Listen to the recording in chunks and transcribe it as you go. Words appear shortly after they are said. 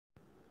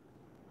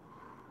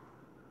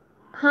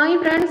Hi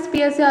friends,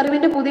 PSC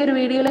അറിവിൻ്റെ പുതിയൊരു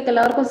വീഡിയോയിലേക്ക്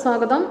എല്ലാവർക്കും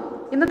സ്വാഗതം.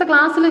 ഇന്നത്തെ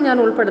ക്ലാസ്സിൽ ഞാൻ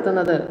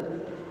ഉൾപ്പെടുത്തുന്നത്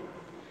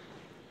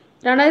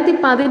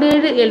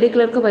 2017 LD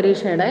ക്ലർക്ക്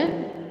പരീക്ഷയുടെ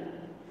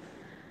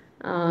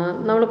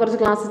നമ്മൾ കുറച്ച്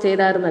ക്ലാസ്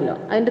ചെയ്തായിരുന്നല്ലോ,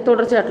 അതിൻ്റെ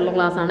തുടർച്ചയായിട്ടുള്ള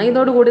ക്ലാസ്സാണ്.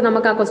 ഇതോടുകൂടി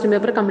നമുക്ക് ആ ക്വസ്റ്റ്യൻ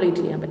പേപ്പർ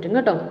കംപ്ലീറ്റ് ചെയ്യാൻ പറ്റും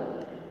കേട്ടോ.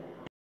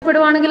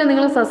 ഇഷ്ടപ്പെടുവാണെങ്കിൽ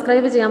നിങ്ങൾ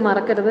സബ്സ്ക്രൈബ് ചെയ്യാൻ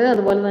മറക്കരുത്.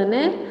 അതുപോലെ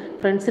തന്നെ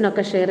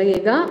ഫ്രണ്ട്സിനൊക്കെ ഷെയർ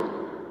ചെയ്യുക,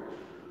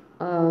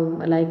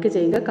 ലൈക്ക്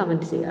ചെയ്യുക,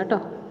 കമൻറ്റ് ചെയ്യുക കേട്ടോ.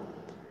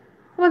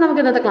 അപ്പോൾ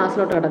നമുക്ക് ഇന്നത്തെ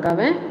ക്ലാസ്സിലോട്ട്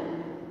കിടക്കാവേ.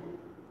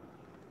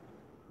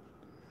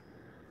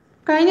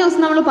 കഴിഞ്ഞ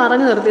ദിവസം നമ്മൾ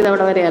പറഞ്ഞു നിർത്തിയത്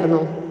എവിടെ വരെയായിരുന്നു?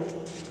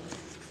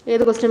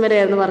 ഏത് ക്വസ്റ്റ്യൻ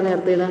വരെയായിരുന്നു പറഞ്ഞു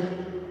നിർത്തിയത്?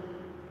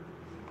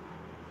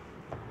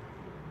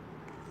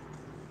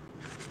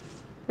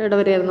 എവിടെ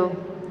വരെയായിരുന്നു?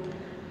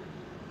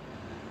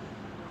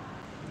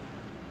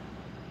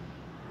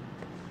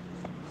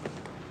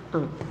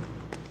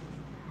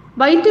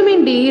 വൈറ്റമിൻ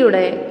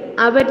ഡിയുടെ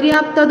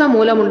അപര്യാപ്തത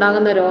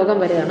മൂലമുണ്ടാകുന്ന രോഗം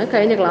വരെയാണ്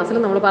കഴിഞ്ഞ ക്ലാസ്സിൽ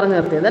നമ്മൾ പറഞ്ഞു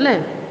നിർത്തിയത് അല്ലേ.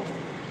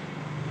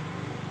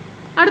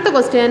 അടുത്ത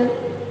ക്വസ്റ്റ്യൻ,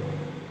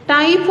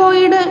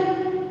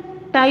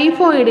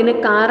 ടൈഫോയിഡിന്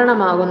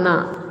കാരണമാകുന്ന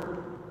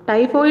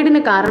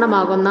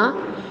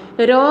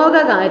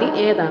രോഗകാരി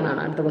ഏതാണെന്നാണ്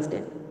അടുത്ത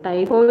ക്വസ്റ്റ്യൻ.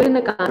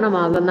 ടൈഫോയിഡിന്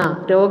കാരണമാകുന്ന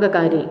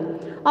രോഗകാരി.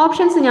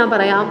 ഓപ്ഷൻസ് ഞാൻ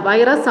പറയാം.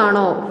 വൈറസ്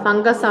ആണോ,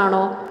 ഫംഗസ്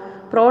ആണോ,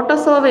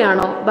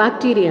 പ്രോട്ടോസോവയാണോ,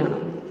 ബാക്ടീരിയ ആണോ?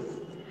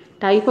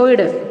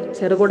 ടൈഫോയിഡ്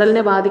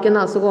ചെറുകുടലിനെ ബാധിക്കുന്ന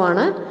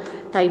അസുഖമാണ്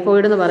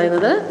ടൈഫോയിഡ് എന്ന്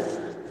പറയുന്നത്.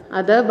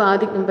 അത്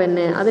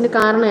അതിന്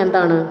കാരണം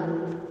എന്താണ്?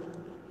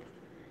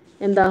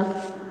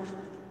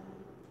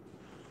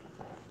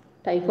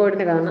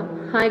 ടൈഫോയിഡിന് കാരണം.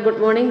 Hi,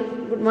 good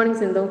morning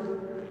Sindhu.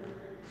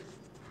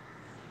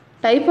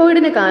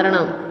 ടൈഫോയിഡിന്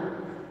കാരണം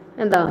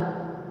എന്താ?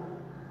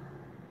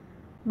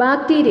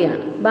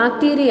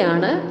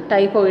 ബാക്ടീരിയയാണ്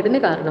ടൈഫോയിഡിന്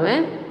കാരണമേ.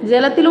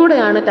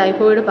 ജലത്തിലൂടെയാണ്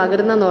ടൈഫോയിഡ്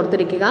പകരുന്നതെന്ന്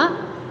ഓർത്തിരിക്കുക.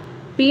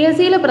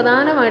 PSCയിൽ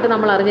പ്രധാനമായിട്ട്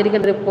നമ്മൾ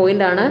അറിഞ്ഞിരിക്കേണ്ട ഒരു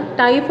പോയിന്റാണ്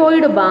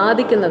ടൈഫോയിഡ്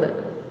ബാധിക്കുന്നത്.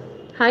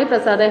 Hi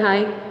പ്രസാദേ,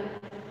 hi.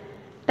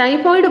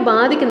 ടൈഫോയിഡ്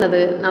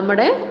ബാധിക്കുന്നത്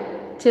നമ്മുടെ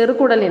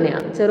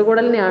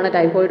ചെറുകുടലിനെയാണ്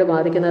ടൈഫോയിഡ്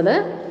ബാധിക്കുന്നത്.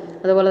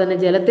 അതുപോലെ തന്നെ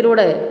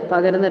ജലത്തിലൂടെ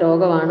പകരുന്ന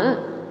രോഗമാണ്.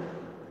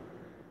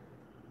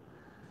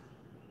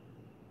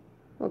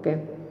 ഓക്കെ,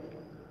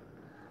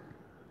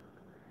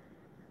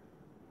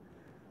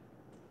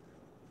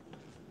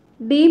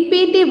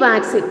 DPT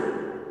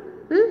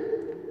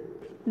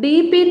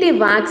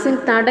വാക്സിൻ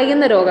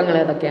തടയുന്ന രോഗങ്ങൾ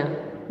ഏതൊക്കെയാണ്?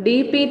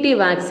 DPT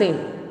വാക്സിൻ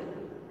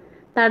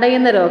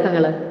തടയുന്ന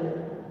രോഗങ്ങൾ: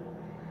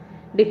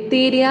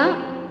 ഡിപ്തീരിയ,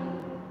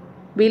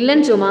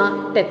 വില്ലൻ ചുമ,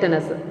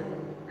 ടെറ്റനസ്.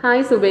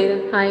 Hi Zubair,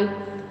 hi.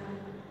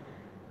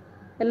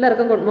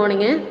 എല്ലാവർക്കും ഗുഡ്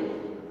മോർണിംഗ്.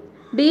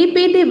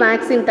 DPT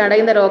വാക്സിൻ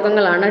തടയുന്ന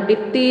രോഗങ്ങളാണ്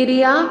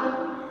ഡിപ്തീരിയ,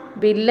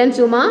 വില്ലൻ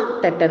ചുമ,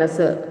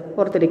 ടെറ്റനസ്.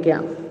 ഓർത്തിരിക്കുക.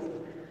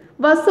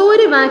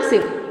 വസൂരി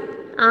വാക്സിൻ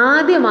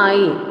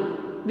ആദ്യമായി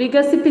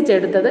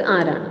വികസിപ്പിച്ചെടുത്തത്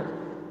ആരാണ്?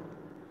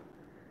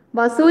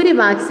 വസൂരി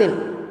വാക്സിൻ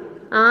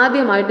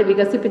ആദ്യമായിട്ട്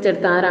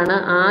വികസിപ്പിച്ചെടുത്ത ആരാണ്?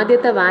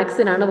 ആദ്യത്തെ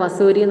വാക്സിനാണ്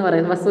വസൂരി എന്ന്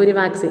പറയുന്നത്. വസൂരി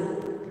വാക്സിൻ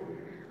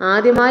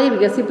ആദ്യമായി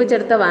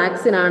വികസിപ്പിച്ചെടുത്ത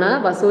വാക്സിനാണ്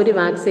വസൂരി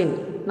വാക്സിൻ.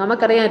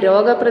 നമുക്കറിയാം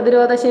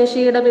രോഗപ്രതിരോധ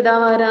ശേഷിയുടെ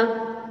പിതാവാരാ?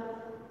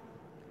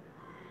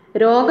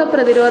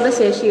 രോഗപ്രതിരോധ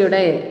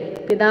ശേഷിയുടെ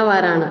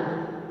പിതാവാരാണ്?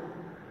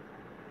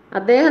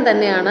 അദ്ദേഹം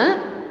തന്നെയാണ്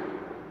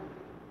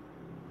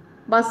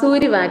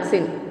വസൂരി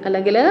വാക്സിൻ.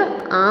 അല്ലെങ്കിൽ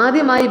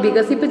ആദ്യമായി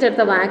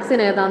വികസിപ്പിച്ചെടുത്ത വാക്സിൻ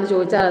ഏതാണെന്ന്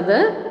ചോദിച്ചാൽ അത്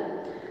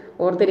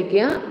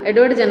ഓർത്തിരിക്കുക.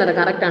 Edward Jenner.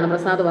 കറക്റ്റാണ്,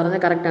 പ്രസാദ് പറഞ്ഞ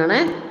കറക്റ്റാണ്.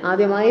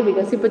 ആദ്യമായി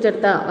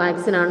വികസിപ്പിച്ചെടുത്ത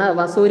വാക്സിനാണ്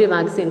വസൂരി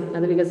വാക്സിൻ.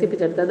 അത്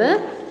വികസിപ്പിച്ചെടുത്തത്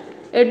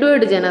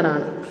എഡ്വേർഡ്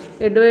ജെന്നറാണ്.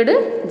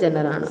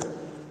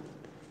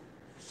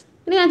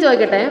 ഇനി ഞാൻ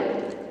ചോദിക്കട്ടെ,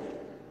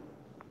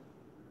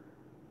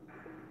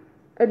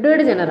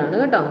 എഡ്വേർഡ് ജെന്നറാണ്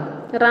കേട്ടോ.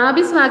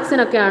 റാബിസ്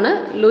വാക്സിനൊക്കെയാണ്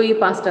ലൂയി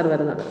പാസ്റ്റർ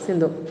വരുന്നത്.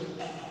 സിന്ധു.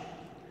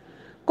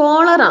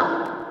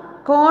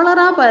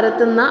 കോളറ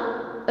പരത്തുന്ന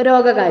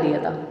രോഗകാരി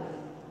ഏതാ?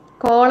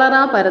 കോളറ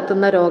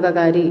പരത്തുന്ന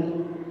രോഗകാരി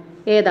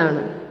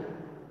ഏതാണ്?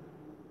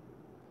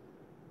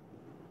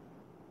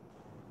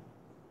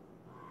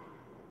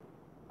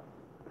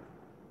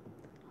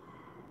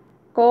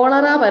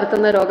 കോളറ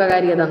പരത്തുന്ന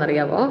രോഗകാരി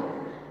ഏതാണെന്നറിയാവോ?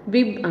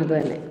 അത്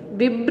തന്നെ,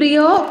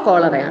 വിബ്രിയോ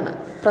കോളറയാണ്.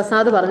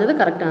 പ്രസാദ് പറഞ്ഞത്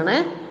കറക്റ്റാണ്.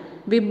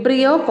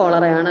 Vibrio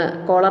കോളറയാണ്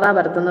cholera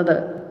പരത്തുന്നത്.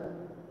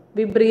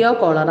 Vibrio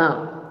cholera.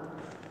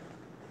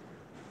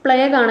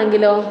 Plague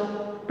ആണെങ്കിലോ?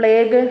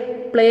 പ്ലേഗ്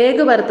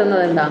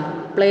പരത്തുന്നത് എന്താ?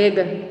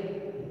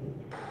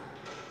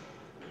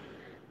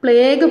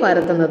 പ്ലേഗ്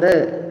പരത്തുന്നത്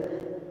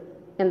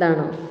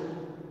എന്താണോ?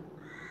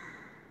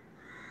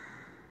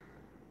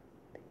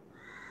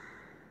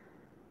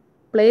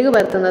 പ്ലേഗ്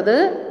പരത്തുന്നത്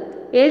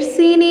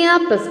എഴ്സീനിയ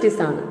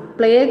പെസ്റ്റിസ് ആണ്.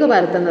 പ്ലേഗ്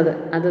പരത്തുന്നത്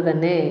അത്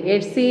തന്നെ,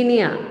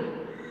 എഴ്സീനിയ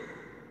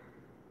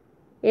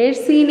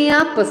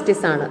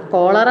പെസ്റ്റിസ് ആണ്.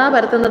 Cholera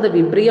പരത്തുന്നത്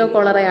Vibrio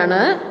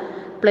കോളറയാണ്.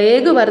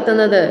 പ്ലേഗ്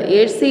പരത്തുന്നത്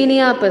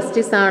എഴ്സീനിയ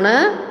പെസ്റ്റിസ് ആണ്.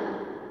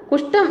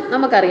 കുഷ്ഠം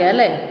നമുക്കറിയാം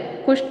അല്ലേ?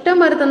 കുഷ്ഠം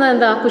പരത്തുന്നത്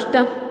എന്താ?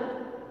 കുഷ്ഠം,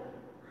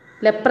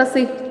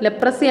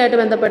 ലെപ്രസി ആയിട്ട്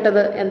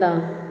ബന്ധപ്പെട്ടത് എന്താ?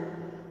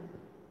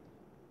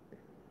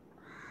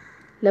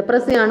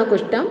 ലെപ്രസിയാണ്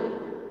കുഷ്ഠം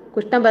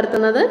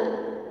പരത്തുന്നത്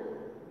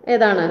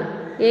ഏതാണ്?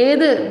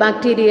 ഏത്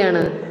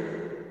ബാക്ടീരിയയാണ്?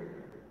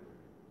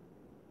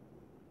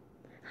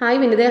 Hi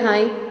വിനിതേ,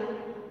 hi.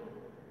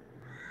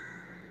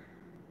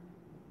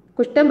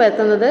 കുഷ്ഠം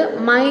പരത്തുന്നത്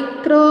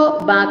മൈക്രോ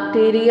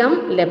ബാക്ടീരിയം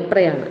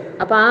ലെപ്രയാണ്.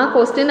 അപ്പോൾ ആ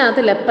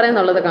ക്വസ്റ്റ്യനകത്ത് ലെപ്ര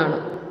എന്നുള്ളത് കാണും.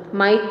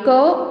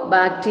 മൈക്രോ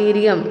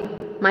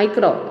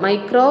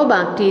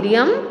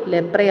ബാക്ടീരിയം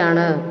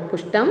ലെപ്രയാണ്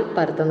കുഷ്ഠം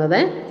പരത്തുന്നത്.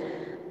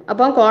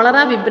 അപ്പോൾ കോളറ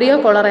വിബ്രിയോ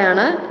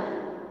കോളറയാണ്.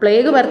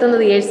 പ്ലേഗ്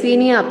പരത്തുന്നത്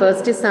എഴ്സീനിയ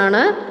പേഴ്സ്റ്റിസ്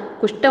ആണ്.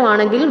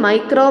 കുഷ്ഠമാണെങ്കിൽ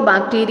മൈക്രോ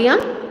ബാക്ടീരിയം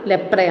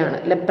ലെപ്രയാണ്.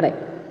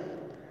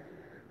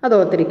 അത്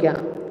ഓർത്തിരിക്കുക.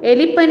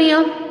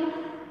 എലിപ്പനിയോ?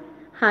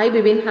 Hi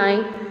Bibin,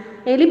 hi.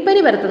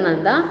 എലിപ്പനി പരത്തുന്ന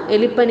എന്താ?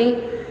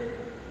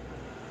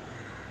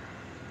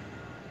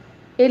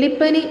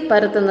 എലിപ്പനി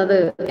പരത്തുന്നത്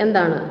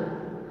എന്താണ്?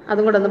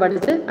 അതും കൂടെ ഒന്ന്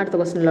പഠിച്ച് അടുത്ത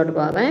ക്വസ്റ്റ്യനിലോട്ട്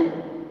പോകാമേ.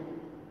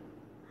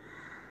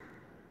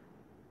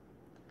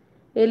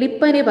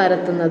 എലിപ്പനി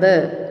പരത്തുന്നത്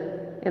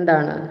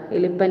എന്താണ്?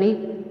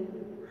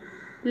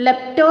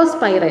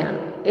 ലെപ്റ്റോസ്പൈറയാണ്.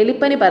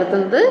 എലിപ്പനി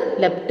പരത്തുന്നത്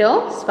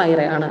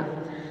ലെപ്റ്റോസ്പൈറയാണ്.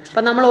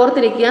 അപ്പം നമ്മൾ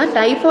ഓർത്തിരിക്കുക,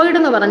 ടൈഫോയിഡ്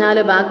എന്ന് പറഞ്ഞാൽ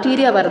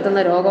ബാക്ടീരിയ പരത്തുന്ന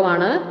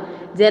രോഗമാണ്,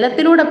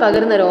 ജലത്തിലൂടെ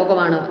പകരുന്ന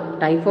രോഗമാണ്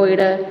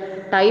ടൈഫോയിഡ്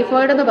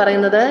എന്ന്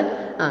പറയുന്നത്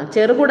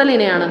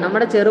ചെറുകുടലിനെയാണ്,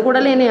 നമ്മുടെ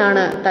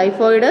ചെറുകുടലിനെയാണ്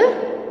ടൈഫോയിഡ്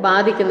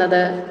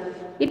ബാധിക്കുന്നത്.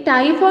 ഈ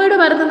ടൈഫോയിഡ്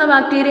പരത്തുന്ന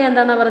ബാക്ടീരിയ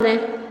എന്താണെന്നാ പറഞ്ഞേ?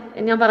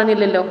 ഞാൻ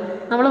പറഞ്ഞില്ലല്ലോ.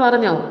 നമ്മൾ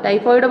പറഞ്ഞോ?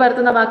 ടൈഫോയിഡ്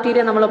പരത്തുന്ന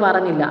ബാക്ടീരിയ നമ്മൾ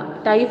പറഞ്ഞില്ല.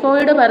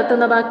 ടൈഫോയിഡ്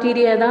പരത്തുന്ന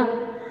ബാക്ടീരിയ ഏതാ?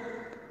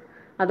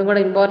 അതും കൂടെ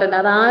ഇമ്പോർട്ടൻ്റ്.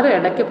 അതാരും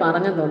ഇടയ്ക്ക്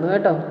പറഞ്ഞെന്ന് തോന്നുന്നു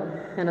കേട്ടോ,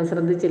 ഞാൻ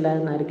ശ്രദ്ധിച്ചില്ല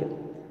എന്നായിരിക്കും.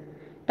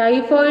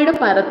 ടൈഫോയിഡ്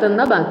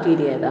പരത്തുന്ന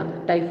ബാക്ടീരിയ ഏതാ?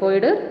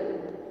 ടൈഫോയിഡ്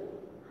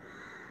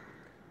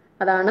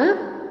അതാണ്,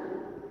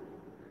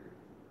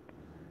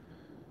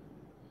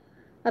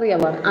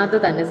 അറിയാമോ? അത്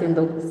തന്നെ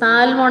സിന്ധു.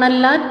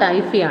 സാൽമൊണല്ല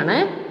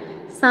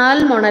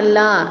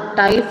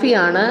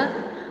ടൈഫിയാണ്.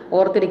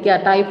 ഓർത്തിരിക്കുക,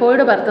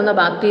 ടൈഫോയിഡ് പരത്തുന്ന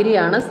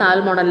ബാക്ടീരിയയാണ്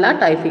സാൽമൊണല്ല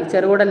ടൈഫി.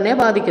 ചെറുകുടലിനെ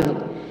ബാധിക്കുന്നു.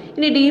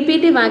 ഇനി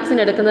DPT വാക്സിൻ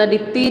എടുക്കുന്നത്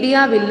ഡിപ്തീരിയ,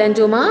 വില്ലൻ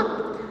ചുമ,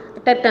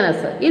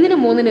 ടെറ്റനസ്. ഇതിന്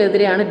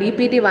മൂന്നിനെതിരെയാണ്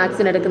DPT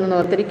വാക്സിൻ എടുക്കുന്നത്.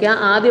 ഓർത്തിരിക്കുക,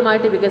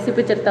 ആദ്യമായിട്ട്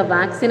വികസിപ്പിച്ചെടുത്ത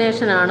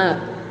വാക്സിനാണ്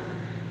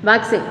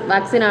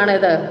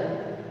ഇത്,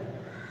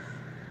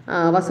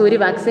 വസൂരി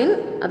വാക്സിൻ.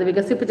 അത്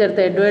വികസിപ്പിച്ചെടുത്ത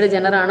എഡ്വേർഡ്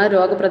ജെന്നറാണ്.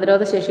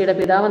 രോഗപ്രതിരോധ ശേഷിയുടെ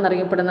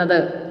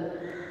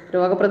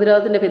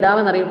രോഗപ്രതിരോധത്തിൻ്റെ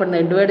പിതാവെന്നറിയപ്പെടുന്ന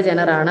എഡ്വേർഡ്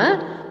ജെന്നറാണ്.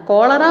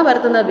 കോളറ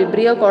പരത്തുന്ന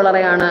വിബ്രിയോ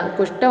കോളറയാണ്.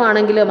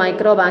 കുഷ്ഠമാണെങ്കിൽ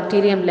micro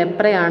bacterium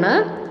ലെപ്രയാണ്.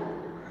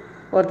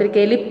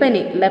 ഓർത്തിരിക്കുക,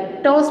 എലിപ്പനി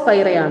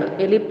ലെപ്റ്റോസ്പൈറയാണ്.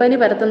 എലിപ്പനി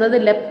പരത്തുന്നത്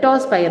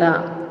ലെപ്റ്റോസ്പൈറ.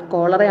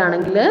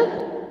 കോളറയാണെങ്കിൽ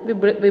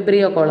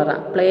Vibrio cholera.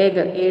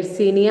 പ്ലേഗ്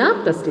എഴ്സീനിയ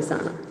പെസ്റ്റിസ്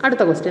ആണ്.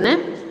 അടുത്ത ക്വസ്റ്റ്യന്,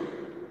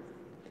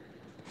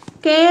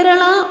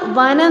 കേരള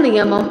വന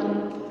നിയമം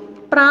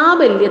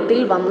പ്രാബല്യത്തിൽ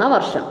വന്ന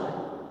വർഷം.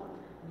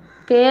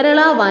 കേരള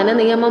വന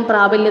നിയമം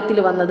പ്രാബല്യത്തിൽ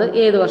വന്നത്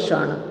ഏത്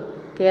വർഷമാണ്?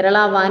 കേരള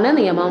വന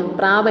നിയമം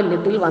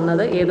പ്രാബല്യത്തിൽ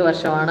വന്നത് ഏത്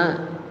വർഷമാണ്?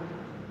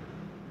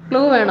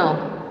 ക്ലൂ വേണോ?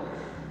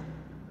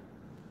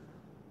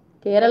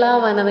 കേരള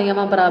വന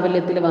നിയമം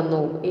പ്രാബല്യത്തിൽ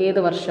വന്നു ഏത്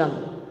വർഷം?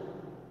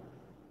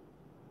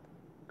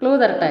 ക്ലൂ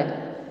തരട്ടെ?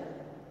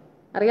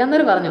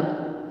 അറിയാവുന്നവർ പറഞ്ഞോ?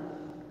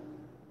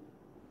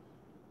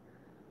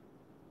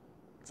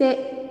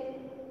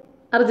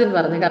 അർജുൻ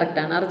പറഞ്ഞു,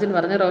 കറക്റ്റാണ്. അർജുൻ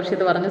പറഞ്ഞു,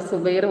 റോഷിദ് പറഞ്ഞു,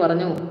 സുബൈർ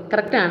പറഞ്ഞു,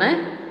 കറക്റ്റാണ്.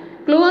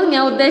 ക്ലൂ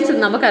ഞാൻ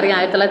ഉദ്ദേശിച്ചത് നമുക്കറിയാം.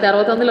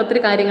 1961 ഒത്തിരി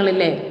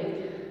കാര്യങ്ങളില്ലേ?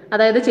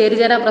 അതായത്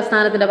ചേരിചേരാ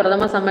പ്രസ്ഥാനത്തിൻ്റെ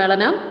പ്രഥമ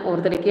സമ്മേളനം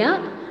ഓർത്തിരിക്കുക.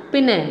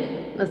 പിന്നെ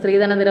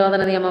സ്ത്രീധന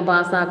നിരോധന നിയമം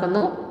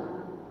പാസ്സാക്കുന്നു.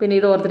 പിന്നെ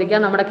ഇത് ഓർത്തിരിക്കുക,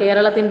 നമ്മുടെ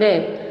കേരളത്തിൻ്റെ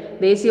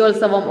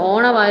ദേശീയോത്സവം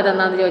ഓണമായത്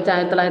എന്നാന്ന് ചോദിച്ചാൽ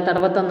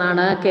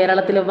 1961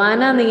 കേരളത്തിൽ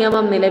വന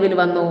നിയമം നിലവിൽ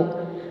വന്നു.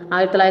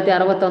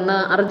 1961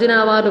 അർജുന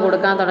അവാർഡ്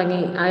കൊടുക്കാൻ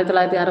തുടങ്ങി.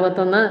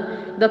 1961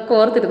 ഇതൊക്കെ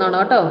ഓർത്തിരുന്നോണം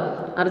കേട്ടോ.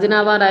 അർജുന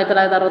അവാർഡ്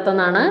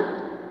 1961.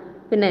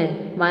 പിന്നെ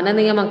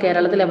വനനിയമം,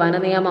 കേരളത്തിലെ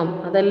വനനിയമം,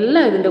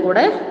 അതെല്ലാം ഇതിൻ്റെ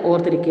കൂടെ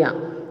ഓർത്തിരിക്കുക.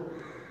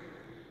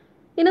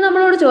 ഇനി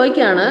നമ്മളോട്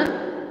ചോദിക്കുകയാണ്,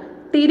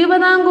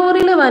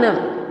 തിരുവിതാംകൂറിലെ വനം,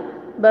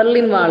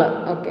 ബെർലിൻ വാള്.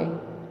 ഓക്കെ,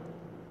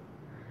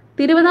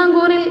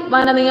 തിരുവിതാംകൂറിൽ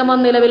വനനിയമം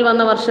നിലവിൽ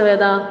വന്ന വർഷം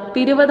ഏതാ?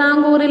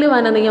 തിരുവിതാംകൂറിൽ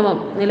വനനിയമം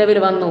നിലവിൽ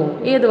വന്നു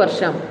ഏത്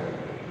വർഷം?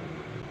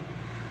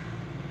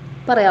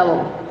 പറയാവോ?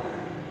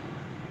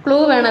 ക്ലൂ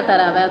വേണേ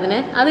തരാവേ.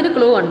 അതിന്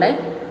ക്ലൂ ഉണ്ടേ.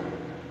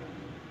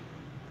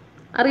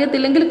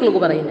 അറിയത്തില്ലെങ്കിൽ ക്ലൂ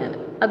പറയും ഞാൻ.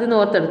 അതിന്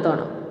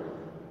ഓർത്തെടുത്തോണം.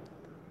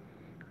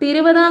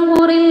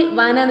 തിരുവിതാംകൂറിൽ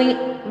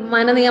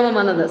വനനിയമം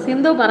വന്നത്,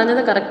 സിന്ധു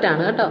പറഞ്ഞത്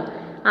കറക്റ്റാണ് കേട്ടോ,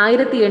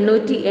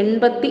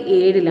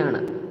 1887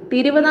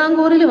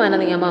 തിരുവിതാംകൂറിൽ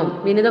വനനിയമം.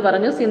 വിനിത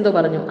പറഞ്ഞു, സിന്ധു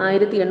പറഞ്ഞു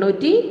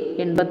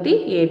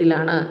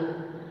 1887.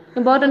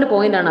 ഇമ്പോർട്ടൻ്റ്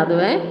പോയിൻ്റാണ്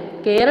അതുവേ.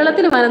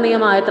 കേരളത്തിൽ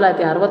വനനിയമം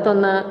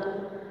 1961,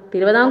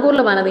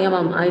 തിരുവിതാംകൂറിൽ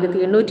വനനിയമം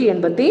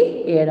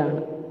 1887.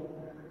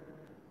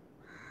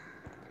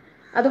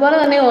 അതുപോലെ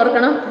തന്നെ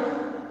ഓർക്കണം,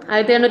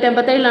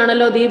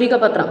 1887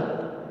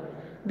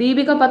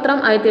 ദീപിക പത്രം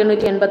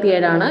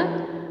 1887.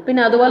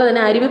 പിന്നെ അതുപോലെ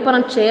തന്നെ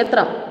അരുവിപ്പുറം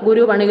ക്ഷേത്രം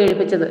ഗുരു പണി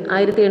കഴിപ്പിച്ചത്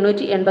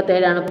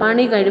 1887.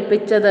 പണി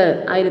കഴിപ്പിച്ചത്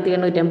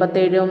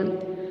 1887.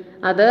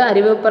 അത്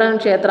അരുവിപ്പുറം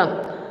ക്ഷേത്രം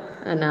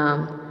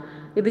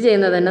ഇത്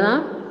ചെയ്യുന്നത് എന്നതാ,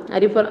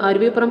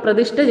 അരുവിപ്പുറം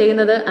പ്രതിഷ്ഠ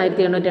ചെയ്യുന്നത്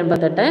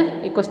 1888.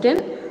 ഈ ക്വസ്റ്റ്യൻ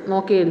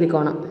നോക്കി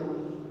എഴുതിക്കോണം.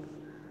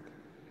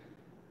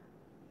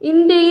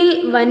 ഇന്ത്യയിൽ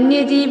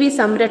വന്യജീവി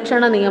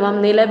സംരക്ഷണ നിയമം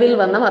നിലവിൽ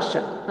വന്ന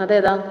വർഷം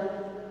അതേതാ?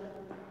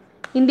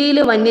 ഇന്ത്യയിൽ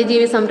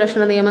വന്യജീവി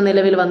സംരക്ഷണ നിയമം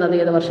നിലവിൽ വന്നത്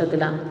ഏത്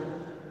വർഷത്തിലാണ്?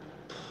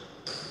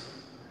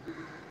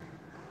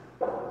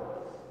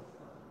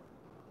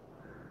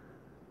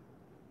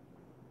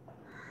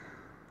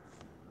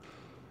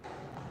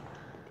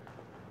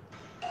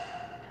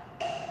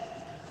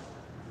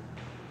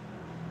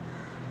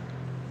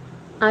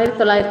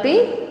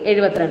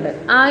 1972.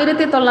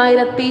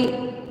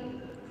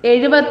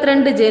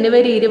 1972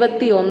 ജനുവരി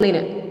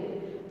 21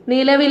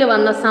 നിലവിൽ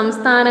വന്ന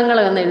സംസ്ഥാനങ്ങൾ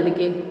എന്ന്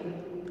എഴുതിക്കേ.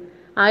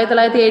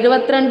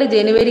 1972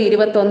 ജനുവരി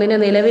 21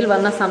 നിലവിൽ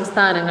വന്ന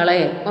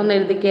സംസ്ഥാനങ്ങളെ ഒന്ന്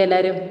എഴുതിക്കേ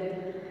എല്ലാവരും.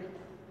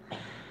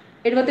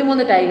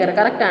 73 ടൈഗർ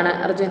കറക്റ്റാണ്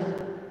അർജുൻ.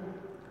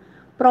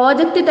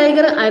 പ്രോജക്റ്റ്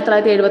ടൈഗർ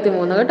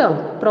 1973 കേട്ടോ.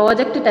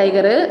 പ്രോജക്റ്റ്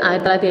ടൈഗർ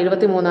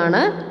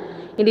 1973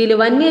 ഇന്ത്യയിൽ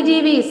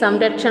വന്യജീവി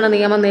സംരക്ഷണ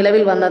നിയമം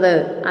നിലവിൽ വന്നത്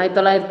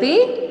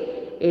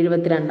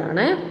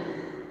 1972.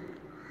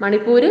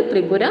 മണിപ്പൂർ,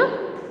 ത്രിപുര,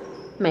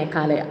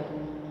 മേഘാലയ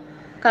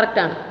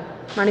കറക്റ്റാണ്.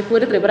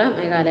 മണിപ്പൂർ, ത്രിപുര,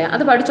 മേഘാലയ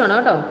അത് പഠിച്ചോണം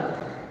കേട്ടോ.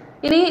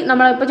 ഇനി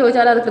നമ്മളിപ്പോൾ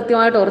ചോദിച്ചാൽ അത്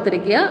കൃത്യമായിട്ട്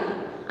ഓർത്തിരിക്കുക.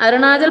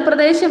 അരുണാചൽ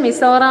പ്രദേശ്,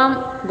 മിസോറാം,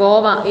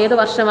 ഗോവ ഏത്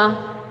വർഷമാണ്?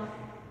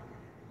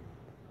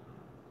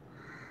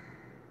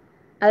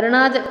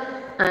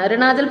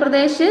 അരുണാചൽ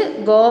പ്രദേശ്,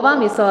 ഗോവ,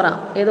 മിസോറാം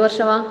ഏത്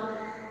വർഷമാണ്?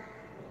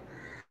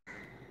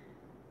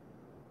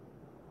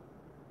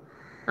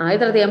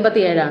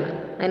 1987.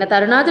 അതിനകത്ത്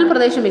അരുണാചൽ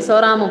പ്രദേശ്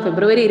മിസോറാമും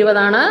ഫെബ്രുവരി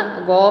 20,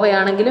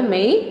 ഗോവയാണെങ്കിലും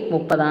മെയ്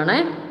 30.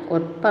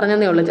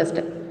 പറഞ്ഞതേ ഉള്ളൂ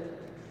ജസ്റ്റ്.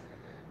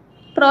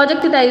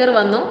 പ്രോജക്റ്റ് ടൈഗർ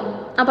വന്നു.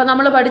 അപ്പോൾ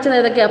നമ്മൾ പഠിച്ചത്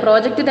ഏതൊക്കെയാണ്?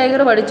 പ്രോജക്റ്റ്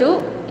ടൈഗർ പഠിച്ചു,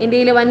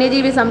 ഇന്ത്യയിലെ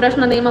വന്യജീവി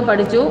സംരക്ഷണ നിയമം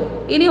പഠിച്ചു.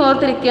 ഇനി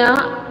ഓർത്തിരിക്കുക,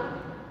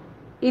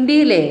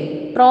 ഇന്ത്യയിലെ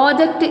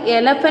പ്രോജക്റ്റ്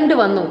എലഫന്റ്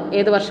വന്നു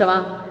ഏത്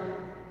വർഷമാണ്?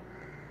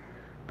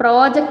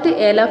 പ്രോജക്റ്റ്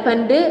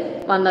എലഫന്റ്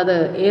വന്നത്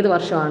ഏത്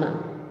വർഷമാണ്?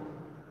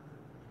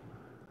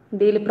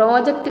 ഇന്ത്യയിൽ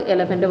പ്രോജക്റ്റ്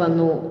എലഫന്റ്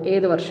വന്നു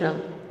ഏത് വർഷം?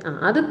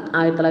 അത്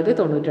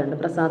 1992.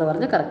 പ്രസാദ്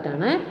പറഞ്ഞ്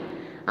കറക്റ്റാണ്.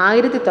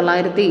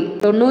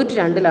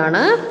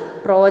 1992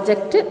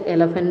 പ്രോജക്റ്റ്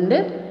എലഫന്റ്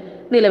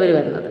നിലവിൽ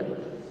വരുന്നത്.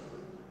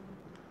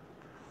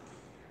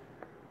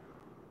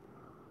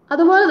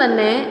 അതുപോലെ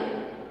തന്നെ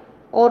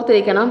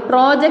ഓർത്തിരിക്കണം,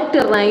 പ്രോജക്റ്റ്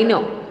റൈനോ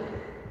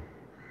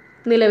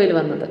നിലവിൽ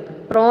വന്നത്.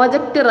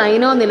 പ്രോജക്റ്റ്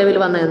റൈനോ നിലവിൽ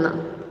വന്നതെന്നാ?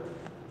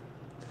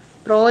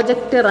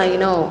 പ്രോജക്റ്റ്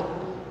റൈനോ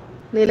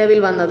നിലവിൽ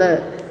വന്നത്,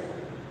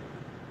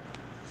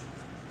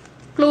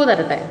 ക്ലൂ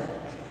തരട്ടെ.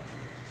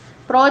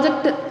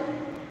 Project,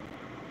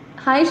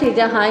 hi Sheeja,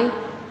 hi.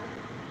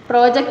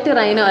 Project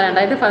rhino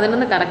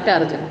 2011 correct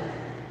Arjun.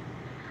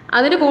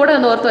 അതിന് കൂടെ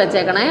ഒന്ന് ഓർത്ത്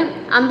വെച്ചേക്കണേ,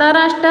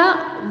 അന്താരാഷ്ട്ര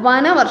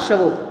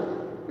വനവർഷവും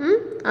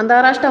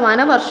അന്താരാഷ്ട്ര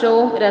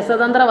വനവർഷവും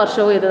രസതന്ത്ര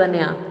വർഷവും ഇത്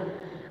തന്നെയാണ്.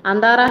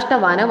 അന്താരാഷ്ട്ര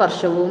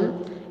വനവർഷവും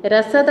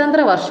രസതന്ത്ര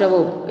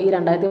വർഷവും ഈ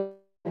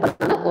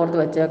 2011 ഓർത്ത്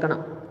വെച്ചേക്കണം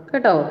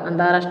കേട്ടോ.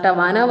 അന്താരാഷ്ട്ര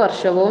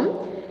വനവർഷവും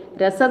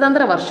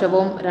രസതന്ത്ര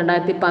വർഷവും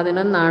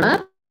 2011.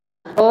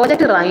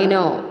 പ്രോജക്റ്റ്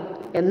റൈനോ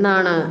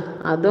എന്നാണ്?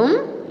 അതും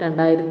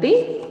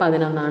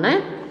 2011.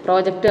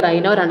 Project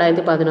rhino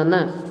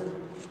 2011.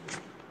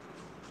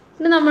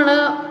 ഇനി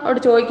നമ്മളോട്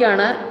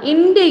ചോദിക്കുകയാണ്,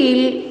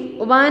 ഇന്ത്യയിൽ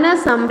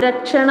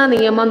വനസംരക്ഷണ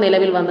നിയമം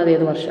നിലവിൽ വന്നത്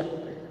ഏത് വർഷം?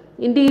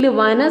 ഇന്ത്യയിൽ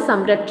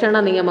വനസംരക്ഷണ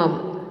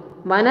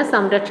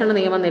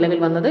നിയമം നിലവിൽ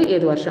വന്നത്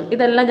ഏത് വർഷം?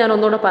 ഇതെല്ലാം ഞാൻ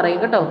ഒന്നുകൂടെ പറയും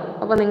കേട്ടോ,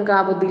 അപ്പോൾ നിങ്ങൾക്ക് ആ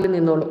ബുദ്ധിയിൽ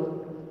നിന്നോളൂ.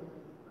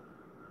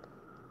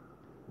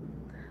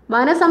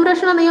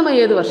 വനസംരക്ഷണ നിയമം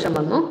ഏത് വർഷം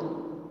വന്നു?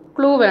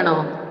 ക്ലൂ വേണോ?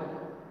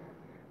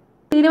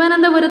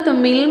 തിരുവനന്തപുരത്ത്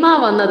മിൽമ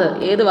വന്നത്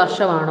ഏത്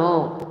വർഷമാണോ?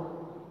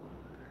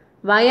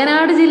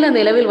 വയനാട് ജില്ല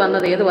നിലവിൽ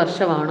വന്നത് ഏത്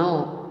വർഷമാണോ?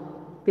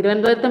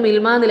 തിരുവനന്തപുരത്ത്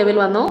മിൽമ നിലവിൽ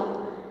വന്നു,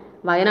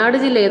 വയനാട്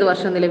ജില്ല ഏത്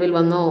വർഷം നിലവിൽ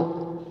വന്നു?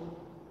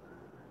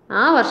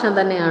 ആ വർഷം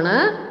തന്നെയാണ്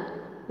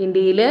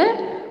ഇന്ത്യയിൽ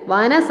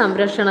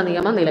വനസംരക്ഷണ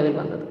നിയമം നിലവിൽ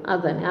വന്നത്.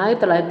 അത് തന്നെ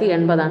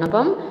 1980.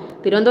 അപ്പം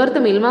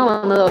തിരുവനന്തപുരത്ത് മിൽമ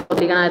വന്നത്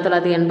ഓർത്തിരിക്കണം,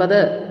 1980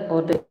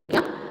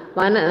 ഓർത്തിരിക്കാം.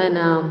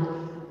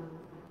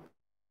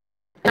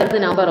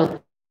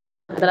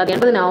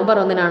 നവംബർ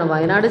 1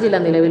 വയനാട് ജില്ല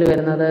നിലവിൽ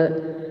വരുന്നത്.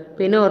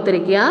 പിന്നെ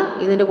ഓർത്തിരിക്കുക,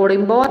 ഇതിൻ്റെ കൂടെ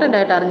ഇമ്പോർട്ടൻ്റ്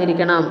ആയിട്ട്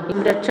അറിഞ്ഞിരിക്കണം,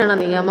 സംരക്ഷണ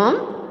നിയമം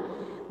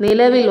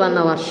നിലവിൽ വന്ന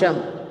വർഷം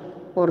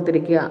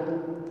ഓർത്തിരിക്കുക,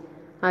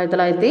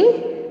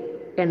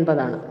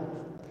 1980.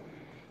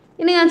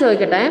 ഇനി ഞാൻ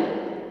ചോദിക്കട്ടെ,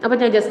 അപ്പം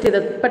ഞാൻ ജസ്റ്റ് ഇത്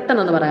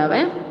പെട്ടെന്നൊന്ന്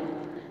പറയാവേ.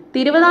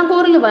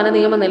 തിരുവിതാംകൂറിൽ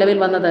വനനിയമം നിലവിൽ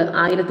വന്നത്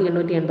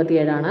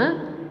 1887.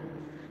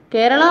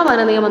 കേരള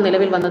വനനിയമം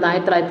നിലവിൽ വന്നത്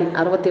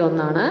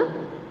 1961.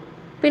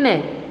 പിന്നെ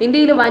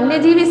ഇന്ത്യയിൽ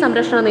വന്യജീവി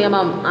സംരക്ഷണ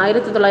നിയമം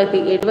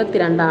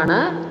 1972.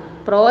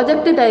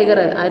 Project tiger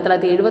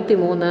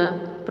 1973.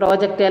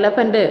 Project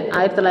elephant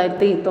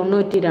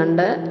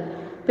 1992.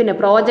 പിന്നെ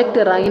പ്രോജക്റ്റ്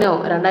റൈനോ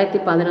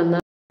 2011.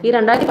 ഈ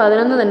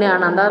 2011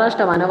 തന്നെയാണ്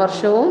അന്താരാഷ്ട്ര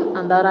വനവർഷവും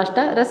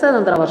അന്താരാഷ്ട്ര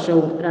രസതന്ത്ര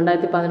വർഷവും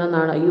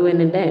 2011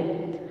 UN-ൻ്റെ.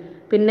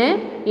 പിന്നെ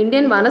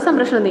ഇന്ത്യൻ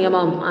വനസംരക്ഷണ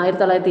നിയമം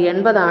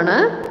 1980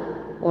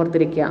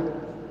 ഓർത്തിരിക്കുക.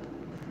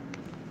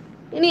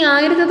 ഇനി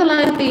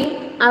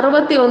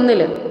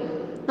 1961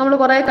 നമ്മൾ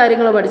കുറേ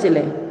കാര്യങ്ങൾ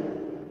പഠിച്ചില്ലേ?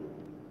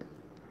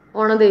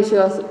 ഓണം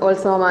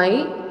ദേശീയോത്സവമായി,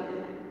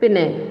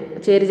 പിന്നെ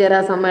ചേരിചേരാ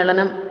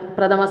സമ്മേളനം,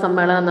 പ്രഥമ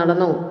സമ്മേളനം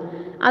നടന്നു.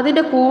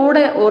 അതിൻ്റെ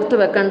കൂടെ ഓർത്തു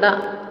വെക്കേണ്ട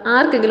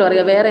ആർക്കെങ്കിലും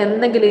അറിയാം? വേറെ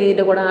എന്തെങ്കിലും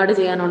ഇതിൻ്റെ കൂടെ ആഡ്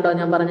ചെയ്യാനുണ്ടോ?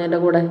 ഞാൻ പറഞ്ഞതിൻ്റെ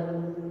കൂടെ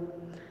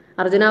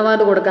അർജുന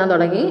അവാർഡ് കൊടുക്കാൻ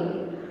തുടങ്ങി,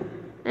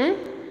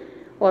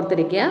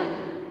 ഓർത്തിരിക്കുക.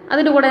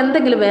 അതിൻ്റെ കൂടെ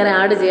എന്തെങ്കിലും വേറെ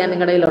ആഡ് ചെയ്യാൻ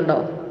നിങ്ങളുടെ കയ്യിലുണ്ടോ?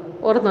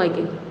 ഓർത്ത്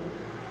നോക്കി,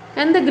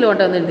 എന്തെങ്കിലും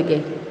ഉണ്ടോ എന്ന് എഴുതിക്കേ.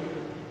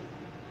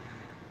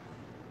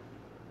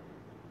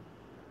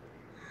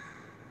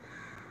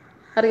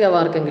 അറിയാവോ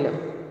ആർക്കെങ്കിലും?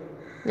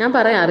 ഞാൻ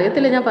പറയാം,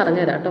 അറിയത്തില്ല, ഞാൻ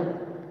പറഞ്ഞുതരാം കേട്ടോ.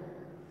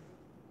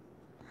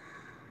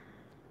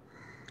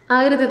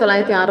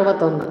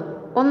 1961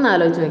 ഒന്ന്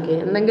ആലോചിച്ച് നോക്കിയേ,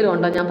 എന്തെങ്കിലും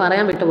ഉണ്ടോ ഞാൻ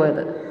പറയാൻ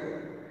വിട്ടുപോയത്?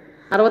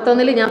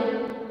 61 ഞാൻ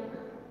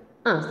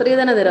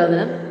സ്ത്രീധന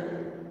നിരോധനം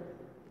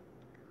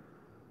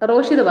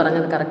റോഷിദ്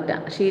പറഞ്ഞത്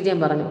കറക്റ്റാണ്, ഷീജയും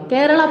പറഞ്ഞു.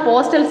 കേരള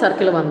പോസ്റ്റൽ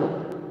സർക്കിൾ വന്നു.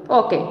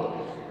 ഓക്കെ,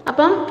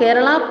 അപ്പം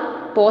കേരള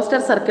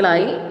പോസ്റ്റൽ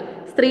സർക്കിളായി.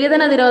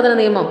 സ്ത്രീധന നിരോധന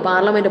നിയമം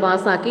പാർലമെൻറ്റ്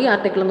പാസ്സാക്കി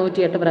ആർട്ടിക്കിൾ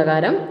 108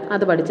 പ്രകാരം,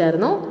 അത്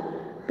പഠിച്ചായിരുന്നു.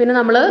 പിന്നെ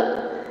നമ്മൾ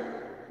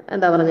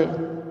എന്താ പറഞ്ഞേ,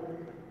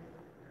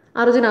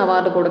 അർജുൻ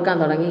അവാർഡ് കൊടുക്കാൻ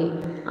തുടങ്ങി.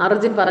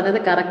 അർജുൻ പറഞ്ഞത്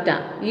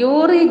കറക്റ്റാണ്.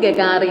 യൂറി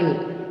ഗഗാറിൻ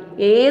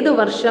ഏത്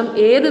വർഷം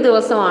ഏത്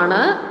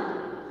ദിവസമാണ്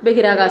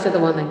ബഹിരാകാശത്ത്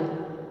പോകുന്നത്?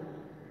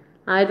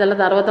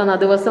 1961.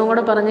 ദിവസവും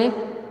കൂടെ പറഞ്ഞേ.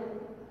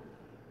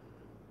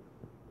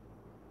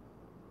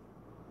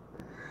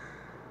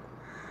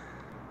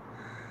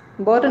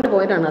 ഇമ്പോർട്ടൻ്റ്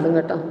പോയിന്റാണ് അതും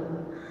കേട്ടോ.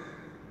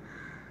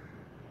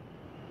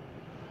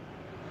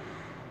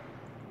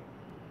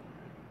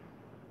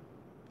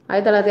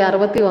 ആയിരത്തി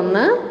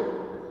 1961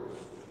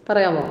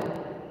 പറയാമോ?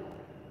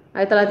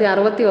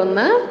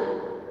 1961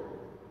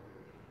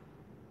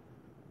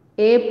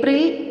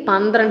 ഏപ്രിൽ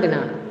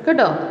 12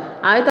 കേട്ടോ.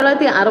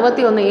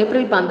 1961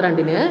 ഏപ്രിൽ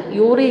 12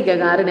 യൂറി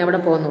ഗഗാറിൻ എവിടെ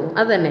പോന്നു?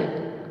 അത് തന്നെ,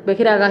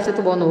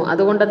 ബഹിരാകാശത്ത് പോന്നു.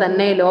 അതുകൊണ്ട്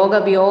തന്നെ ലോക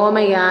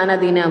വ്യോമയാന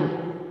ദിനം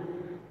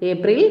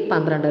ഏപ്രിൽ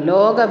 12.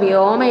 ലോക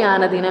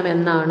വ്യോമയാന ദിനം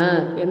എന്നാണ്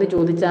എന്ന്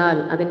ചോദിച്ചാൽ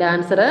അതിൻ്റെ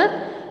ആൻസർ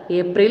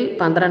ഏപ്രിൽ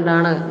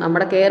 12.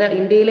 നമ്മുടെ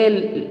ഇന്ത്യയിലെ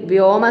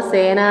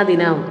വ്യോമസേനാ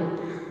ദിനം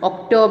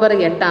ഒക്ടോബർ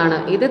 8.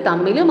 ഇത്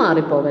തമ്മിൽ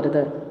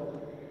മാറിപ്പോകരുത്.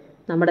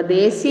 നമ്മുടെ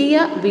ദേശീയ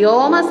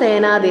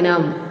വ്യോമസേനാ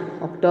ദിനം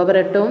ഒക്ടോബർ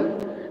 8,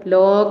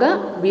 ലോക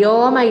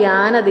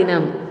വ്യോമയാന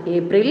ദിനം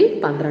ഏപ്രിൽ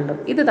 12.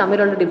 ഇത്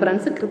തമ്മിലുള്ള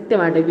ഡിഫറൻസ്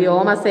കൃത്യമായിട്ട്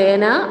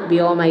വ്യോമസേന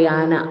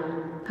വ്യോമയാന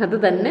അത്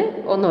തന്നെ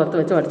ഒന്ന് ഓർത്ത്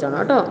വെച്ച് പഠിച്ചോണം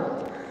കേട്ടോ.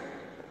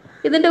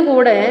 ഇതിൻ്റെ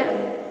കൂടെ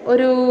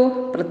ഒരു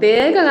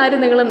പ്രത്യേക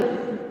കാര്യം നിങ്ങൾ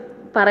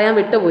പറയാൻ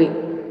വിട്ടുപോയി.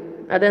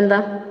 അതെന്താ?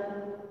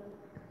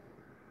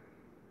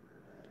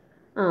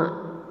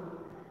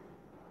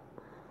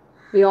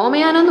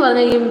 വ്യോമയാനം എന്ന്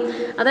പറഞ്ഞാൽ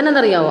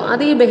അതെന്നറിയാവോ?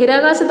 അത് ഈ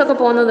ബഹിരാകാശത്തൊക്കെ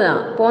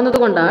പോകുന്നത്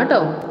കൊണ്ടാണ്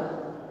കേട്ടോ.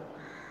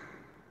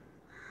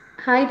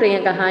 Hi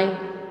Priyanka, hi.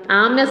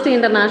 Amnesty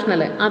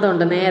international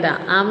അതുണ്ട്, നേരെ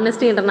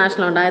ആംനസ്റ്റി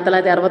ഇൻ്റർനാഷണൽ ഉണ്ട്.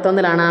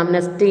 1961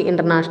 ആംനസ്റ്റി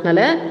ഇൻ്റർനാഷണൽ.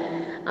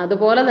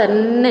 അതുപോലെ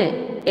തന്നെ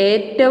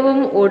ഏറ്റവും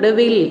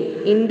ഒടുവിൽ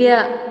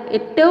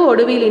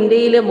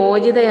ഇന്ത്യയിൽ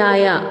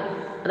മോചിതയായ,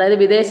 അതായത്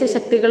വിദേശ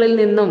ശക്തികളിൽ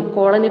നിന്നും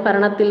കോളനി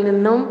ഭരണത്തിൽ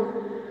നിന്നും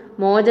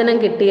മോചനം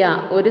കിട്ടിയ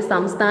ഒരു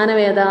സംസ്ഥാനം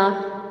ഏതാ?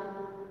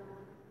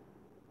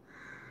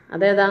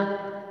 അതേതാ?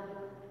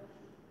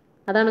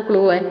 അതാണ്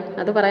ക്ലൂ.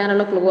 അത്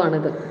പറയാനുള്ള ക്ലൂ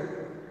ആണിത്.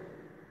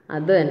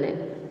 അത് തന്നെ,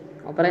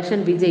 ഓപ്പറേഷൻ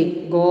വിജയ്,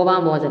 ഗോവ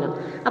മോചനം.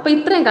 അപ്പോൾ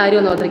ഇത്രയും കാര്യം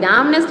ഒന്ന് ഓർത്തിരിക്കുക.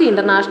 Amnesty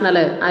international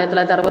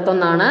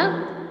 1961.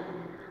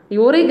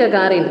 യൂറി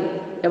ഗഗാറിൻ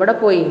എവിടെ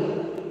പോയി?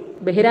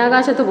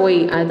 ബഹിരാകാശത്ത് പോയി.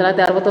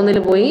 1961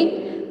 പോയി.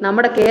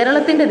 നമ്മുടെ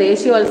കേരളത്തിൻ്റെ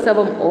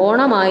ദേശീയോത്സവം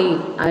ഓണമായി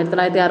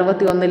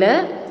 1961.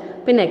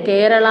 പിന്നെ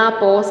കേരള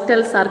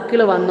പോസ്റ്റൽ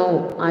സർക്കിൾ വന്നു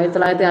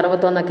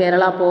 1961.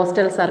 Kerala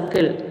postal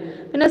circle.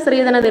 പിന്നെ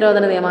സ്ത്രീധന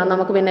നിരോധന നിയമം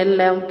നമുക്ക് പിന്നെ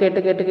എല്ലാം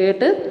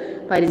കേട്ട്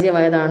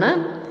പരിചയമായതാണ്.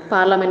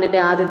 പാർലമെൻറ്റിൻ്റെ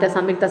ആദ്യത്തെ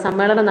സംയുക്ത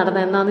സമ്മേളനം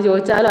നടന്നത് എന്നാന്ന്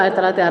ചോദിച്ചാൽ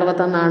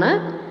 1961.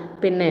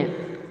 പിന്നെ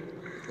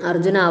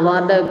അർജുന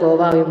അവാർഡ്,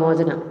 ഗോവ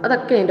വിമോചനം,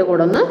 അതൊക്കെ എൻ്റെ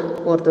കൂടെ ഒന്ന്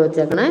ഓർത്ത്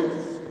വെച്ചേക്കണേ.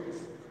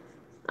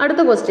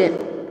 അടുത്ത ക്വസ്റ്റ്യൻ,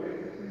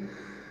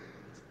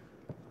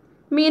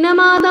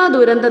 മിനമാതാ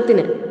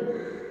ദുരന്തത്തിന്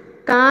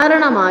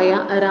കാരണമായ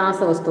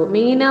രാസവസ്തു.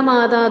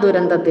 മീനമാതാ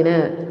ദുരന്തത്തിന്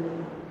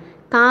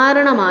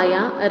കാരണമായ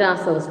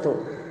രാസവസ്തു.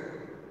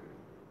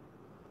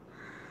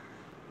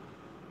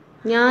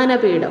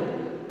 ജ്ഞാനപീഠം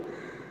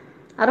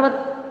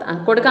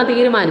കൊടുക്കാൻ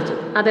തീരുമാനിച്ചു.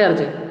 അതെ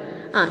അർജുൻ,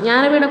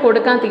 ജ്ഞാനപീഠം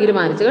കൊടുക്കാൻ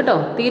തീരുമാനിച്ചു കേട്ടോ.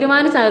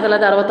 തീരുമാനിച്ച്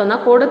 1961.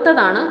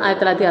 കൊടുത്തതാണ്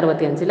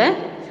 1965.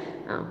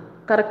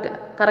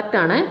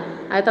 കറക്റ്റാണ്.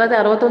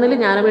 1961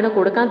 ജ്ഞാനപീഠം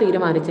കൊടുക്കാൻ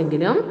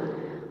തീരുമാനിച്ചെങ്കിലും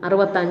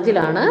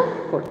 65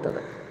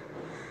 കൊടുത്തത്.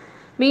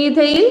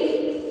 മീഥൈൽ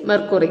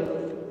മെർക്കുറി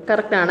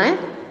കറക്റ്റാണ്.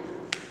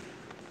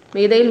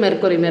 മീഥൈൽ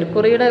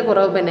മെർക്കുറിയുടെ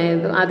കുറവ് പിന്നെ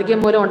അധികം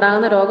മൂലം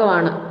ഉണ്ടാകുന്ന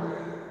രോഗമാണ്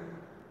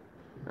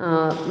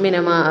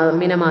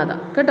മിനമാത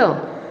കേട്ടോ.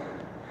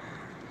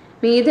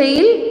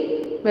 Methyl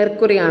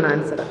മെർക്കുറിയാണ്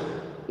answer.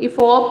 ഈ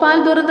ഭോപ്പാൽ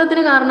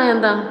ദുരന്തത്തിന് കാരണം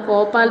എന്താ?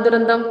 ഭോപ്പാൽ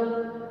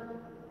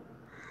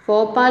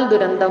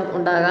ദുരന്തം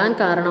ഉണ്ടാകാൻ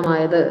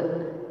കാരണമായത്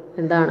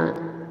എന്താണ്?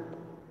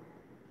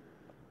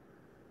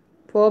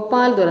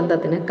 ഭോപ്പാൽ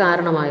ദുരന്തത്തിന്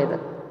കാരണമായത്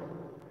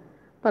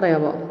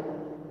പറയാമോ?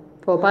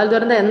 ഭോപ്പാൽ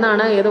ദുരന്തം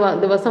എന്നാണ്, ഏത്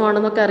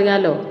ദിവസമാണെന്നൊക്കെ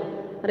അറിയാമോ?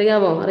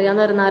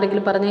 അറിയാവുന്നവരെന്ന്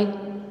ആരെങ്കിലും പറഞ്ഞേ.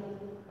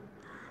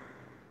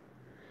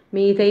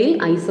 മീഥൈൽ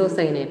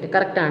ഐസോസൈനേറ്റ്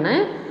കറക്റ്റാണ്.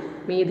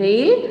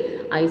 മീഥൈൽ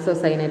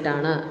ഐസോസൈനേറ്റ്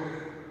ആണ്.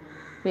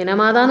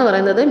 മിനമാത എന്ന്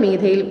പറയുന്നത്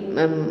മീഥൈൽ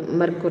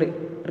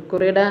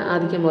മെർക്കുറിയുടെ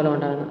ആധിക്യം പോലെ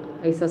ഉണ്ടാകുന്ന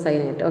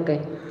ഐസോസൈനേറ്റ്. ഓക്കെ.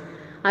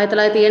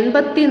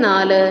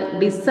 1984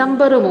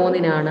 ഡിസംബർ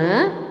 3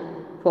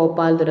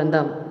 ഭോപ്പാൽ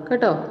ദുരന്തം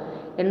കേട്ടോ.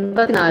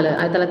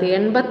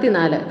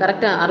 1984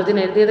 കറക്റ്റ്. അർജുൻ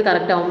എഴുതിയത്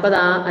കറക്റ്റ്.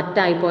 9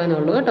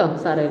 അറ്റായിപ്പോയെന്നുള്ളൂ കേട്ടോ,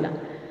 സാരമില്ല.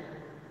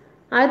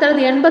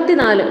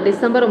 1984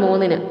 ഡിസംബർ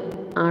 3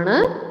 ആണ്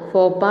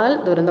ഭോപ്പാൽ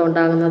ദുരന്തം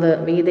ഉണ്ടാകുന്നത്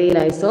വീതയിൽ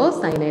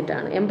ഐസോസൈനേറ്റ്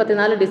ആണ്.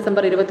 84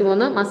 ഡിസംബർ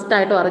 23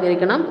 മസ്റ്റായിട്ടും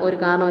അറിഞ്ഞിരിക്കണം, ഒരു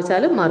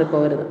കാരണവശാലും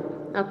മാറിപ്പോകരുത്.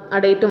 ആ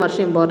ഡേറ്റും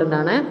വർഷം ഇമ്പോർട്ടൻ്റ്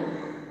ആണ്.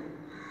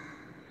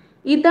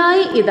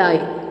 ഇതായി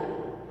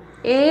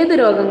ഏത്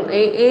രോഗം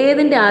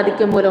ഏതിൻ്റെ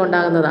ആധിക്യം മൂലം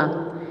ഉണ്ടാകുന്നതാണ്?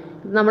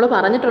 ഇത് നമ്മൾ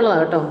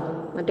പറഞ്ഞിട്ടുള്ളതാണ് കേട്ടോ,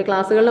 മറ്റു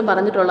ക്ലാസ്സുകളിലും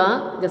പറഞ്ഞിട്ടുള്ള,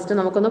 ജസ്റ്റ്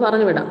നമുക്കൊന്ന്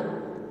പറഞ്ഞു വിടാം.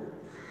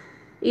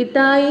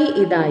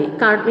 ഇതായി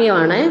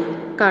കാഡ്മിയമാണ്.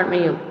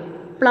 കാഡ്മിയം.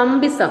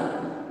 പ്ലംബിസം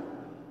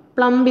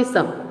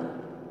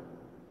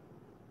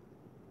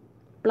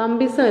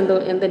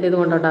എന്തിൻ്റെ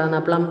ഇതുകൊണ്ടുണ്ടാകുന്ന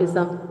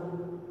പ്ലംബിസം?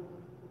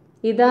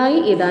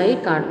 ഇതായി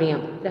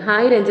കാഡ്മിയം.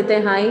 Hi രഞ്ജിത്തെ,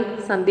 hi.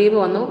 സന്ദീപ്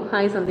വന്നു,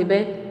 ഹായ്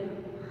സന്ദീപേ.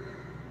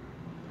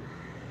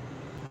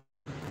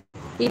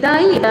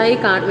 ഇതായി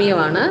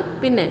കാഡ്മിയമാണ്.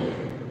 പിന്നെ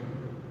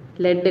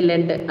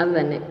ലെഡ് അത്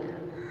തന്നെ.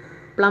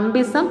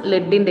 പ്ലംബിസം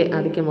ലെഡിൻ്റെ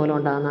ആധിക്യം മൂലം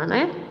ഉണ്ടാകുന്നതാണ്.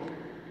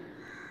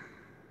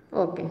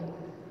 ഓക്കെ.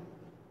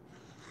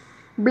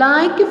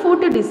 ബ്ലാക്ക്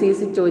ഫുട്ട്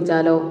ഡിസീസ്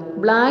ചോദിച്ചാലോ?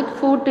 ബ്ലാക്ക്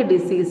ഫുട്ട്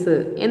ഡിസീസ്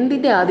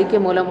എന്തിൻ്റെ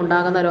ആധിക്യം മൂലം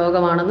ഉണ്ടാകുന്ന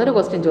രോഗമാണെന്നൊരു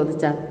ക്വസ്റ്റ്യൻ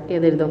ചോദിച്ചാൽ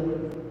ഏതെഴുതും?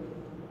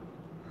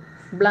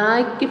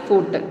 ബ്ലാക്ക്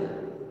ഫുട്ട്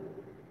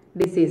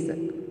ഡിസീസ്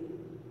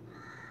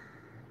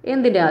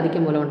എന്തിൻ്റെ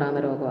ആധിക്യം മൂലം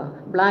ഉണ്ടാകുന്ന രോഗമാണ്?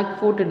 Black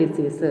foot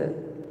disease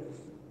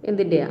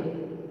എന്തിൻ്റെയാ?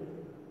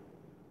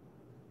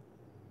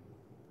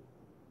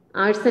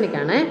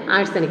 ആഴ്സനിക്കാണ്.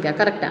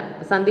 കറക്റ്റാണ്.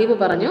 സന്ദീപ്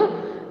പറഞ്ഞു,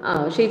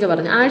 ഷീജ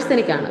പറഞ്ഞു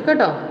ആഴ്സനിക്കാണ്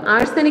കേട്ടോ.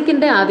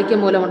 ആഴ്സനിക്കിൻ്റെ ആധിക്യം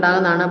മൂലം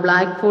ഉണ്ടാകുന്നതാണ്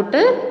ബ്ലാക്ക്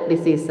ഫുട്ട്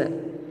ഡിസീസ്.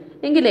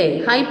 എങ്കിലേ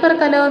ഹൈപ്പർ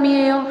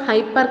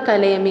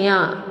കലേമിയ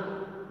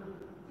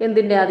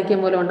എന്തിൻ്റെ ആധിക്യം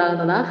മൂലം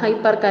ഉണ്ടാകുന്നതാ?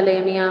 ഹൈപ്പർ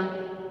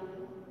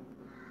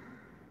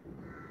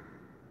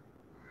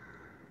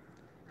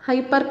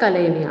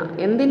കലേമിയ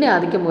എന്തിൻ്റെ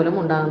ആധിക്യം മൂലം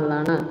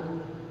ഉണ്ടാകുന്നതാണ്?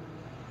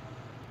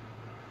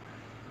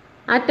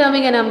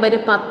 ആറ്റോമിക നമ്പർ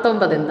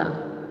 19 എന്താ?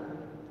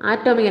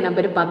 ആറ്റോമിക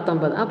നമ്പർ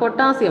 19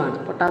 പൊട്ടാസ്യമാണ്.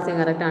 പൊട്ടാസ്യം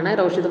കറക്റ്റാണ്.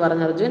 റോഷിത്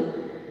പറഞ്ഞു, അർജുൻ,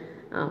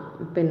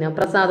 പിന്നെ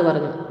പ്രസാദ്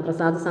പറഞ്ഞു,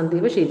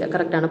 സന്ദീപ്, ഷീജ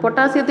കറക്റ്റാണ്.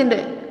 പൊട്ടാസ്യത്തിൻ്റെ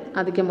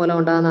ആധിക്യം മൂലം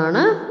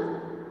ഉണ്ടാകുന്നതാണ്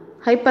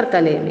ഹൈപ്പർ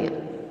കലേമിയ.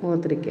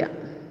 ഓർത്തിരിക്കുക.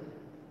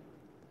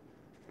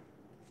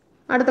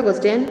 അടുത്ത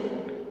ക്വസ്റ്റ്യൻ,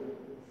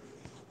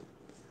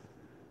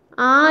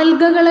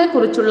 ആൽഗകളെ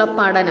കുറിച്ചുള്ള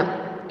പഠനം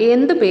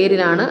എന്ത്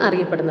പേരിലാണ്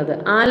അറിയപ്പെടുന്നത്?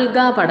 ആൽഗ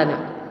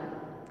പഠനം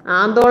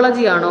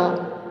ആന്തോളജി ആണോ,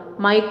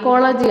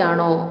 മൈക്കോളജി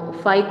ആണോ,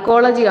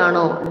 ഫൈക്കോളജി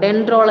ആണോ,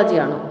 ഡെൻഡ്രോളജി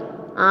ആണോ?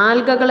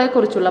 ആൽഗകളെ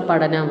കുറിച്ചുള്ള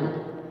പഠനം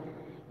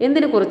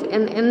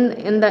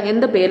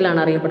എന്ത് പേരിലാണ്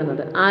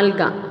അറിയപ്പെടുന്നത്?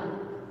 Alga.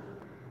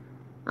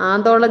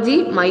 Anthology,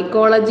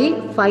 mycology,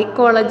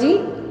 phycology,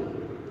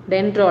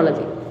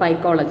 ഡെൻഡ്രോളജി.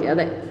 Phycology.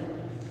 അതെ.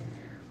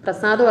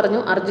 പ്രസാദ് പറഞ്ഞു,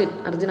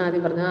 അർജുൻ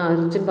ആദ്യം പറഞ്ഞു,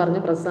 അർജുൻ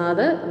പറഞ്ഞു,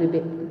 പ്രസാദ്,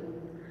 വിപിൻ.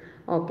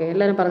 ഓക്കെ,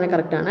 എല്ലാവരും പറഞ്ഞ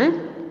കറക്റ്റാണ്.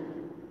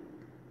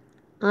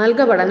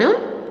 ആൽഗ പഠനം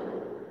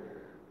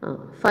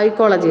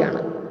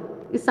ഫൈക്കോളജിയാണ്.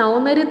 ഈ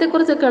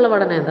സൗന്ദര്യത്തെക്കുറിച്ചൊക്കെയുള്ള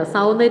പഠനം എന്താ?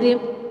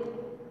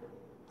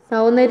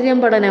 സൗന്ദര്യം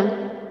പഠനം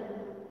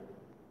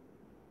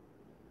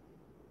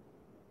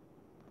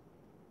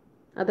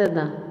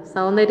അതെന്താ?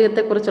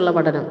 സൗന്ദര്യത്തെക്കുറിച്ചുള്ള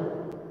പഠനം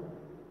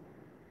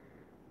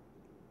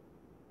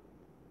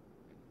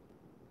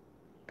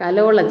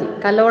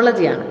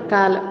കലോളജിയാണ്.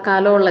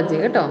 കാലോളജി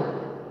കേട്ടോ.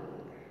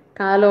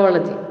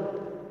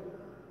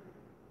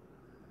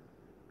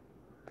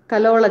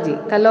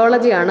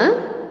 കലോളജിയാണ്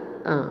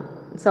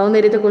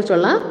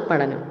സൗന്ദര്യത്തെക്കുറിച്ചുള്ള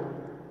പഠനം.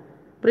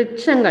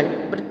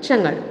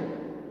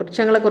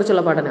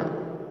 വൃക്ഷങ്ങളെക്കുറിച്ചുള്ള പഠനം.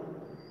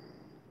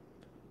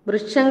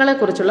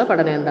 വൃക്ഷങ്ങളെക്കുറിച്ചുള്ള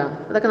പഠനം എന്താ?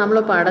 അതൊക്കെ നമ്മൾ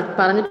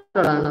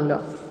പറഞ്ഞിട്ടുള്ളതാണല്ലോ.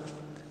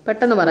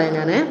 പെട്ടെന്ന് പറയാം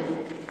ഞാൻ.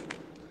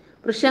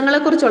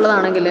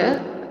 വൃക്ഷങ്ങളെക്കുറിച്ചുള്ളതാണെങ്കിൽ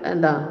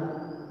എന്താ?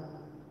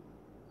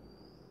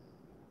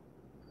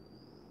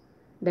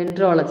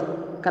 ഡെൻഡ്രോളജി.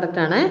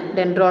 കറക്റ്റാണ്.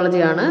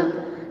 ഡെൻഡ്രോളജിയാണ്.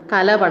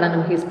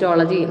 കലപഠനം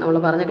ഹിസ്റ്റോളജി നമ്മൾ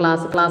പറഞ്ഞ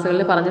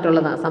ക്ലാസ്സുകളിൽ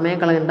പറഞ്ഞിട്ടുള്ളതാണ്, സമയം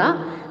കളയണ്ട.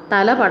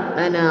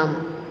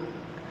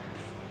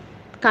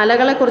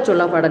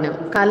 കലകളെക്കുറിച്ചുള്ള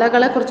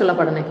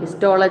പഠനം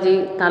ഹിസ്റ്റോളജി.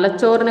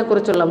 തലച്ചോറിനെ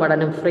കുറിച്ചുള്ള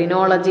പഠനം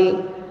ഫ്രിനോളജി.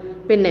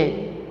 പിന്നെ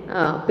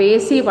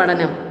പേശി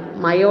പഠനം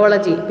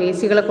മയോളജി.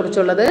 പേശികളെ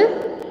കുറിച്ചുള്ളത്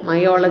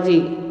മയോളജി.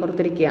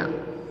 ഓർത്തിരിക്കുക.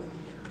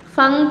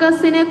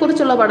 ഫംഗസിനെ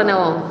കുറിച്ചുള്ള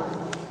പഠനമോ?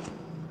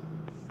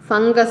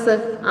 ഫംഗസ്.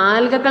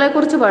 ആൽഗകളെ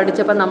കുറിച്ച്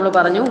പഠിച്ചപ്പോൾ നമ്മൾ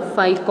പറഞ്ഞു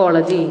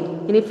ഫൈക്കോളജി.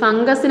 ഇനി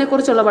ഫംഗസിനെ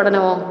കുറിച്ചുള്ള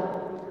പഠനമോ?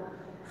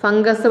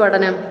 ഫംഗസ്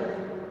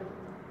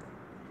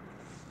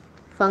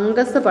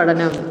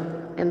പഠനം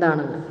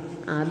എന്താണ്?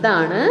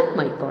 അതാണ്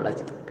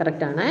മൈക്കോളജി.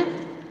 കറക്റ്റാണ്.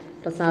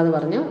 പ്രസാദ്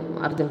പറഞ്ഞു,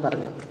 അർജുൻ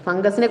പറഞ്ഞു.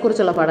 ഫംഗസിനെ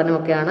കുറിച്ചുള്ള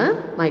പഠനമൊക്കെയാണ്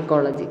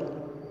മൈക്കോളജി.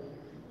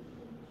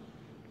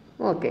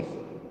 ഓക്കെ.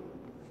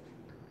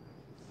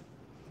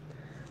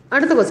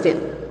 അടുത്ത ക്വസ്റ്റ്യൻ,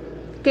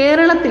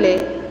 കേരളത്തിലെ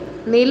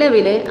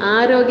നിലവിലെ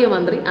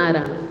ആരോഗ്യമന്ത്രി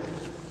ആരാണ്?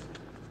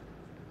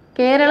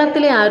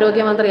 കേരളത്തിലെ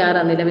ആരോഗ്യമന്ത്രി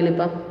ആരാ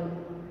നിലവിലിപ്പം?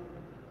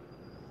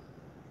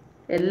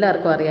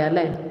 എല്ലാവർക്കും അറിയാം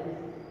അല്ലേ?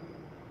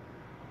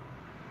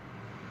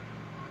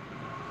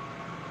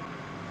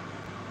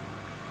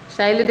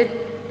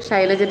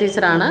 ശൈലജ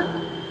ടീച്ചറാണ്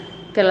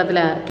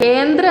കേരളത്തിലെ.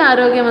 കേന്ദ്ര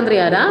ആരോഗ്യമന്ത്രി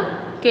ആരാ?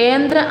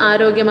 കേന്ദ്ര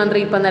ആരോഗ്യമന്ത്രി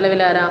ഇപ്പം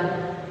നിലവിലാരാ?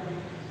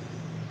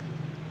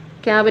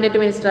 ക്യാബിനറ്റ്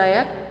മിനിസ്റ്ററായ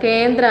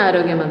കേന്ദ്ര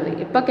ആരോഗ്യമന്ത്രി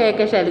ഇപ്പം കെ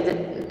ശൈലജ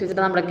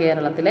ടീച്ചർ നമ്മുടെ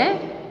കേരളത്തിലെ.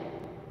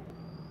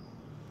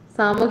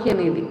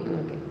 സാമൂഹ്യനീതി.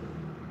 ഓക്കെ.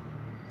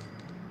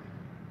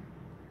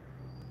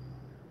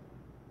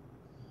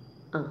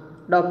 ആ,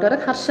 ഡോക്ടർ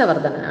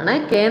ഹർഷവർദ്ധനാണ്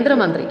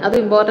കേന്ദ്രമന്ത്രി. അത്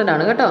ഇമ്പോർട്ടൻ്റ്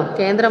ആണ് കേട്ടോ.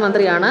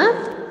 കേന്ദ്രമന്ത്രിയാണ്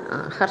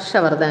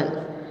ഹർഷവർദ്ധൻ.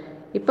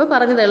 ഇപ്പോൾ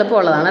പറഞ്ഞത്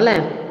എളുപ്പമുള്ളതാണല്ലേ.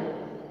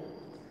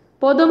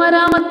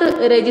 പൊതുമരാമത്ത്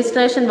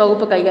രജിസ്ട്രേഷൻ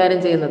വകുപ്പ് കൈകാര്യം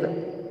ചെയ്യുന്നത്.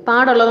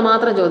 പാടുള്ളത്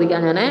മാത്രം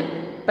ചോദിക്കാം ഞാൻ.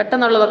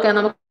 പെട്ടെന്നുള്ളതൊക്കെ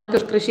നമുക്ക്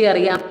കൃഷി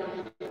അറിയാം,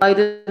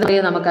 വൈദ്യുതി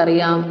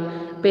നമുക്കറിയാം,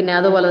 പിന്നെ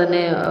അതുപോലെ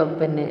തന്നെ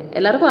പിന്നെ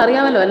എല്ലാവർക്കും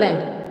അറിയാമല്ലോ അല്ലേ.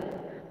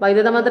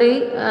 വൈദ്യുത മന്ത്രി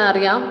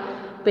അറിയാം,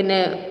 പിന്നെ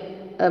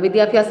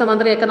വിദ്യാഭ്യാസ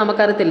മന്ത്രിയൊക്കെ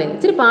നമുക്കറിയത്തില്ലേ.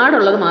 ഇച്ചിരി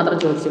പാടുള്ളത് മാത്രം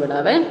ചോദിച്ചു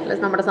വിടാവേ,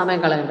 നമ്മുടെ സമയം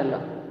കളയണ്ടല്ലോ.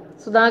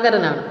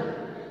 സുധാകരനാണ്,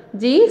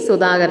 ജി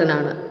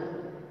സുധാകരനാണ്.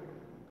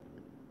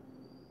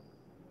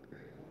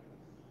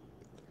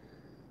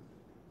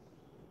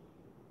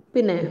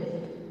 പിന്നെ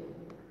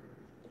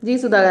ജി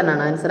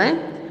സുധാകരനാണ് ആൻസറേ.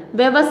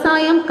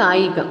 വ്യവസായം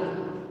കായികം.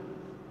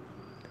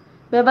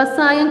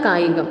 വ്യവസായം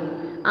കായികം.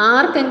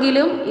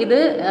 ആർക്കെങ്കിലും ഇത്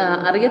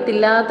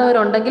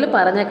അറിയത്തില്ലാത്തവരുണ്ടെങ്കിൽ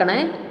പറഞ്ഞേക്കണേ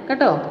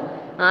കേട്ടോ.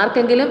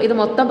 ആർക്കെങ്കിലും ഇത്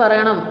മൊത്തം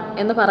പറയണം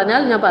എന്ന്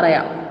പറഞ്ഞാൽ ഞാൻ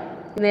പറയാം.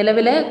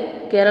 നിലവിലെ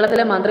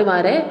കേരളത്തിലെ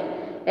മന്ത്രിമാരെ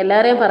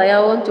എല്ലാവരെയും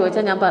പറയാവോ എന്ന്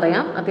ചോദിച്ചാൽ ഞാൻ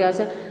പറയാം.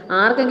 അത്യാവശ്യം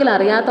ആർക്കെങ്കിലും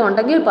അറിയാത്ത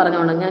ഉണ്ടെങ്കിൽ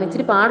പറഞ്ഞോണം. ഞാൻ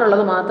ഇച്ചിരി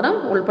പാടുള്ളത് മാത്രം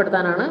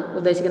ഉൾപ്പെടുത്താനാണ്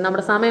ഉദ്ദേശിക്കുന്നത്.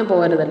 നമ്മുടെ സമയം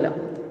പോകരുതല്ലോ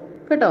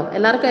കേട്ടോ.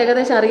 എല്ലാവർക്കും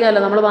ഏകദേശം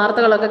അറിയാമല്ലോ, നമ്മൾ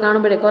വാർത്തകളൊക്കെ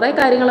കാണുമ്പോഴേ കുറേ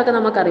കാര്യങ്ങളൊക്കെ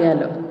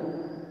നമുക്കറിയാമല്ലോ.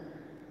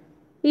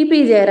 E P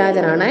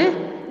ജയരാജനാണ്.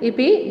 E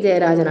P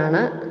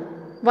ജയരാജനാണ്.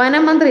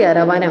 വനമന്ത്രി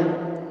ആരാ?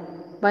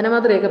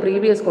 വനമന്ത്രിയൊക്കെ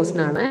പ്രീവിയസ്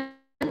ക്വസ്റ്റ്യൻ ആണ്.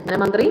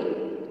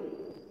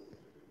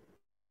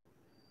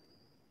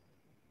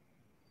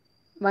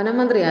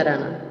 വനമന്ത്രി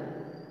ആരാണ്?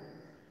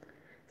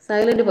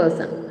 Silent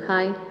person,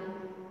 hi.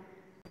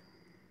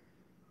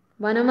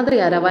 വനമന്ത്രി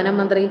ആരാ?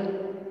 വനമന്ത്രി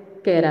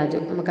കെ രാജു.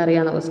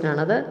 നമുക്കറിയാവുന്ന ക്വസ്റ്റ്യൻ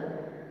ആണത്.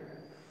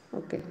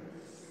 ഓക്കെ.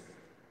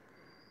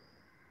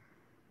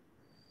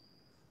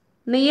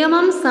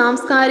 നിയമം,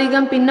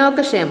 സാംസ്കാരികം,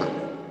 പിന്നോക്കക്ഷേമം.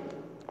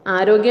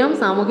 ആരോഗ്യം,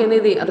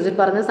 സാമൂഹ്യനീതി. അർജുൻ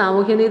പറഞ്ഞ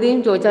സാമൂഹ്യനീതിയും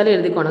ചോദിച്ചാലും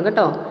എഴുതിക്കോണം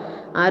കേട്ടോ.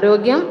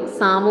 ആരോഗ്യം,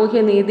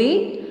 സാമൂഹ്യനീതി,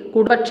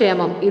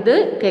 കുടുംബക്ഷേമം. ഇത്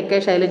കെ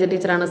ശൈലജ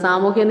ടീച്ചറാണ്.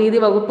 സാമൂഹ്യനീതി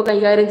വകുപ്പ്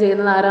കൈകാര്യം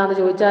ചെയ്യുന്നത് ആരാന്ന്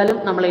ചോദിച്ചാലും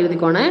നമ്മൾ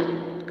എഴുതിക്കോണേ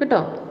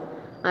കേട്ടോ.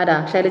 ആരാ?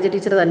 ശൈലജ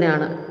ടീച്ചർ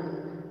തന്നെയാണ്.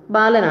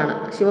 ബാലനാണ്.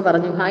 ശിവ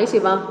പറഞ്ഞു, ഹായ്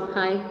ശിവ,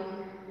 ഹായ്.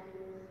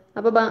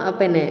 അപ്പോൾ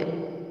പിന്നെ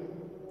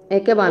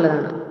AK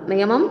ബാലനാണ്.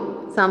 നിയമം,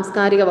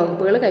 സാംസ്കാരിക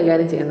വകുപ്പുകൾ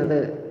കൈകാര്യം ചെയ്യുന്നത്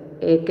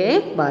AK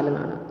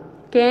ബാലനാണ്.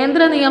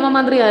 കേന്ദ്ര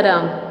നിയമമന്ത്രി ആരാ?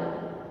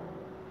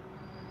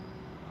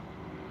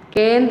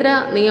 കേന്ദ്ര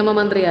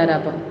നിയമമന്ത്രി ആരാ?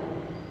 അപ്പം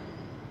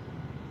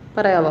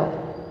പറയാവോ?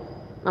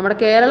 നമ്മുടെ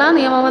കേരള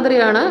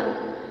നിയമമന്ത്രിയാണ്.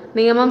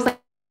 നിയമം,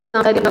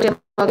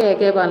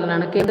 AK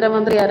ബാലനാണ്.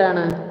 കേന്ദ്രമന്ത്രി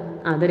ആരാണ്?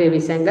 അത്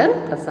രവിശങ്കർ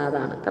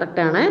പ്രസാദാണ്.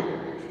 കറക്റ്റാണ്,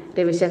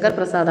 രവിശങ്കർ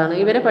പ്രസാദാണ്.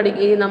 ഇവരെ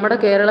ഈ നമ്മുടെ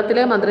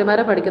കേരളത്തിലെ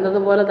മന്ത്രിമാരെ പഠിക്കുന്നത്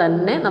പോലെ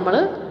തന്നെ നമ്മൾ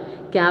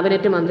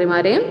ക്യാബിനറ്റ്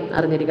മന്ത്രിമാരെയും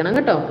അറിഞ്ഞിരിക്കണം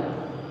കേട്ടോ.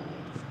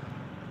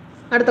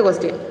 അടുത്ത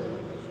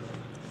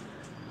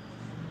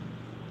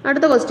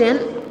ക്വസ്റ്റ്യൻ.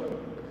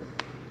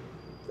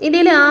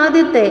 ഇന്ത്യയിലെ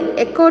ആദ്യത്തെ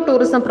എക്കോ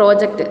ടൂറിസം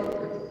പ്രോജക്റ്റ്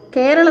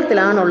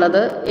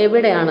കേരളത്തിലാണുള്ളത്.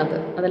 എവിടെയാണത്?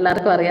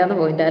 അതെല്ലാവർക്കും അറിയാവുന്ന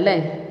പോയിന്റ് അല്ലേ.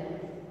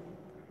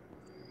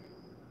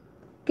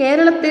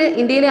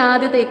 ഇന്ത്യയിലെ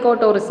ആദ്യത്തെ eco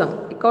tourism,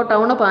 eco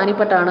town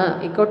പാനിപ്പട്ടാണ്.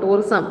 Eco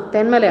tourism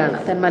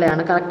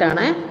തെന്മലയാണ്.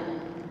 കറക്റ്റാണ്.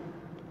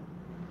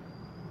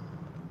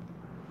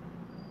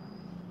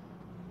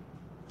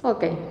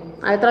 ഓക്കെ.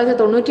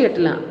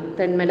 1998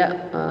 തെന്മല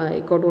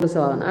ഇക്കോ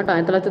ടൂറിസം ആകുന്നത് കേട്ടോ.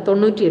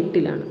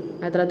 1998.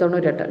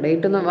 1998.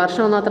 ഡേറ്റൊന്നും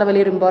വർഷമൊന്നും അത്ര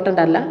വലിയൊരു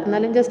ഇമ്പോർട്ടൻ്റ് അല്ല,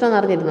 എന്നാലും ജസ്റ്റ് ഒന്ന്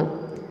അറിഞ്ഞിരുന്നു.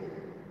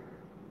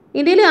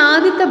 ഇന്ത്യയിലെ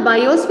ആദ്യത്തെ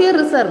ബയോസ്ഫിയർ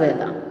റിസർവ്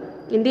ഏതാ?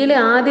 ഇന്ത്യയിലെ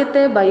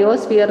ആദ്യത്തെ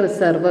ബയോസ്ഫിയർ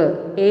റിസർവ്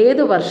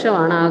ഏത്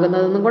വർഷമാണ്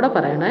ആകുന്നതെന്നും കൂടെ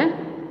പറയണേ.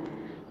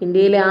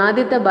 ഇന്ത്യയിലെ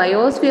ആദ്യത്തെ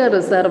ബയോസ്ഫിയർ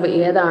റിസർവ്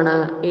ഏതാണ്?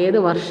 ഏത്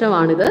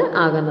വർഷമാണിത്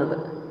ആകുന്നത്?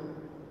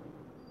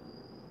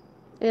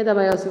 ഏതാ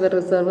ബയോസ്ഫിയർ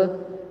റിസർവ്?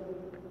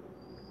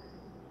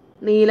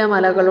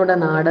 നീലമലകളുടെ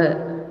നാട്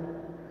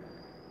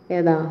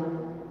ഏതാ?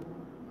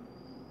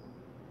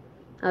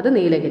 അത്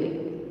നീലഗിരി.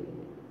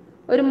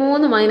 ഒരു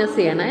 3 മൈനസ്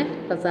ചെയ്യണേ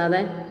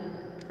പ്രസാദേ.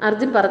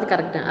 അർജുൻ പറഞ്ഞ്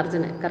കറക്റ്റാണ്.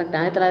 അർജുന് കറക്റ്റ്.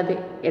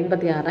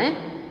 1986.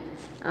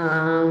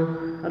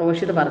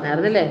 റോഷിത്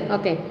പറഞ്ഞായിരുന്നല്ലേ.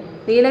 ഓക്കെ.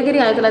 നീലഗിരി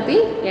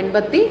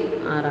 1986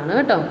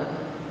 കേട്ടോ.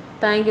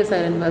 Thank you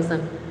silent person.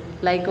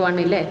 Like 1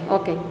 ഇല്ലേ?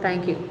 Okay,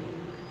 thank you.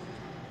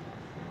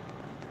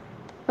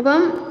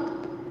 അപ്പം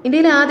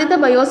ഇന്ത്യയിലെ ആദ്യത്തെ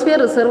ബയോസ്ഫിയർ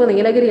റിസർവ്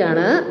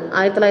നീലഗിരിയാണ്.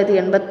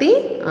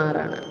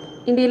 1986.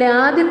 ഇന്ത്യയിലെ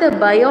ആദ്യത്തെ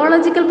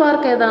ബയോളജിക്കൽ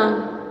പാർക്ക് ഏതാ?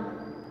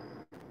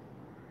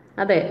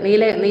 അതെ,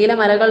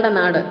 നീലമലകളുടെ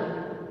നാട്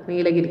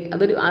നീലഗിരി.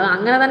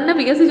 അങ്ങനെ തന്നെ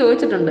വികസി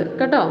ചോദിച്ചിട്ടുണ്ട്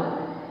കേട്ടോ.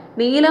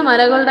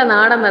 നീലമലകളുടെ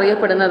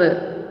നാടെന്നറിയപ്പെടുന്നത്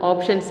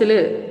ഓപ്ഷൻസിൽ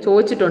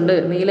ചോദിച്ചിട്ടുണ്ട്.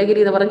 നീലഗിരി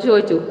എന്ന് പറഞ്ഞ്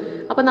ചോദിച്ചു.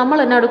 അപ്പം നമ്മൾ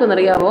എന്നാ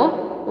എടുക്കുമെന്നറിയാവോ?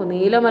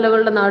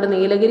 നീലമലകളുടെ നാട്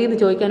നീലഗിരി എന്ന്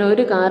ചോദിക്കാൻ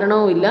ഒരു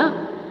കാരണവും ഇല്ല.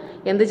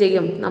 എന്ത്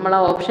ചെയ്യും? നമ്മൾ ആ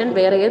ഓപ്ഷൻ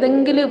വേറെ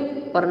ഏതെങ്കിലും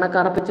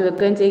ഒരെണ്ണക്കറപ്പിച്ച്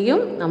വെക്കുകയും ചെയ്യും,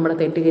 നമ്മൾ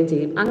തെറ്റുകയും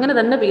ചെയ്യും. അങ്ങനെ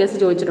തന്നെ വികസി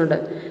ചോദിച്ചിട്ടുണ്ട്.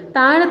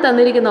 താഴെ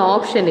തന്നിരിക്കുന്ന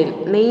ഓപ്ഷനിൽ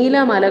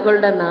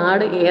നീലമലകളുടെ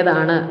നാട്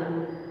ഏതാണ്?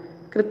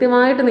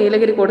 കൃത്യമായിട്ട്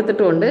നീലഗിരി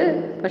കൊടുത്തിട്ടുമുണ്ട്.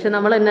 പക്ഷെ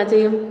നമ്മൾ എന്നാ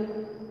ചെയ്യും?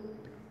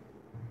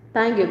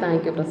 Thank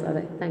you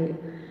പ്രസാദേ, thank you.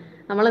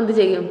 നമ്മളെന്ത്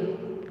ചെയ്യും?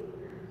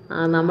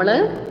 നമ്മൾ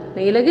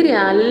നീലഗിരി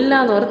അല്ല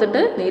എന്ന്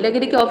ഓർത്തിട്ട്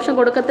നീലഗിരിക്ക് ഓപ്ഷൻ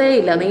കൊടുക്കത്തേ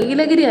ഇല്ല.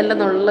 നീലഗിരി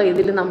അല്ലെന്നുള്ള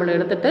ഇതിൽ നമ്മൾ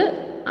എടുത്തിട്ട്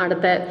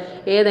അടുത്ത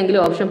ഏതെങ്കിലും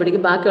ഓപ്ഷൻ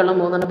പിടിക്കും, ബാക്കിയുള്ള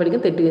 3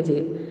 പിടിക്കും, തെറ്റുകയും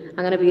ചെയ്യും.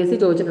 അങ്ങനെ PSC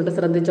ചോദിച്ചിട്ടുണ്ട്,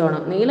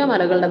 ശ്രദ്ധിച്ചോണം.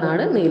 നീലമലകളുടെ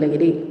നാട്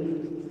നീലഗിരി.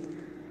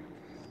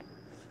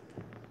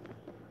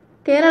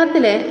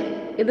 കേരളത്തിലെ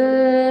ഇത്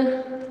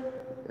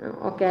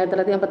ഓക്കെ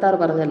 1956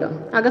 പറഞ്ഞല്ലോ.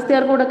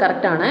 അഗസ്ത്യാർകൂടം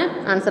കറക്റ്റാണ്.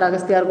 ആൻസർ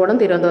അഗസ്ത്യാർകൂടം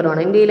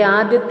തിരുവനന്തപുരമാണ്. ഇന്ത്യയിലെ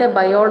ആദ്യത്തെ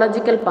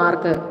ബയോളജിക്കൽ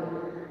പാർക്ക്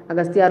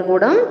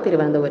അഗസ്ത്യാർകൂടം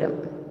തിരുവനന്തപുരം.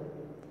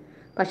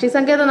 പക്ഷി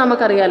സങ്കേതം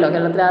നമുക്കറിയാമല്ലോ.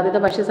 കേരളത്തിലെ ആദ്യത്തെ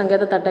പക്ഷി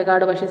സങ്കേതം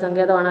തട്ടേക്കാട് പക്ഷി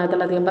സങ്കേതമാണ്.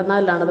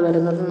 1984 അത്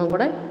വരുന്നതെന്നും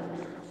കൂടെ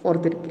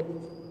ഓർത്തിരിക്കുക.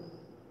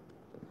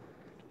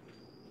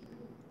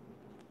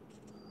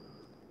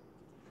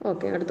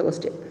 ഓക്കെ, അടുത്ത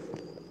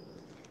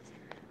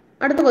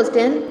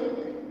ക്വസ്റ്റ്യൻ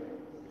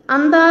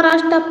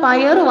അന്താരാഷ്ട്ര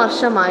പയർ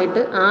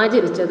വർഷമായിട്ട്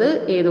ആചരിച്ചത്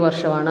ഏത്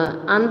വർഷമാണ്?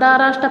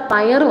 അന്താരാഷ്ട്ര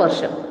പയർ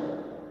വർഷം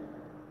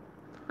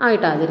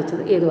ആയിട്ട്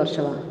ആചരിച്ചത് ഏത്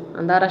വർഷമാണ്?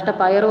 അന്താരാഷ്ട്ര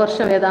പയർ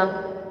വർഷം ഏതാ?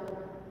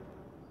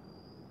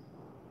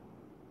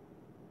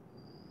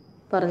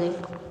 പറഞ്ഞേ.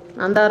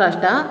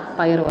 അന്താരാഷ്ട്ര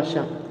പയർ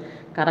വർഷം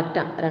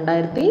കറക്റ്റാ,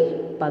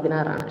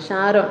 2016.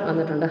 ഷാരോൺ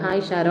വന്നിട്ടുണ്ട്.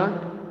 ഹായ് ഷാരോൺ.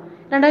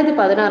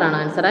 2016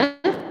 ആൻസറേ.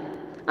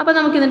 അപ്പം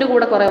നമുക്കിതിൻ്റെ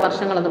കൂടെ കുറേ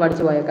വർഷങ്ങളൊന്ന്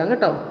പഠിച്ചു പോയേക്കാം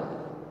കേട്ടോ.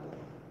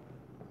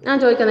 ഞാൻ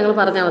ചോദിക്കാം, നിങ്ങൾ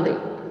പറഞ്ഞാൽ മതി.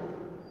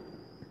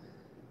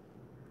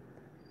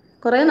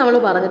 കുറേ നമ്മൾ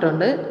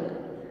പറഞ്ഞിട്ടുണ്ട്.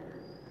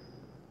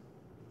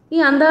 ഈ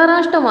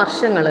അന്താരാഷ്ട്ര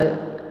വർഷങ്ങൾ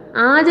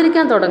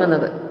ആചരിക്കാൻ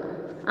തുടങ്ങുന്നത്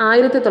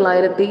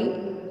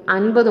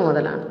 1950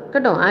 മുതലാണ്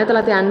കേട്ടോ.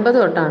 1950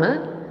 തൊട്ടാണ്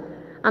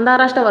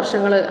അന്താരാഷ്ട്ര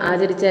വർഷങ്ങൾ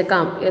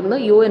ആചരിച്ചേക്കാം എന്ന്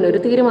UN ഒരു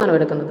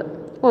തീരുമാനമെടുക്കുന്നത്.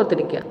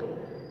 ഓർത്തിരിക്കുക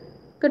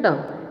കേട്ടോ.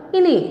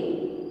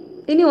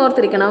 ഇനി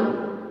ഓർത്തിരിക്കണം,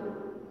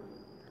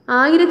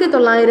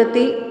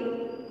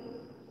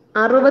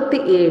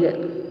 1967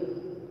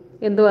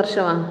 എന്ത്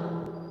വർഷമാണ്?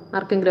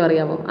 ആർക്കെങ്കിലും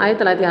അറിയാമോ?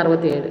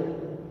 1967.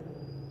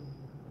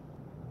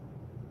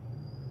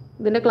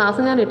 ഇതിൻ്റെ ക്ലാസ്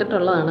ഞാൻ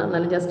ഇട്ടിട്ടുള്ളതാണ്,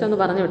 എന്നാലും ജസ്റ്റ് ഒന്ന്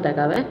പറഞ്ഞു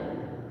വിട്ടേക്കാവേ.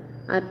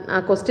 ആ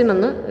ക്വസ്റ്റ്യൻ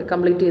ഒന്ന്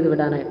കംപ്ലീറ്റ് ചെയ്ത്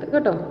വിടാനായിട്ട്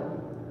കേട്ടോ.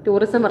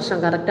 ടൂറിസം വർഷം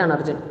കറക്റ്റാണ്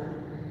അർജുൻ.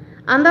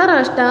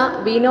 അന്താരാഷ്ട്ര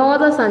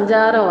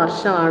വിനോദസഞ്ചാര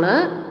വർഷമാണ്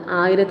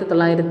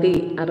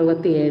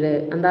 1967.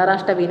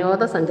 അന്താരാഷ്ട്ര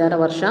വിനോദസഞ്ചാര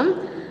വർഷം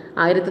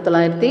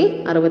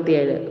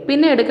 1967.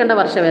 പിന്നെ എടുക്കേണ്ട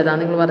വർഷം ഏതാ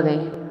നിങ്ങൾ പറഞ്ഞേ?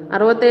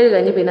 67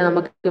 കഴിഞ്ഞ് പിന്നെ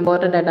നമുക്ക്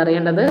ഇമ്പോർട്ടൻ്റ് ആയിട്ട്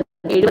അറിയേണ്ടത്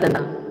 70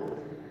 എന്താ?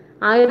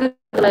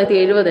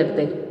 1970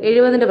 എടുത്തേ.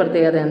 70ൻ്റെ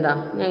പ്രത്യേകത എന്താ?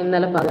 ഞാൻ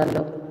ഇന്നലെ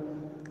പറഞ്ഞല്ലോ.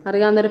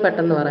 അറിയാവുന്നവർ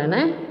പെട്ടെന്ന്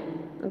പറയണേ,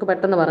 നമുക്ക്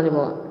പെട്ടെന്ന് പറഞ്ഞു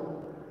പോവാം.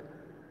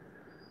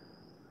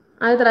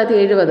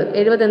 1970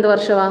 എന്ത്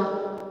വർഷമാണ്?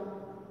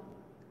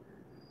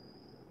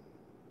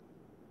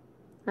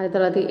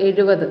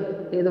 1970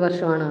 ഏത്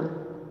വർഷമാണ്?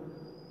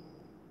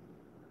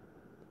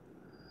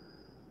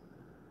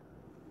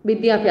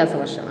 വിദ്യാഭ്യാസ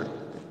വർഷമാണ്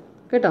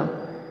കേട്ടോ.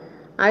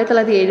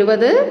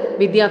 1970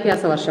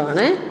 വിദ്യാഭ്യാസ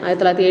വർഷമാണ്.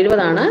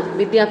 1970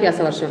 വിദ്യാഭ്യാസ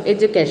വർഷം,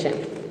 എഡ്യൂക്കേഷൻ.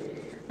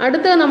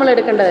 അടുത്തത് നമ്മൾ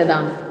എടുക്കേണ്ടത് ഏതാ?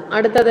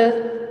 അടുത്തത്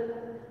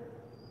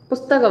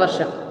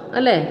പുസ്തകവർഷം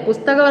അല്ലേ?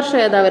 പുസ്തകവർഷം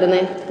ഏതാ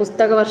വരുന്നത്?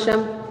 പുസ്തകവർഷം,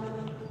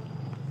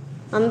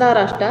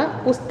 അന്താരാഷ്ട്ര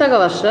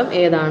പുസ്തകവർഷം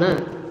ഏതാണ്?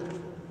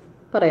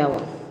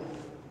 പറയാമോ?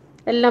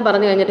 എല്ലാം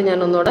പറഞ്ഞു കഴിഞ്ഞിട്ട് ഞാൻ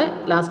ഒന്നുകൂടെ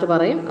ലാസ്റ്റ്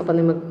പറയും, അപ്പം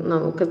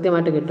നമുക്ക്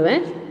കൃത്യമായിട്ട് കിട്ടുവേ.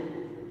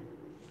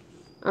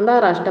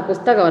 അന്താരാഷ്ട്ര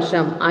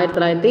പുസ്തകവർഷം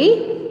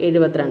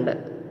 1972.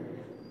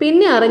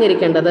 പിന്നെ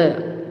അറിഞ്ഞിരിക്കേണ്ടത്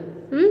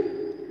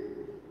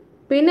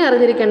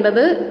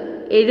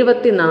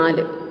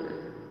 74.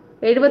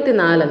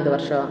 74 എന്ത്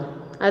വർഷമാണ്?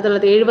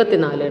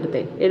 1974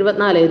 എടുത്തേ.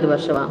 74 ഏത്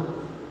വർഷമാണ്?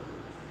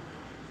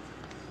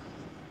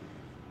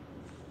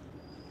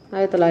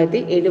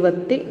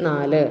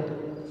 1974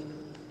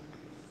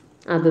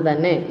 അത്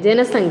തന്നെ,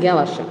 ജനസംഖ്യാ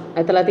വർഷം.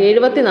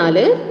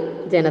 1974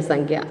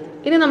 ജനസംഖ്യ.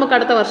 ഇനി നമുക്ക്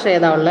അടുത്ത വർഷം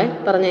ഏതാ ഉള്ളത്?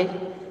 പറഞ്ഞേ,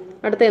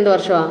 അടുത്ത എന്ത്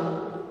വർഷമാണ്?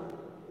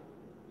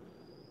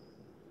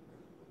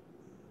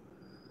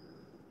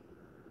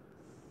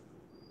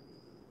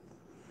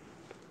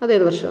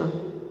 അതേത് വർഷമാണ്?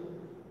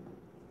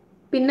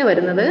 പിന്നെ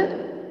വരുന്നത്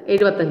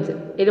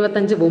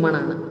 75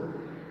 വുമണാണ്.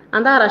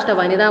 അന്താരാഷ്ട്ര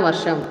വനിതാ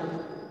വർഷം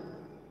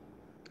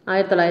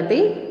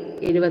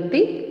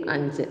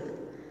 1975.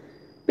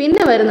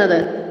 പിന്നെ വരുന്നത്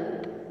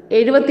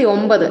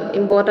 79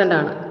 ഇമ്പോർട്ടൻ്റ്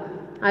ആണ്.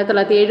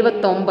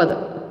 1979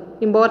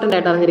 ഇമ്പോർട്ടൻ്റ്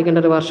ആയിട്ട് അറിഞ്ഞിരിക്കേണ്ട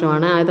ഒരു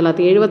വർഷമാണ്.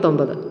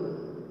 1979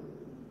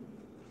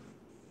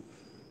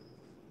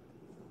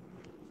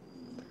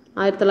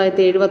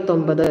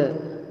 1979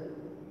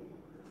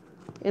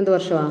 എന്ത്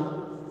വർഷമാണ്?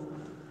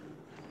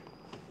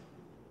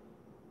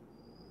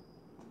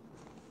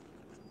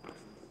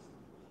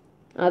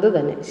 അത്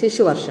തന്നെ,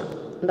 ശിശുവർഷം.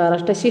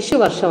 അന്താരാഷ്ട്ര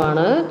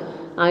ശിശുവർഷമാണ്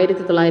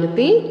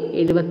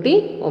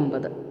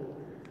 1979.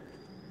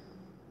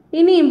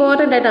 ഇനി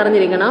ഇമ്പോർട്ടൻ്റ് ആയിട്ട്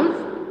അറിഞ്ഞിരിക്കണം,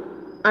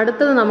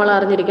 അടുത്തത് നമ്മൾ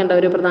അറിഞ്ഞിരിക്കേണ്ട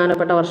ഒരു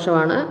പ്രധാനപ്പെട്ട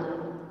വർഷമാണ്.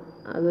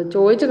 അത്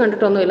ചോദിച്ച്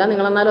കണ്ടിട്ടൊന്നുമില്ല,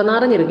 നിങ്ങളെന്നാലും ഒന്ന്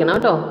അറിഞ്ഞിരിക്കണം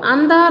കേട്ടോ.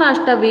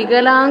 അന്താരാഷ്ട്ര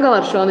വികലാംഗ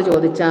വർഷം എന്ന്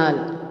ചോദിച്ചാൽ,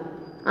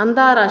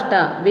 അന്താരാഷ്ട്ര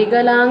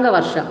വികലാംഗ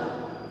വർഷം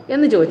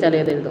എന്ന് ചോദിച്ചാൽ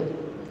ഏതെഴുതും?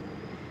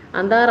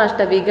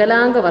 അന്താരാഷ്ട്ര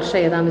വികലാംഗ വർഷം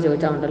ഏതാണെന്ന്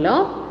ചോദിച്ചാൽ ഉണ്ടല്ലോ,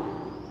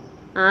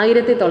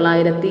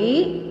 1900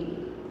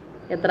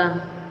 എത്ര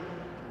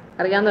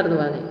അറിയാമെന്ന്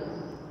പറഞ്ഞു.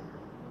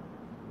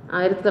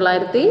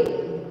 1970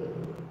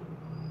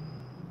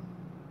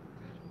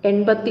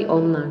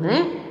 81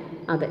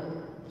 അതെ,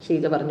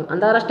 ഷീല പറഞ്ഞു.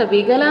 അന്താരാഷ്ട്ര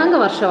വികലാംഗ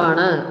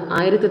വർഷമാണ്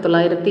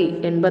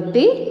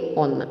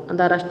 1981,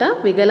 അന്താരാഷ്ട്ര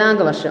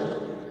വികലാംഗ വർഷം.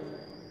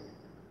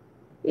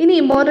 ഇനി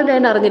ഇമ്പോർട്ടൻ്റ്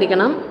ആയിട്ട്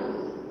അറിഞ്ഞിരിക്കണം,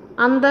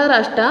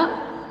 അന്താരാഷ്ട്ര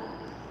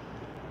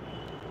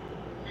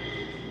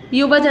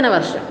യുവജന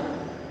വർഷം.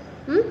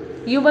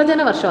 യുവജന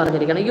വർഷം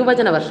അറിഞ്ഞിരിക്കണം.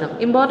 യുവജന വർഷം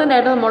ഇമ്പോർട്ടൻ്റ്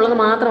ആയിട്ട് നമ്മളുള്ളത്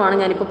മാത്രമാണ്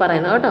ഞാനിപ്പോൾ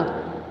പറയുന്നത് കേട്ടോ.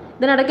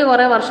 ഇതിനിടയ്ക്ക്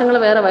കുറേ വർഷങ്ങൾ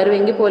വേറെ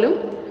വരുമെങ്കിൽ പോലും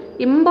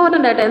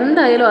ഇമ്പോർട്ടൻ്റ് ആയിട്ട്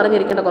എന്തായാലും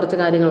അറിഞ്ഞിരിക്കേണ്ട കുറച്ച്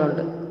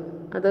കാര്യങ്ങളുണ്ട്,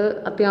 അത്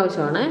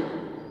അത്യാവശ്യമാണ്.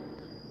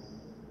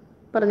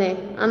 പറഞ്ഞേ,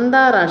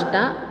 അന്താരാഷ്ട്ര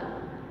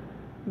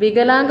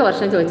വികലാംഗ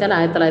വർഷം ചോദിച്ചാൽ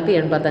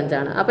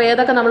 1985. അപ്പോൾ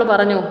ഏതൊക്കെ നമ്മൾ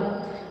പറഞ്ഞു?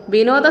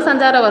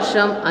 വിനോദസഞ്ചാര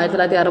വർഷം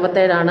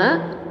 1967,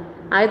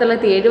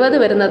 1970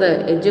 വരുന്നത്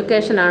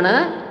എഡ്യൂക്കേഷനാണ്,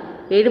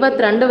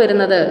 72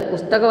 വരുന്നത്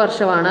പുസ്തക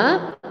വർഷമാണ്,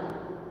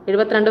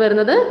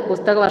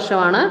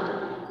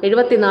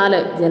 74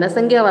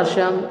 ജനസംഖ്യാ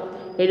വർഷം,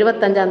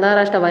 75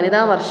 അന്താരാഷ്ട്ര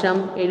വനിതാ വർഷം,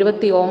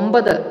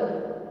 79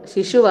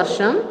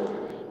 ശിശുവർഷം,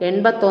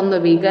 81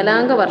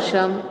 വികലാംഗ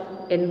വർഷം,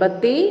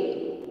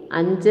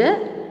 85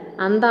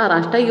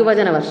 അന്താരാഷ്ട്ര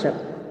യുവജന വർഷം.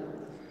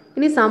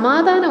 ഇനി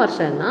സമാധാന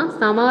വർഷം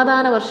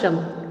സമാധാന വർഷം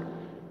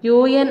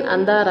UN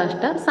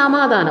അന്താരാഷ്ട്ര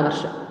സമാധാന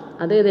വർഷം.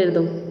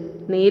 അതേതെഴുതും?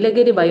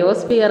 നീലഗിരി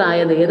ബയോസ്ഫിയർ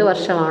ആയത് ഏത്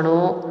വർഷമാണോ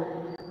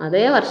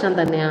അതേ വർഷം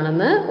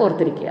തന്നെയാണെന്ന്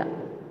ഓർത്തിരിക്കുക.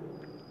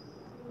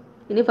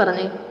 ഇനി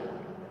പറഞ്ഞേ,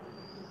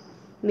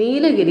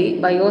 നീലഗിരി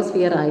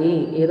ബയോസ്ഫിയർ ആയി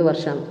ഏത്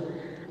വർഷം?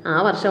 ആ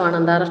വർഷമാണ്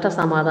അന്താരാഷ്ട്ര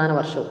സമാധാന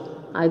വർഷവും.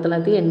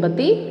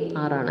 1986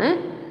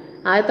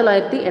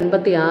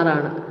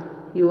 1986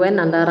 UN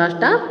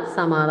അന്താരാഷ്ട്ര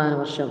സമാധാന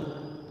വർഷം.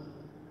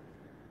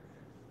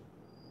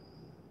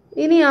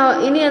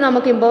 ഇനി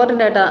നമുക്ക്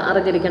ഇമ്പോർട്ടൻ്റ് ആയിട്ട്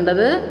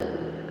അറിഞ്ഞിരിക്കേണ്ടത്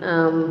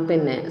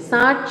പിന്നെ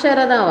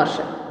സാക്ഷരതാ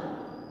വർഷം,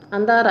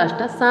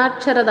 അന്താരാഷ്ട്ര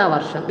സാക്ഷരതാ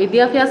വർഷം.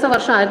 വിദ്യാഭ്യാസ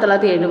വർഷം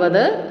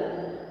 1970,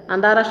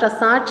 അന്താരാഷ്ട്ര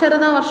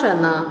സാക്ഷരതാ വർഷം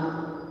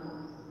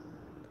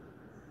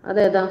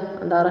അതേതാ?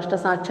 അന്താരാഷ്ട്ര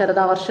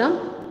സാക്ഷരതാ വർഷം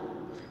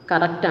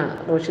കറക്റ്റാണ്,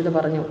 റോഷിത്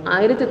പറഞ്ഞു.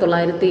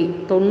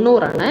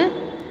 1990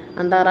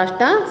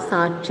 അന്താരാഷ്ട്ര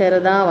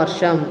സാക്ഷരതാ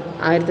വർഷം,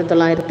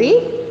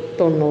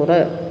 1990.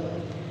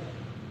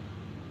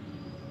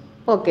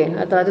 ഓക്കെ,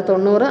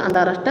 1990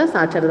 അന്താരാഷ്ട്ര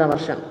സാക്ഷരതാ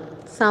വർഷം.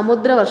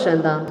 സമുദ്ര വർഷം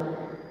എന്താ?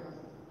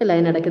 അല്ല,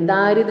 അതിനിടയ്ക്ക്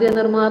ദാരിദ്ര്യ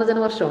നിർമ്മാർജ്ജന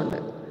വർഷമുണ്ട്.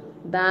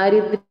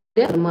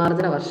 ദാരിദ്ര്യ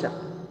നിർമ്മാർജ്ജന വർഷം.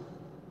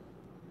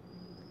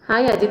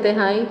 Hi അജിത്തെ,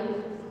 hi.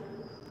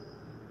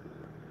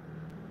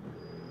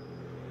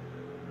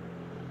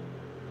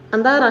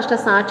 അന്താരാഷ്ട്ര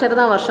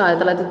സാക്ഷരതാ വർഷം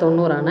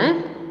 1990.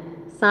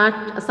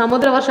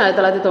 സമുദ്ര വർഷം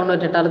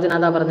 1998. അർജുന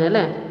അതാ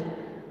പറഞ്ഞല്ലേ.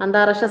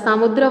 അന്താരാഷ്ട്ര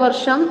സമുദ്ര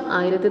വർഷം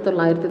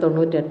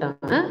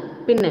 1998.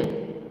 പിന്നെ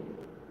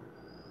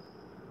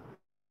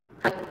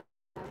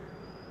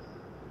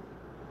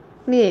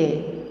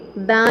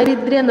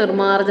ദാരിദ്ര്യ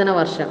നിർമ്മാർജ്ജന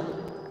വർഷം,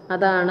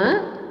 അതാണ്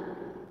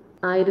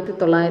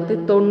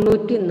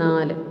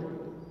 1994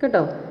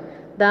 കേട്ടോ.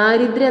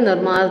 ദാരിദ്ര്യ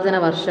നിർമ്മാർജ്ജന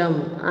വർഷം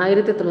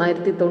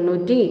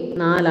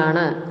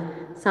 1994.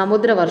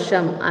 സമുദ്ര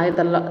വർഷം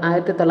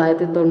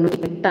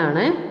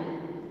 1998.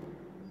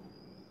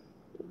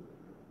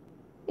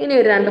 ഇനി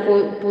ഒരു 2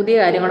 പുതിയ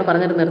കാര്യം കൂടെ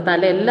പറഞ്ഞിട്ട് നിർത്താം,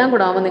 അല്ലേ എല്ലാം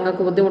കൂടെ ആകുമ്പോൾ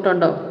നിങ്ങൾക്ക്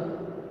ബുദ്ധിമുട്ടുണ്ടോ?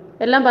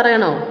 എല്ലാം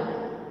പറയണോ?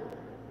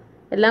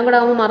 എല്ലാം കൂടെ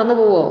ആകുമ്പോൾ മറന്നു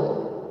പോവോ?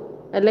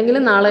 അല്ലെങ്കിൽ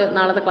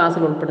നാളത്തെ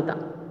ക്ലാസ്സിൽ ഉൾപ്പെടുത്താം.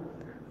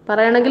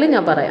 പറയണമെങ്കിൽ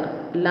ഞാൻ പറയാം.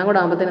 എല്ലാം കൂടെ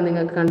ആകുമ്പോഴത്തേനും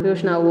നിങ്ങൾക്ക്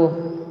കൺഫ്യൂഷൻ ആവുമോ?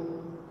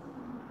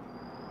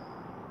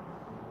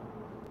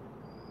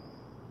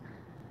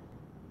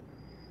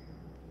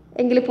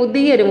 എങ്കിൽ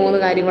പുതിയൊരു 3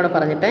 കാര്യം കൂടെ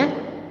പറഞ്ഞിട്ടേ.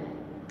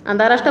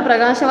 അന്താരാഷ്ട്ര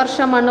പ്രകാശ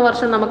വർഷം മണ്ണ്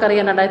വർഷം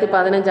നമുക്കറിയാം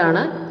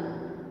 2015.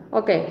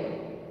 ഓക്കെ,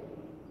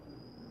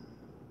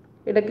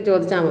 ഇടയ്ക്ക്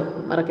ചോദിച്ചാൽ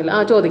മറക്കില്ല.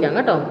 ചോദിക്കാം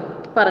കേട്ടോ,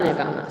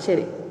 പറഞ്ഞേക്കാം.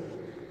 ശരി.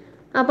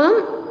 അപ്പം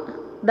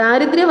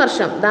ദാരിദ്ര്യ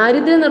വർഷം,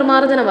 ദാരിദ്ര്യ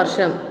നിർമ്മാർജ്ജന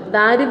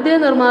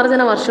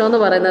വർഷം എന്ന്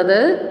പറയുന്നത്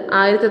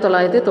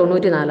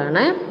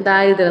 1994.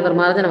 ദാരിദ്ര്യ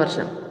നിർമ്മാർജ്ജന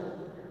വർഷം.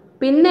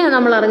 പിന്നെ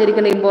നമ്മൾ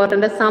അറിഞ്ഞിരിക്കുന്ന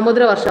ഇമ്പോർട്ടൻ്റ്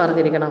സമുദ്ര വർഷം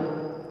അറിഞ്ഞിരിക്കണം.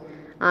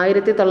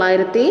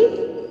 1900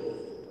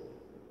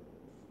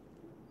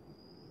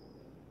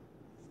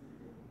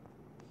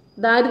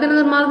 ദാരിദ്ര്യ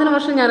നിർമ്മാർജ്ജന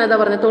വർഷം ഞാൻ ഏതാ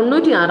പറഞ്ഞത്?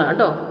 96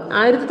 കേട്ടോ.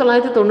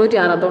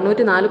 1996.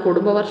 94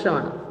 കുടുംബ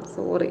വർഷമാണ്.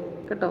 സോറി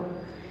കേട്ടോ,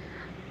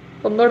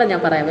 ഒന്നുകൂടെ ഞാൻ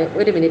പറയാം,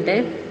 ഒരു മിനിറ്റ്.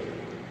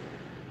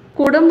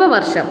 കുടുംബ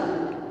വർഷം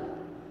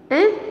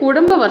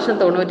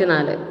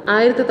 94.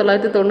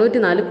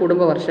 1994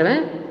 കുടുംബ വർഷം.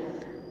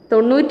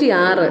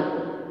 96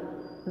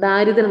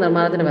 ദാരിദ്ര്യ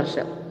നിർമ്മാർജ്ജന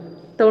വർഷം.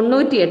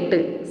 98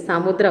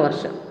 സമുദ്ര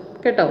വർഷം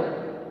കേട്ടോ.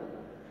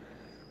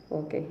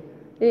 ഓക്കെ,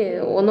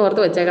 ഒന്ന്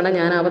ഓർത്ത് വെച്ചേക്കണം,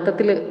 ഞാൻ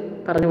അബദ്ധത്തിൽ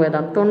പറഞ്ഞു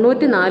പോയതാണ്.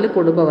 94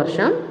 കുടുംബ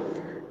വർഷം,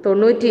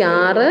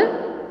 96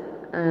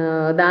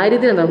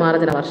 ദാരിദ്ര്യ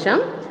നിർമ്മാർജ്ജന വർഷം,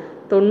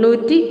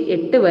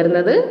 98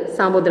 വരുന്നത്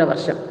സമുദ്ര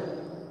വർഷം.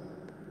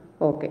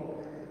 ഓക്കെ,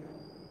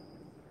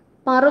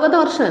 പർവ്വത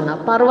വർഷം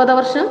പർവ്വത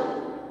വർഷം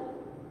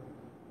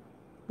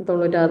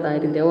 96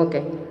 ദാരിദ്ര്യം. ഓക്കെ,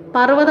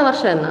 പർവ്വത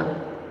വർഷം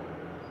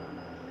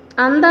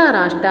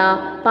അന്താരാഷ്ട്ര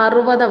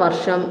പർവ്വത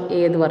വർഷം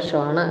ഏത്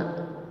വർഷമാണ്?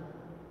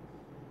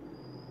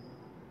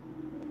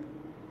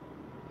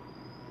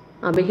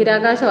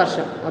 ബഹിരാകാശ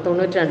വർഷം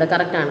 92.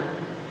 കറക്റ്റാണ്,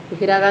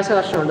 ബഹിരാകാശ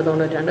വർഷമുണ്ട്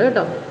 92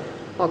 കേട്ടോ.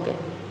 ഓക്കെ.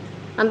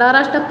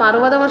 അന്താരാഷ്ട്ര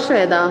പർവ്വത വർഷം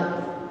ഏതാ?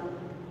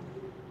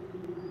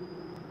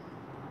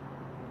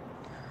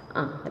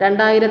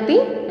 2002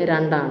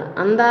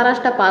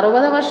 അന്താരാഷ്ട്ര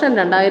പർവ്വത വർഷം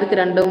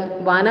 2002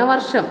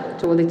 വനവർഷം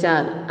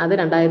ചോദിച്ചാൽ അത്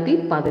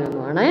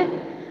 2011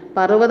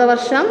 പർവ്വത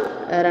വർഷം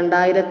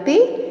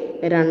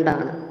 2002.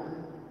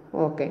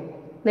 ഓക്കെ.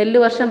 നെല്ല്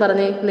വർഷം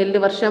പറഞ്ഞേ. നെല്ല്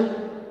വർഷം.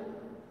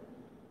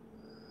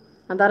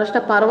 അന്താരാഷ്ട്ര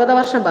പർവ്വത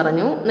വർഷം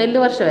പറഞ്ഞു, നെല്ല്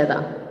വർഷം ഏതാ?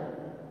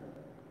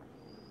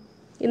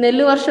 ഈ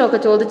നെല്ല് വർഷമൊക്കെ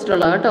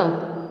ചോദിച്ചിട്ടുള്ള കേട്ടോ.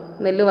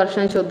 നെല്ല്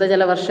വർഷം,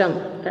 ശുദ്ധജല വർഷം.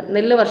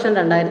 നെല്ല് വർഷം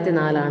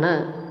 2004.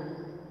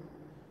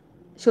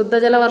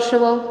 ശുദ്ധജല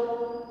വർഷമോ?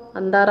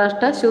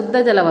 അന്താരാഷ്ട്ര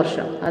ശുദ്ധജല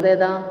വർഷം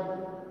അതേതാ?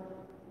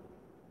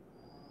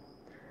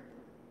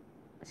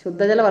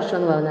 ശുദ്ധജല വർഷം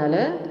എന്ന് പറഞ്ഞാൽ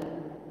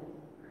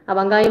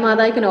വങ്കായി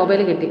മാതായ്ക്ക് നോബൽ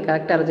കിട്ടി.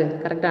 കറക്റ്റ് അർജുൻ,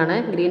 കറക്റ്റാണ്.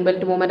 ഗ്രീൻ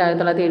ബെൽറ്റ് മൂവ്മെൻറ്റ്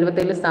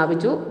 1977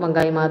 സ്ഥാപിച്ചു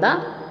വങ്കായി മാത.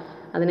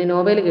 അതിന്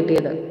നോബൽ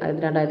കിട്ടിയത്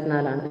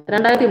 2004.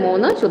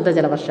 2003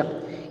 ശുദ്ധജല വർഷം.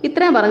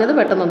 ഇത്രയും പറഞ്ഞത്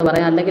പെട്ടെന്നൊന്ന്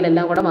പറയാം, അല്ലെങ്കിൽ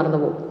എല്ലാം കൂടെ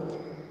മറന്നുപോകും.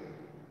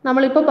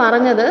 നമ്മളിപ്പോൾ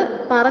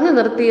പറഞ്ഞു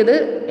നിർത്തിയത്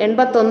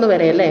 81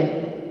 വരെ അല്ലേ?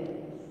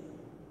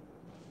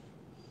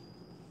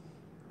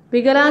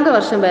 വികലാംഗ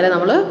വർഷം വരെ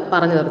നമ്മൾ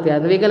പറഞ്ഞു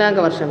നിർത്തിയായിരുന്നു. വികലാംഗ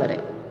വർഷം വരെ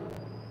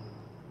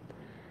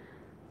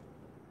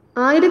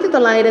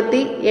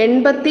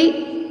 1985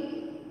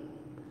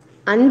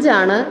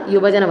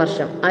 യുവജന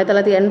വർഷം.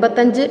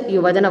 1985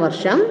 യുവജന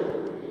വർഷം.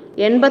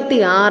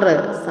 86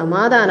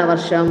 സമാധാന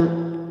വർഷം.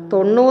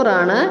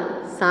 90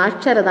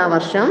 സാക്ഷരതാ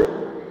വർഷം.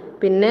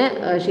 പിന്നെ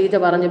ഷീജ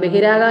പറഞ്ഞു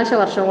ബഹിരാകാശ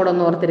വർഷം കൂടെ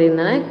ഒന്ന്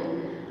ഓർത്തിരുന്നത്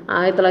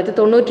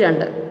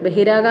 1992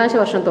 ബഹിരാകാശ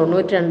വർഷം.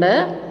 92.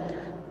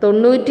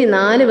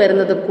 94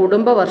 വരുന്നത്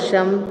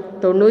കുടുംബവർഷം.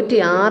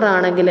 96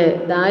 ആണെങ്കിൽ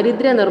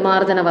ദാരിദ്ര്യ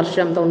നിർമ്മാർജ്ജന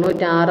വർഷം.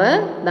 96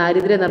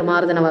 ദാരിദ്ര്യ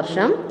നിർമ്മാർജ്ജന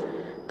വർഷം.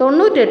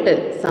 98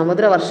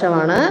 സമുദ്ര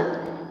വർഷമാണ്.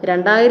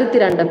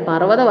 2002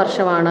 പർവ്വത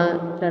വർഷമാണ്.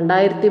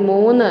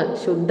 2003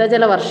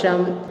 ശുദ്ധജല വർഷം.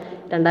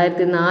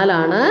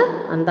 2004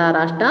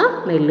 അന്താരാഷ്ട്ര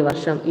നെല്ല്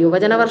വർഷം.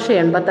 യുവജന വർഷം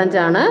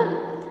 85.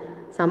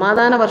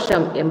 സമാധാന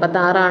വർഷം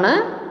 86.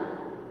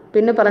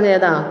 പിന്നെ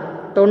പറഞ്ഞേതാ?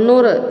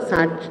 90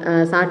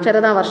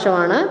 സാക്ഷരതാ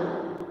വർഷമാണ്.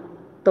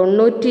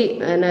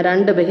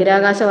 92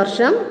 ബഹിരാകാശ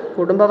വർഷം.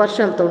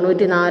 കുടുംബവർഷം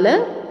 94.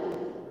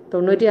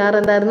 96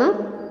 എന്തായിരുന്നു?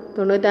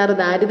 96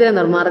 ദാരിദ്ര്യ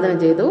നിർമ്മാർജ്ജനം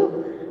ചെയ്തു.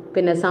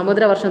 പിന്നെ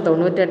സമുദ്ര വർഷം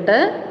 98.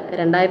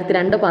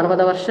 2002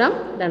 പർവ്വത വർഷം.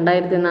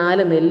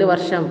 2004 നെല്ല്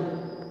വർഷം.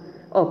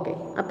 ഓക്കെ,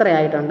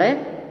 അത്രയായിട്ടുണ്ടേ.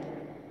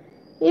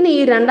 ഇനി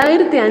ഈ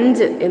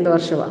 2005 എന്ത്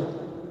വർഷമാണ്?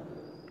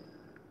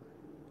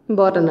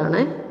 ഇമ്പോർട്ടൻ്റ്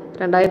ആണേ.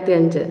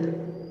 2005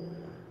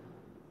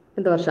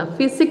 എന്ത് വർഷം?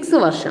 ഫിസിക്സ്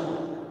വർഷം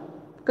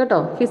കേട്ടോ.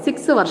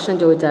 ഫിസിക്സ് വർഷം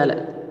ചോദിച്ചാൽ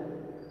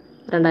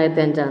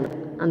 2005.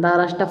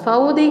 അന്താരാഷ്ട്ര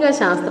ഭൗതിക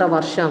ശാസ്ത്ര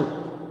വർഷം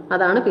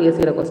അതാണ്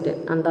PSCയുടെ ക്വസ്റ്റ്യൻ.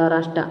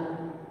 അന്താരാഷ്ട്ര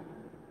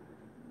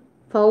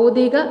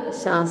ഭൗതിക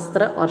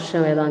ശാസ്ത്ര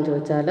വർഷം ഏതാണെന്ന്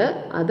ചോദിച്ചാൽ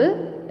അത്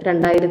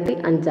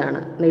 2005.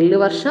 നെല്ല്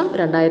വർഷം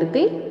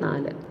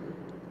 2004.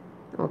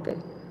 ഓക്കെ.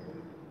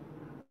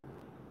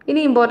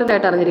 ഇനി ഇമ്പോർട്ടൻ്റ്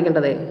ആയിട്ട്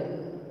അറിഞ്ഞിരിക്കേണ്ടതേ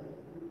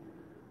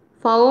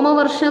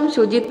ഭൗമവർഷം,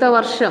 ശുചിത്വ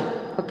വർഷം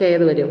ഒക്കെ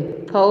ഏത് വരും?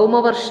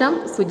 ഭൗമവർഷം,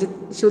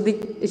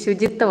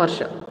 ശുചിത്വ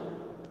വർഷം.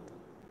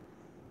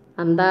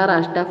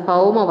 അന്താരാഷ്ട്ര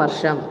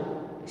ഭൗമവർഷം,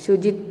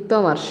 ശുചിത്വ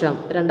വർഷം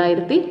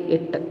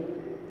 2008.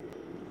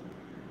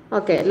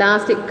 ഓക്കെ.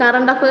 ലാസ്റ്റ്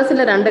കറണ്ട്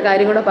അഫയേഴ്സിലെ 2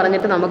 കാര്യം കൂടെ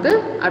പറഞ്ഞിട്ട് നമുക്ക്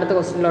അടുത്ത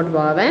ക്വസ്റ്റ്യനിലോട്ട്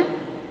പോകാവേ.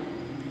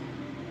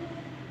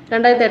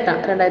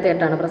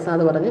 2008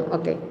 പ്രസാദ് പറഞ്ഞു.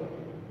 ഓക്കെ.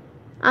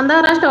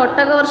 അന്താരാഷ്ട്ര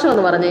ഒട്ടക വർഷം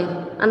എന്ന് പറഞ്ഞേ.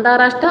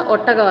 അന്താരാഷ്ട്ര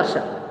ഒട്ടക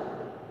വർഷം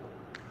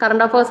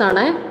കറണ്ട് അഫയേഴ്സ്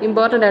ആണ്.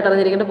 ഇമ്പോർട്ടൻ്റ് ആയിട്ട്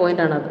അറിഞ്ഞിരിക്കേണ്ട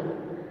പോയിന്റ് ആണത്.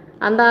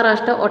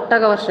 അന്താരാഷ്ട്ര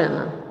ഒട്ടക വർഷം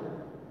എന്നാണ്.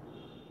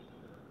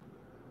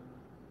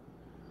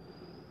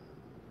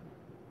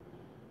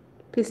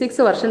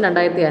 ഫിസിക്സ് വർഷം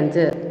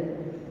 2005.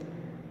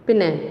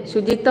 പിന്നെ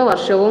ശുചിത്വ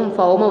വർഷവും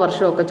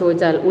ഭൗമവർഷവും ഒക്കെ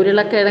ചോദിച്ചാൽ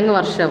ഉരുളക്കിഴങ്ങ്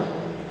വർഷം.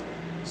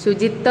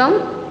 ശുചിത്വം,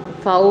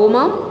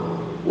 ഭൗമം,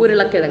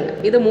 ഉരുളക്കിഴങ്ങ്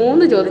ഇത്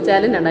 3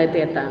 ചോദിച്ചാലും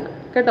 2008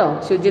 കേട്ടോ.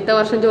 ശുചിത്വ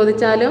വർഷം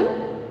ചോദിച്ചാലും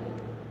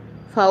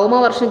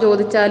ഭൗമവർഷം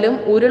ചോദിച്ചാലും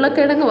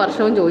ഉരുളക്കിഴങ്ങ്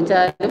വർഷവും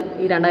ചോദിച്ചാലും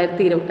ഈ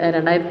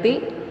 2008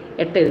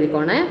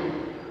 എഴുതിക്കോണേ.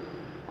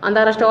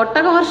 അന്താരാഷ്ട്ര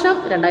ഒട്ടക വർഷം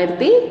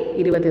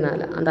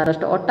 2024.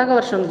 അന്താരാഷ്ട്ര ഒട്ടക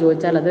വർഷം എന്ന്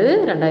ചോദിച്ചാൽ അത്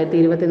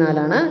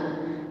 2024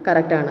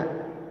 കറക്റ്റാണ്.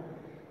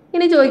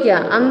 ഇനി ചോദിക്കുക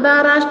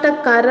അന്താരാഷ്ട്ര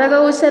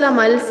കരകൗശല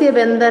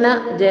മത്സ്യബന്ധന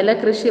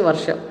ജലകൃഷി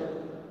വർഷം.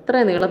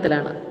 ഇത്രയും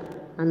നീളത്തിലാണ്.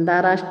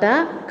 അന്താരാഷ്ട്ര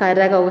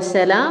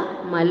കരകൗശല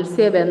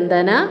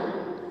മത്സ്യബന്ധന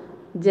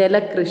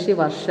ജലകൃഷി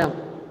വർഷം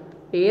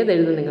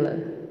ഏതെഴുതും നിങ്ങൾ?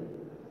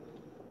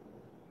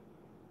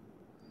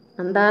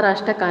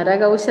 അന്താരാഷ്ട്ര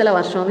കരകൗശല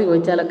വർഷം എന്ന്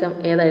ചോദിച്ചാലൊക്കെ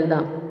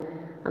ഏതെഴുതാം?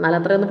 എന്നാൽ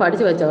അത്രയൊന്ന്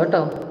പഠിച്ചു വെച്ചോ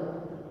കേട്ടോ.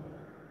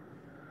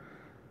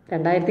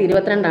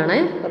 2022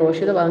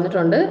 റോഷിദ്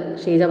പറഞ്ഞിട്ടുണ്ട്,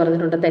 ഷീജ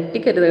പറഞ്ഞിട്ടുണ്ട്.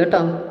 തെറ്റിക്കരുത്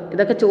കേട്ടോ.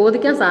 ഇതൊക്കെ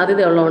ചോദിക്കാൻ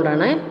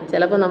സാധ്യതയുള്ളതുകൊണ്ടാണ്.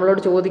 ചിലപ്പോൾ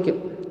നമ്മളോട് ചോദിക്കും.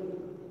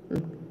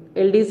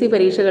 LDC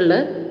പരീക്ഷകളിൽ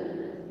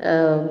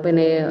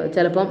പിന്നെ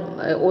ചിലപ്പം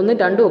 1,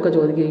 2 ഒക്കെ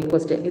ചോദിക്കും ഈ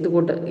ക്വസ്റ്റ്യൻ. ഇത്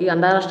കൂട്ട് ഈ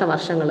അന്താരാഷ്ട്ര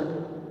വർഷങ്ങൾ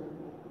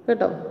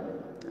കേട്ടോ.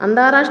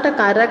 അന്താരാഷ്ട്ര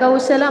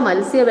കരകൗശല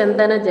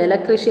മത്സ്യബന്ധന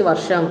ജലകൃഷി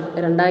വർഷം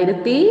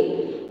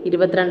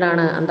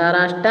 2022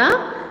 അന്താരാഷ്ട്ര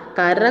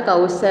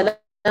കരകൗശല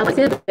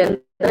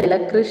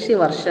ജലകൃഷി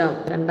വർഷം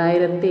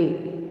 2000.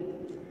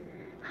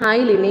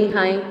 Hi Lini,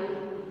 hi.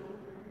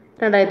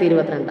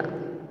 2022.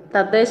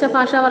 തദ്ദേശ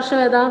ഭാഷാ വർഷം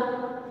ഏതാ?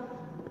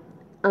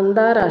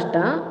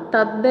 അന്താരാഷ്ട്ര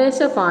തദ്ദേശ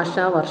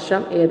ഭാഷാ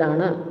വർഷം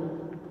ഏതാണ്?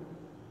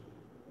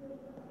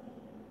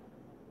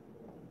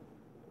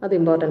 അത്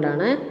ഇമ്പോർട്ടൻ്റ്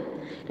ആണ്.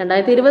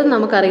 2020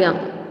 നമുക്കറിയാം,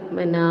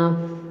 പിന്നെ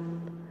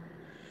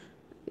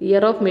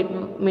ഇയർ ഓഫ്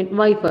മിഡ്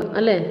വൈഫ്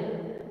അല്ലേ,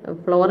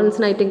 ഫ്ലോറൻസ്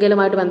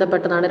നൈറ്റിംഗേലുമായിട്ട്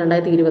ബന്ധപ്പെട്ടതാണ്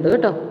 2020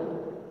 കേട്ടോ.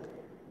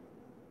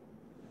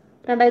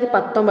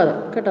 2019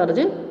 കേട്ടോ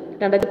അർജുൻ,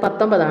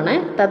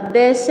 2019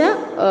 തദ്ദേശ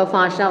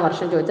ഭാഷാ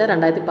വർഷം ചോദിച്ചാൽ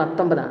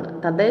 2019.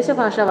 തദ്ദേശ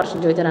ഭാഷാ വർഷം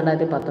ചോദിച്ചാൽ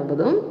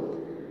 2019.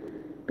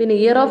 പിന്നെ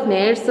year of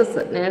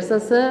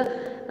nurses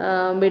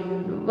mid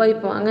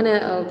wife അങ്ങനെ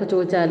ഒക്കെ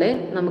ചോദിച്ചാൽ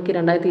നമുക്ക്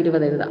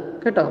 2020 എഴുതാം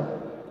കേട്ടോ.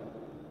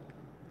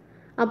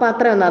 അപ്പോൾ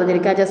അത്രയൊന്നും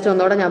അറിഞ്ഞിരിക്കുക. ജസ്റ്റ്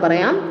ഒന്നുകൂടെ ഞാൻ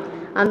പറയാം.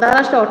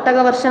 അന്താരാഷ്ട്ര ഒട്ടക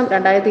വർഷം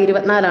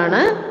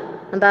 2024.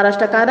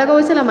 അന്താരാഷ്ട്ര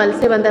കരകൗശല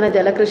മത്സ്യബന്ധന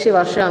ജലകൃഷി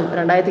വർഷം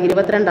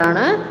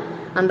 2022.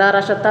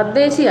 അന്താരാഷ്ട്ര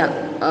തദ്ദേശീയ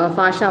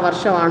ഭാഷാ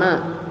വർഷമാണ്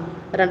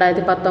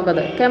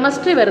 2019.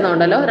 കെമിസ്ട്രി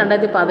വരുന്നുണ്ടല്ലോ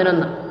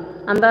 2011.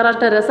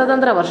 അന്താരാഷ്ട്ര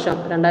രസതന്ത്ര വർഷം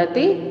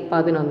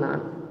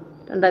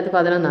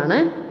 2011.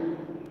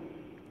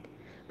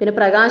 പിന്നെ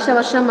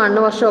പ്രകാശവർഷം മണ്ണ്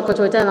വർഷം ഒക്കെ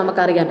ചോദിച്ചാൽ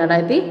നമുക്കറിയാം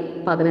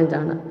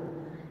 2015.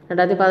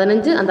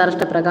 2015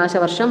 അന്താരാഷ്ട്ര പ്രകാശ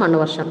വർഷം മണ്ണ്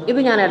വർഷം. ഇത്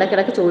ഞാൻ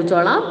ഇടയ്ക്കിടയ്ക്ക്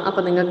ചോദിച്ചോളാം,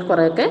 അപ്പോൾ നിങ്ങൾക്ക്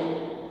കുറേയൊക്കെ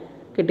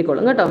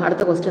കിട്ടിക്കോളും കേട്ടോ.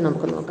 അടുത്ത ക്വസ്റ്റ്യൻ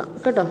നമുക്ക് നോക്കാം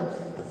കേട്ടോ.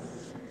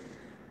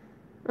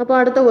 അപ്പോൾ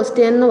അടുത്ത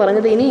ക്വസ്റ്റ്യൻ എന്ന്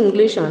പറഞ്ഞത് ഇനി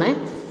ഇംഗ്ലീഷാണേ.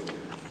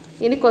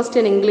 ഇനി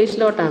ക്വസ്റ്റ്യൻ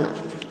ഇംഗ്ലീഷിലോട്ടാണ്.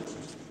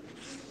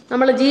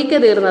 നമ്മൾ GK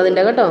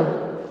തീർന്നതിൻ്റെ കേട്ടോ.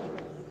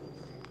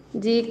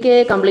 GK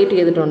കംപ്ലീറ്റ്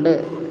ചെയ്തിട്ടുണ്ട്.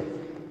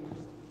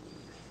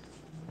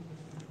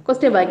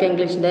 ക്വസ്റ്റ്യൻ വായിക്കാം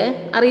ഇംഗ്ലീഷിൻ്റെ.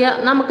 അറിയാം,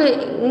 നമുക്ക്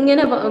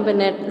ഇങ്ങനെ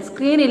പിന്നെ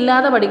സ്ക്രീൻ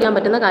ഇല്ലാതെ പഠിക്കാൻ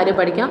പറ്റുന്ന കാര്യം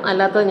പഠിക്കാം,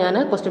 അല്ലാത്തത് ഞാൻ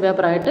ക്വസ്റ്റ്യൻ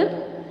പേപ്പറായിട്ട്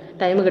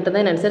ടൈം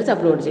കിട്ടുന്നതിനനുസരിച്ച്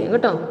അപ്ലോഡ് ചെയ്യും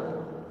കേട്ടോ.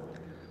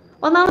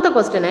 ഒന്നാമത്തെ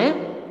ക്വസ്റ്റ്യനെ,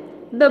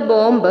 the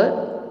bomb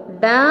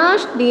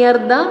dash near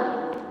the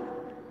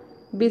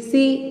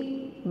BC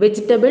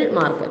vegetable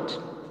market.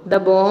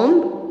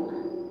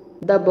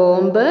 The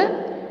bomb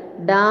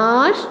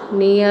dash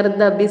near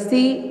the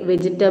BC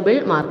vegetable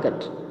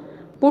market.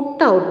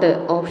 Put out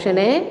option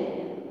A.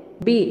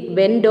 B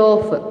went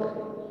off.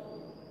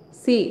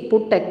 C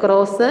put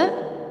across.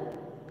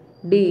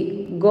 D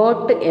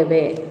got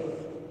away.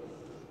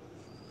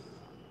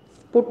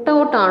 Put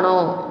out ആണോ,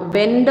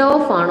 went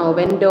of ആണോ?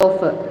 Went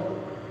of.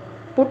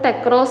 Puttu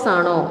across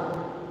ആണോ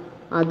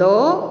അതോ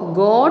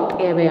got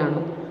away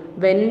ആണോ?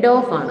 Went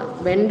of ആണ്.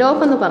 Went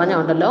of എന്ന്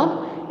പറഞ്ഞുണ്ടല്ലോ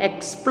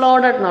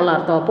exploded എന്നുള്ള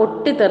അർത്ഥമാണ്,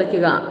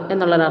 പൊട്ടിത്തെറിക്കുക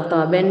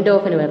എന്നുള്ളൊരർത്ഥമാണ് went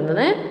ഓഫിന്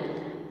വരുന്നത്.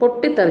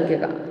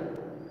 പൊട്ടിത്തെറിക്കുക,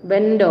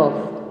 വെൻഡ് ഓഫ്,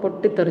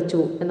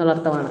 പൊട്ടിത്തെറിച്ചു എന്നുള്ള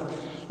അർത്ഥമാണ്.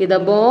 ഇത്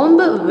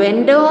bomb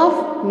went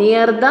of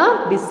near the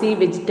BC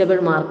vegetable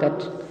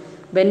market.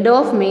 Went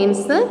of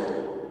means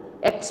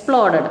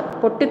exploded,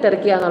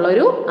 പൊട്ടിത്തെറിക്കുക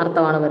എന്നുള്ളൊരു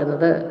അർത്ഥമാണ്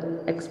വരുന്നത്.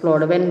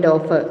 Explode, went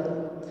of.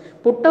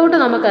 Put out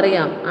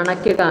നമുക്കറിയാം,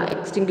 അണയ്ക്കുക,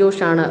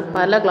 എക്സ്റ്റിങ്ക്യൂഷ് ആണ്.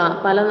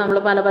 നമ്മൾ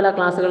പല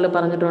ക്ലാസ്സുകളിൽ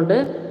പറഞ്ഞിട്ടുണ്ട്.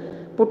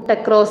 പുട്ട്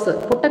അക്രോസ്.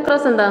 പുട്ട്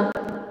അക്രോസ് എന്താ?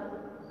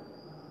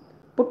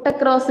 പുട്ട്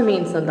അക്രോസ്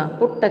മീൻസ് എന്താ?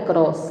 Puttu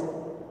across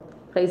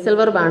phrasal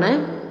വെർബാണ്.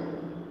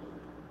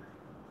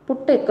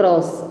 Puttu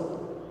across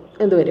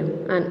എന്ത് വരും?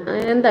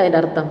 എന്താ അതിൻ്റെ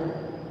അർത്ഥം?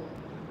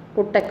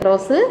 പുട്ട്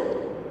അക്രോസ്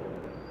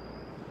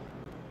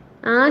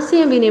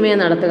ആശയവിനിമയം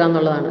നടത്തുക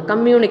എന്നുള്ളതാണ്.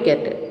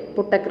 Communicate.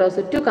 Puttu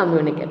across to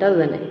communicate, അത്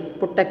തന്നെ.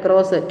 പുട്ട്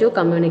അക്രോസ് ടു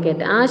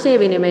കമ്മ്യൂണിക്കേറ്റ്,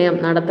 ആശയവിനിമയം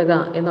നടത്തുക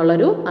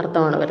എന്നുള്ളൊരു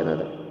അർത്ഥമാണ്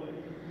വരുന്നത്.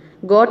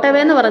 ഗോട്ട് എവേ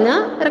എന്ന് പറഞ്ഞാൽ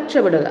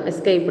രക്ഷപ്പെടുക,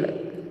 എസ്കേപ്ഡ്.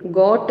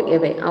 ഗോട്ട്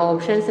എവേ ആ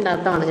ഓപ്ഷൻസിൻ്റെ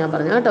അർത്ഥമാണ് ഞാൻ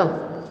പറഞ്ഞത് കേട്ടോ.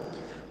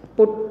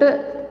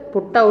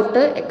 Put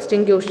out,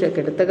 extinguish,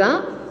 കെടുത്തുക.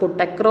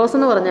 Puttu across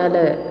എന്ന് പറഞ്ഞാൽ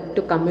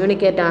ടു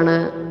കമ്മ്യൂണിക്കേറ്റ് ആണ്.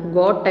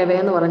 ഗോട്ട് എവേ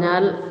എന്ന്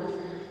പറഞ്ഞാൽ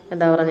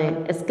എന്താ പറഞ്ഞേ?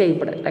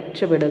 എസ്കേപ്ഡ്,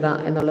 രക്ഷപ്പെടുക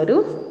എന്നുള്ളൊരു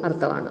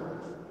അർത്ഥമാണ്.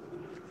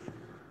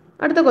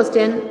 അടുത്ത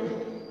question,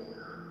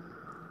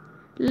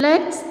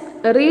 let's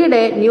read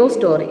A new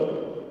story.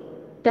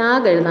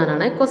 Tag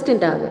എഴുതാനാണ് question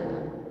tag.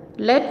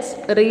 Let's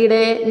read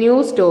A new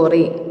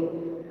story.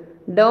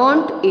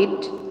 Don't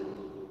it,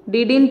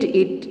 didn't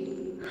it,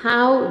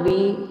 have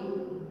we,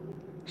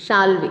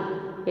 shall we.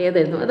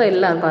 ഏതായിരുന്നു? അത്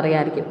എല്ലാവർക്കും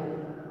അറിയാമായിരിക്കും.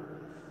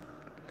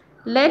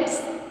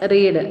 Let's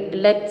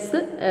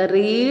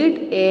read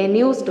A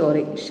new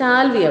story.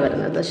 Shall we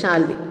വരുന്നത്,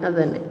 ഷാൽ വി, അത്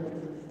തന്നെ.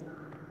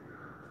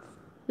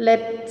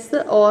 Let's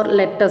or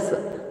let's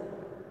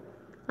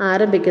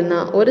ആരംഭിക്കുന്ന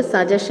ഒരു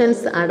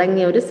സജഷൻസ്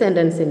അടങ്ങിയ ഒരു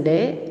സെൻറ്റൻസിൻ്റെ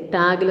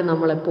ടാഗിൽ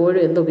നമ്മൾ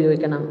എപ്പോഴും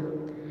എന്തുപയോഗിക്കണം?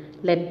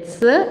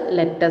 ലെറ്റ്സ്,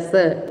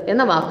 ലെറ്റസ്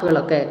എന്ന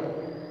വാക്കുകളൊക്കെ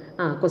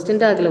ക്വസ്റ്റ്യൻ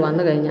ടാഗിൽ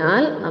വന്നു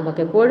കഴിഞ്ഞാൽ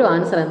നമുക്ക് എപ്പോഴും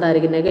ആൻസർ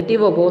എന്തായിരിക്കും?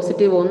 നെഗറ്റീവോ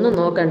പോസിറ്റീവോ ഒന്നും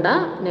നോക്കണ്ട.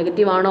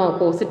 നെഗറ്റീവാണോ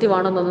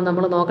പോസിറ്റീവാണോ എന്നൊന്നും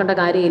നമ്മൾ നോക്കേണ്ട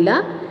കാര്യമില്ല.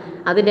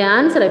 അതിൻ്റെ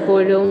ആൻസർ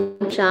എപ്പോഴും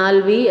ഷാൽ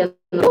വി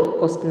എന്നൊരു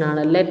ക്വസ്റ്റ്യൻ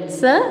ആണ്.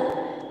 Let's,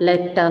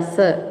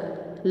 let's.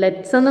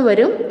 ലെറ്റ്സ് എന്ന്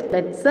വരും,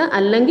 ലെറ്റ്സ്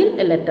അല്ലെങ്കിൽ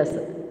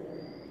ലെറ്റസ്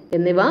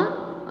എന്നിവ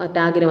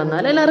ടാഗിന്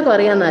വന്നാൽ എല്ലാവർക്കും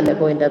അറിയാവുന്നതല്ലേ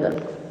പോയിന്റ് അത്.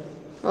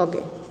 ഓക്കെ,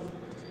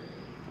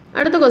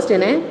 അടുത്ത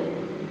ക്വസ്റ്റ്യനെ,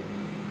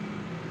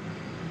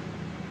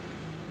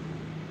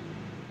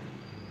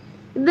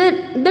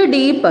 the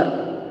deeper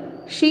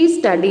she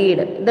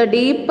studied, the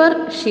deeper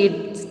she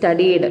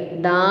studied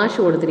dash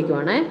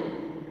കൊടുത്തിരിക്കുവാണേ.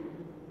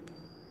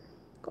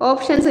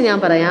 Options ഞാൻ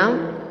പറയാം.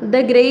 The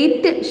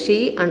great she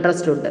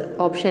understood.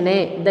 Option A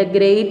the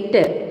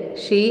great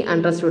she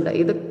understood.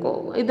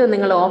 ഇത്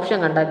നിങ്ങൾ ഓപ്ഷൻ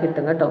കണ്ടാൽ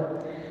കിട്ടും കേട്ടോ.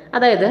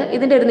 അതായത്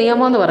ഇതിൻ്റെ ഒരു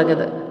നിയമം എന്ന്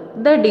പറഞ്ഞത്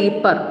ദ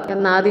ഡീപ്പർ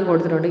എന്നാദ്യം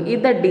കൊടുത്തിട്ടുണ്ട്.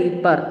 ഇത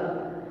ഡീപ്പർ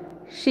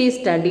ഷീ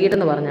സ്റ്റഡീഡ്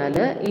എന്ന് പറഞ്ഞാൽ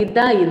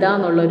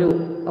ഇതാന്നുള്ളൊരു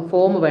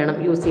ഫോം വേണം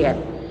യൂസ് ചെയ്യാൻ.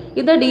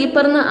 ഇത്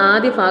ഡീപ്പർ എന്ന്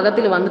ആദ്യ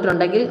ഭാഗത്തിൽ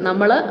വന്നിട്ടുണ്ടെങ്കിൽ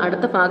നമ്മൾ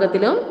അടുത്ത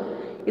ഭാഗത്തിലും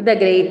ഇത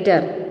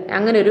ഗ്രേറ്റർ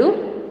അങ്ങനൊരു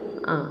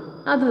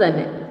അത്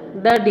തന്നെ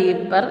ദ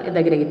ഡീപ്പർ ഇത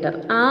ഗ്രേറ്റർ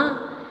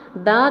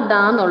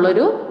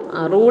എന്നുള്ളൊരു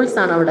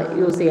റൂൾസാണ് അവിടെ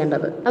യൂസ്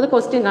ചെയ്യേണ്ടത്. അത്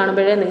ക്വസ്റ്റ്യൻ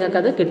കാണുമ്പോഴേ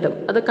നിങ്ങൾക്കത് കിട്ടും.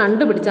 അത്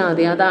കണ്ടുപിടിച്ചാൽ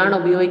മതി, അതാണ്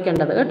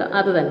ഉപയോഗിക്കേണ്ടത് കേട്ടോ.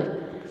 അത് തന്നെ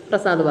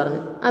പ്രസാദ്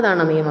പറഞ്ഞു,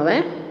 അതാണ് നിയമമേ.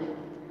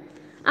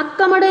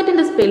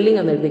 അക്കമഡേറ്റിൻ്റെ സ്പെല്ലിംഗ്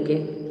ഒന്ന് എഴുതിക്കേ.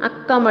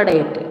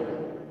 അക്കമഡേറ്റ്.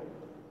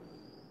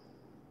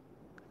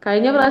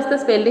 കഴിഞ്ഞ പ്രാവശ്യത്തെ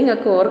സ്പെല്ലിംഗ്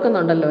ഒക്കെ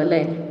ഓർക്കുന്നുണ്ടല്ലോ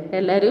അല്ലേ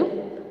എല്ലാവരും?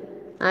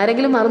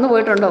 ആരെങ്കിലും മറന്നു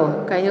പോയിട്ടുണ്ടോ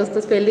കഴിഞ്ഞ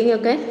ദിവസത്തെ സ്പെല്ലിംഗ്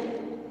ഒക്കെ?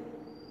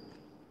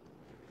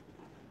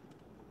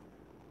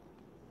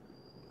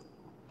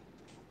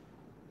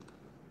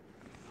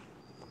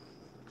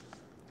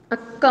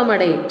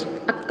 അക്കമഡേറ്റ്.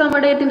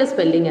 അക്കമഡേറ്റിൻ്റെ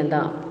സ്പെല്ലിംഗ്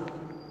എന്താ?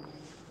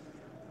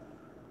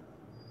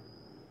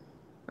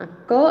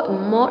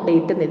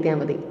 അക്കോമോഡേറ്റ് എന്ന് എഴുതിയാൽ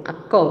മതി.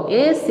 ACCOMMO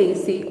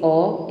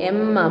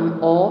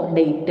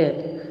date.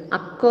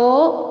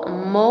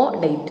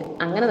 അക്കോമോഡേറ്റ്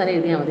അങ്ങനെ തന്നെ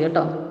എഴുതിയാൽ മതി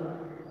കേട്ടോ.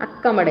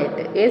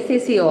 Accommodate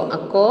ACCO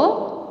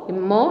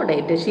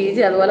അക്കോമോഡേറ്റ്.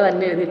 ഷീജി അതുപോലെ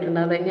തന്നെ എഴുതിയിട്ടുണ്ട്,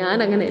 അതെ ഞാൻ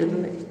അങ്ങനെ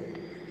എഴുതുന്നത്.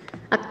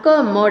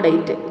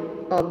 അക്കോമോഡേറ്റ്.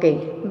 ഓക്കെ.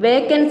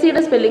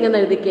 വേക്കൻസിയുടെ സ്പെല്ലിംഗ് എന്ന്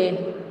എഴുതിക്കേ.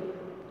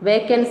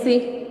 വേക്കൻസി.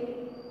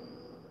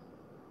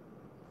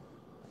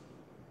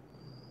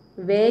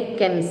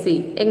 വേക്കൻസി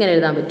എങ്ങനെ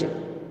എഴുതാൻ പറ്റും?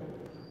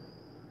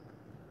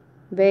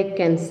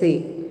 വേക്കൻസി.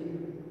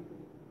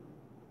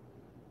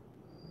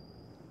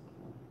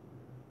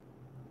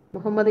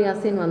 മുഹമ്മദ്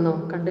യാസിൻ വന്നോ?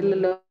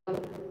 കണ്ടില്ലല്ലോ.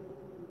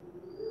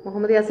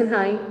 മുഹമ്മദ് യാസിൻ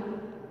ഹായ്.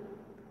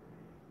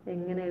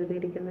 എങ്ങനെ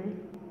എഴുതിയിരിക്കുന്നത്?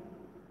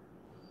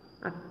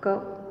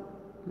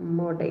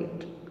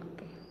 അക്കോമോഡേറ്റ്.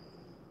 ഓക്കെ,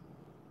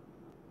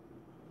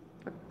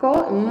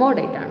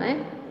 അക്കോമോഡേറ്റ് ആണേ.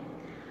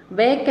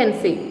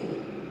 വേക്കൻസി.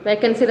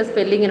 വേക്കൻസിയുടെ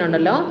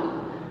സ്പെല്ലിങ്ങിനുണ്ടല്ലോ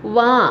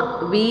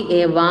VA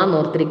വാ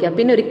ഓർത്തിരിക്കുക.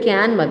 പിന്നെ ഒരു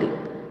ക്യാൻ മതി.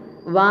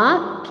 വാ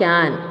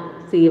ക്യാൻ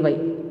CY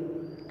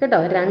കേട്ടോ.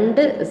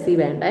 2 C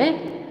വേണ്ടേ.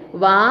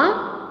 വാ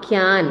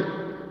ക്യാൻ.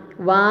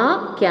 വാ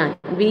ക്യാൻ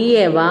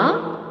VA വാ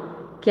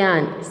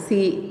ക്യാൻ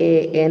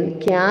CAN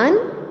ക്യാൻ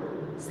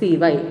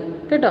CY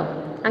കേട്ടോ.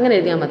 അങ്ങനെ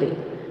എഴുതിയാൽ മതി.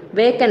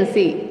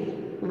 വേക്കൻസി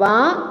വാ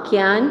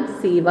ക്യാൻ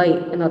CY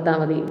എന്നോർത്താൽ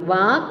മതി.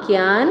 വാ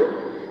ക്യാൻ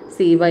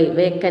CY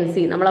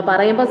വേക്കൻസി. നമ്മൾ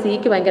പറയുമ്പോൾ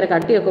സിക്ക് ഭയങ്കര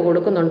കട്ടിയൊക്കെ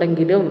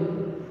കൊടുക്കുന്നുണ്ടെങ്കിലും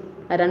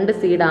 2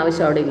 സീഡ്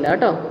ആവശ്യം അവിടെ ഇല്ല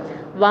കേട്ടോ.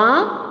 വാ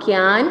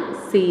ക്യാൻ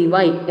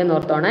CY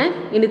എന്നോർത്തോണേ,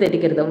 ഇനി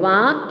തെറ്റിക്കരുത്. വാ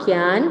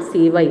ക്യാൻ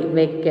CY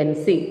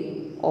വേക്കൻസി.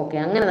 ഓക്കെ,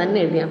 അങ്ങനെ തന്നെ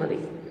എഴുതിയാൽ മതി,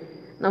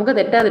 നമുക്ക്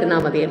തെറ്റാതിരുന്നാൽ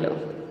മതിയല്ലോ.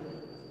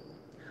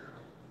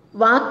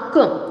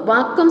 വാക്വം.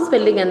 വാക്വം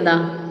സ്പെല്ലിംഗ് എന്താ?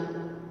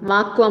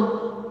 വാക്വം.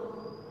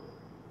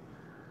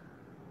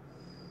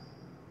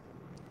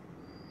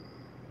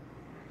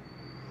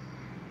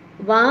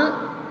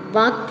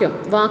 വാക്വം.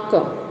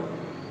 വാക്വം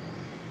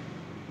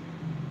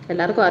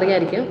എല്ലാവർക്കും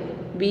അറിയാമായിരിക്കും.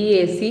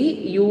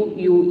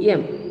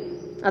 VACUUM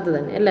അത്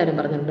തന്നെ എല്ലാവരും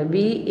പറഞ്ഞിട്ടുണ്ട്.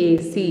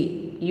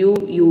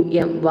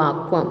 VACUUM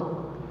vacuum.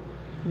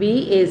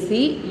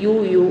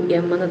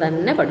 VACUUM എന്ന്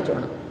തന്നെ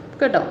പഠിച്ചോണം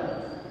കേട്ടോ.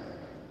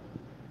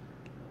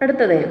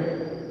 അടുത്തത്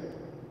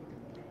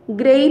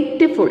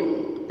ഗ്രേറ്റ്ഫുൾ.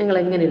 നിങ്ങൾ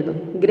എങ്ങനെ എഴുതും?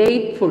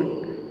 ഗ്രേറ്റ്ഫുൾ.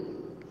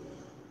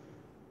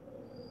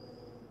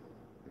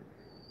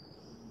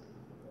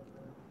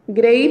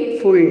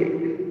 ഗ്രേറ്റ്ഫുൾ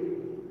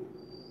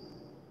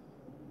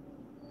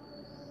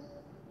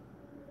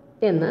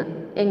എന്ന്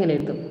എങ്ങനെ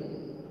എഴുതും?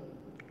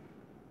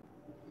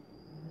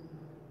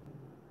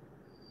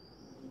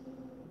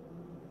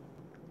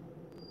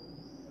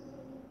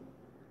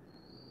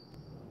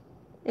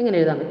 എങ്ങനെ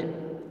എഴുതാൻ പറ്റും?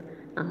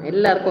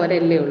 എല്ലാവർക്കും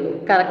ഒരെല്ലേ ഉള്ളൂ.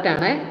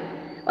 കറക്റ്റാണേ.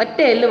 ഒറ്റ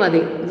എല്ല്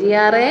മതി.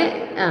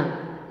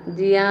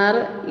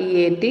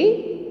 GREAT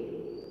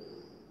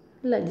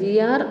അല്ല,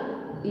 GRE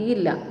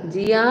ഇല്ല,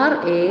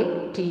 GRATEFUL.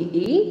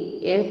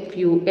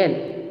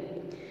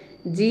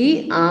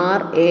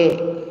 GRA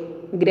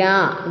ഗ്രാ.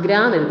 ഗ്രാ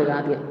എന്ന് എഴുതുക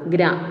ആദ്യം.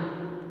 ഗ്രാ.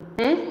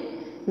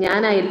 ഞാൻ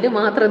ആ എല്ല്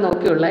മാത്രമേ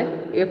നോക്കിയുള്ളേ.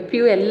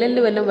 FULL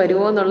വല്ലതും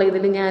വരുമോ എന്നുള്ള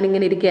ഇതിൽ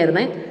ഞാനിങ്ങനെ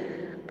ഇരിക്കുകയായിരുന്നേ.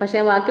 പക്ഷേ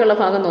ബാക്കിയുള്ള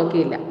ഭാഗം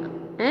നോക്കിയില്ല.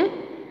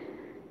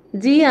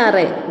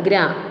 GRA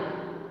ഗ്രാ.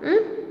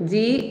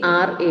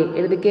 GRA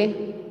എഴുതിക്കേ.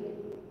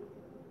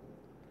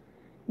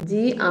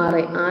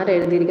 GRA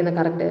ആരെഴുതിയിരിക്കുന്ന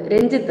correct?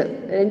 Ranjith.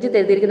 Ranjith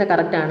എഴുതിയിരിക്കുന്ന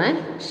കറക്റ്റാണ്.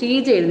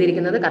 ഷീജ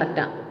എഴുതിയിരിക്കുന്നത്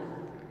കറക്റ്റാണ്.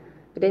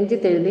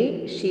 രഞ്ജിത്ത് എഴുതി,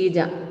 ഷീജ.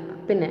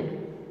 പിന്നെ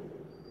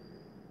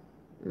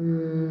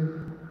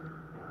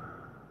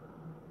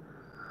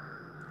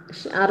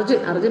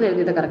അർജുൻ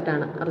എഴുതിയത്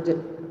കറക്റ്റാണ്. അർജുൻ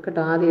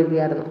കേട്ടോ, ആദ്യം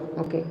എഴുതിയായിരുന്നു.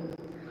 Okay.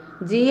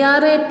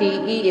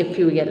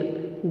 GRATEFUL.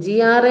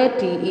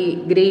 GRATE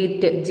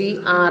great.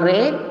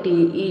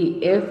 GRATEFUL.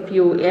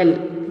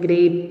 Grateful.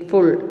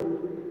 Grateful.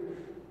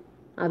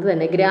 അത്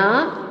തന്നെ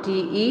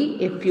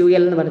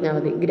GRATEFUL എന്ന് പറഞ്ഞാൽ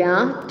മതി.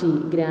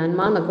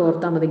 ഗ്രാൻഡ്മ എന്നൊക്കെ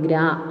ഓർത്താൽ മതി.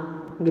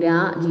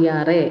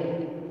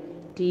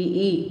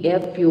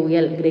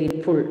 GRATEFUL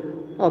grateful.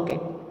 ഓക്കെ,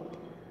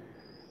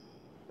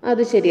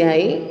 അത്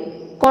ശരിയായി.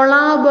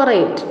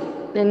 കൊളാബറേറ്റ്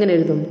എങ്ങനെ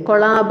എഴുതും?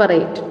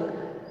 കൊളാബറേറ്റ്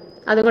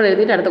അതും കൂടെ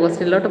എഴുതിയിട്ട് അടുത്ത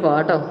ക്വസ്റ്റ്യനിലോട്ട് പോകാം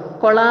കേട്ടോ.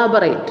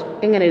 കൊളാബറേറ്റ്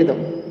എങ്ങനെ എഴുതും?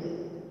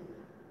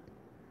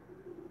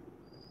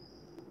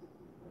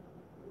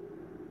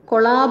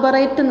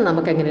 കൊളാബറേറ്റ് എന്ന്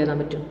നമുക്ക് എങ്ങനെ എഴുതാൻ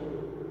പറ്റും?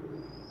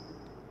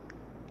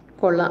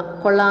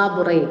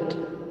 കൊളാബറേറ്റ്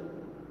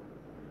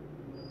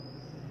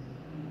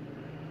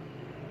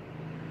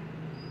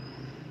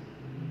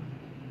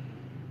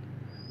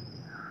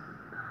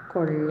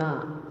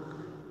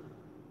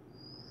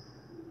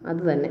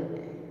അത് തന്നെ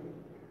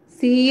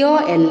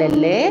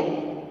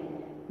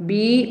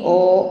COLLABO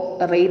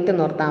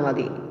എന്ന് ഓർത്താൽ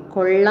മതി.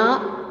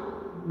 കൊളാബോറേറ്റ്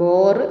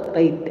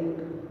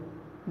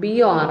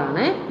BOR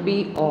ആണ്.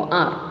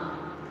 BOR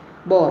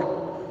bore.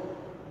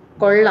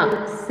 കൊള്ള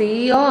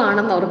CO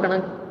ആണെന്ന്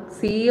ഓർക്കണം.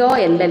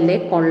 COLLA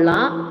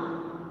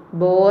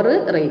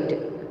കൊളാബോറേറ്റ്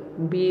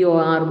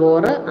BOR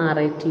bore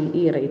RATE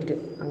rate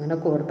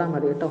അങ്ങനെയൊക്കെ ഓർത്താൽ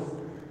മതി കേട്ടോ.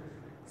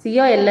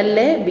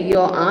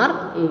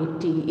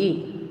 COLLABORATE.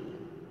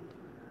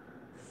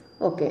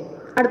 ഓക്കെ,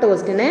 അടുത്ത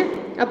ക്വസ്റ്റ്യന്.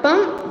 അപ്പം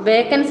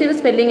വേക്കൻസിയുടെ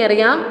സ്പെല്ലിംഗ്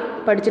അറിയാം,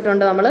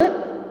 പഠിച്ചിട്ടുണ്ട് നമ്മൾ.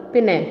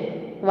 പിന്നെ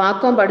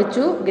വാക്വം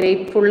പഠിച്ചു.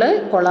 ഗ്രേറ്റ്ഫുള്ള്,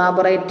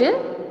 കൊളാബറേറ്റ്,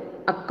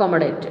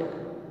 അക്കോമഡേറ്റ്.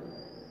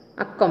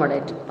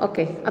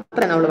 ഓക്കെ,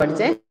 അത്രയും നമ്മൾ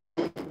പഠിച്ചേ.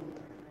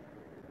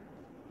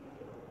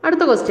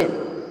 അടുത്ത question.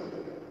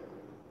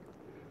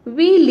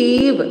 V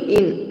leave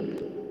in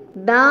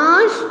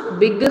dash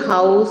big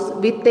house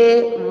with a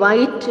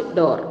white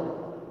door.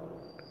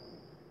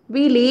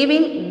 V leave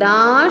in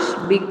dash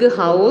big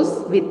house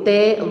with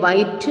a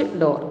white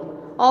door.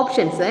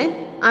 Options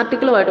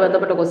ആർട്ടിക്കിളുമായിട്ട്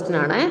ബന്ധപ്പെട്ട ക്വസ്റ്റ്യൻ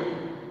ആണ്.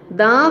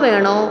 ദ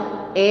വേണോ,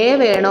 എ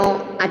വേണോ,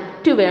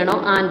 അറ്റ് വേണോ,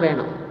 ആൻ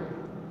വേണോ?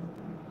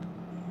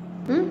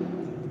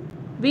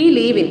 V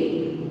leave in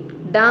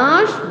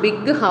dash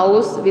big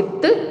house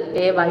with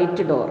a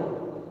white door.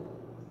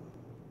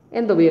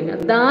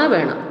 എന്തുപയോഗിക്കണം? The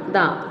വേണം. The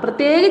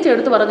പ്രത്യേകിച്ച്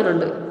എടുത്ത്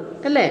പറഞ്ഞിട്ടുണ്ട്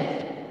അല്ലേ?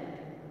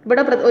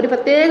 ഇവിടെ ഒരു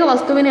പ്രത്യേക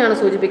വസ്തുവിനെയാണ്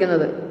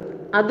സൂചിപ്പിക്കുന്നത്.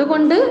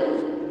 അതുകൊണ്ട്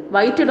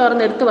വൈറ്റ് ഡോർ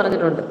എന്ന് എടുത്ത്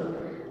പറഞ്ഞിട്ടുണ്ട്.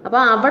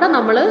 അപ്പോൾ അവിടെ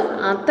നമ്മൾ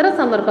അത്തരം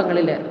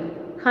സന്ദർഭങ്ങളിൽ,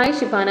 ഹായ്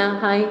ഷിഫാന,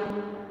 ഹായ്,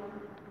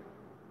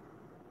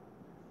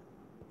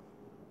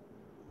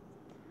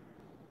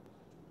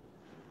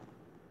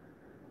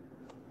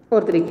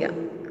 ഓർത്തിരിക്കുക.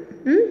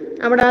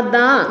 അവിടെ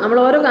നമ്മൾ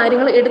ഓരോ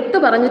കാര്യങ്ങൾ എടുത്തു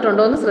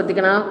പറഞ്ഞിട്ടുണ്ടോ എന്ന്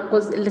ശ്രദ്ധിക്കണം.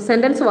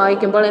 സെൻറ്റൻസ്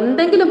വായിക്കുമ്പോൾ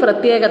എന്തെങ്കിലും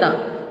പ്രത്യേകത,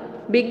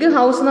 ബിഗ്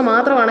ഹൗസ് എന്ന്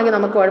മാത്രമാണെങ്കിൽ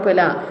നമുക്ക്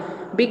കുഴപ്പമില്ല.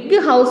 Big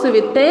house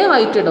with a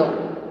white door,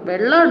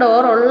 വെള്ള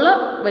ഡോർ ഉള്ള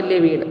വലിയ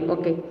വീട്.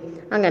 ഓക്കെ,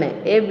 അങ്ങനെ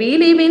V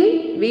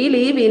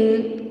leave in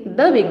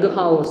the big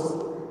house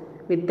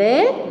with a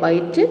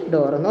white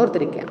door എന്ന്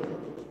ഓർത്തിരിക്കുക.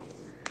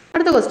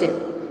 അടുത്ത ക്വസ്റ്റ്യൻ.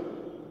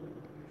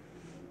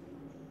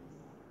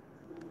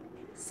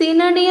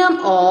 സിനോണിയം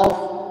of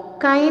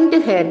kind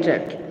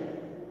hated.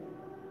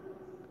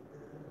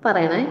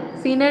 പറയണേ,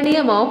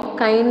 സിനോണിയം ഓഫ്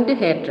കൈൻഡ്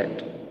ഹേറ്റഡ്.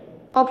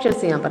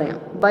 ഓപ്ഷൻസ് ഞാൻ പറയാം.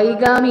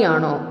 ബൈഗാമി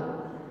ആണോ,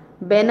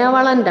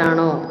 ബെനവളൻ്റ്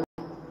ആണോ,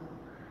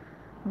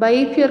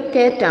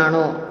 ബൈഫ്യൂർക്കേറ്റ്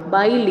ആണോ,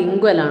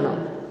 ബൈലിംഗ്വൽ ആണോ?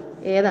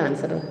 ഏതാ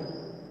ആൻസർ?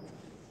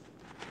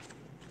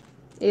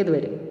 ഏത്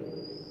വരും?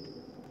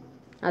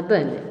 അത്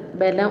തന്നെ,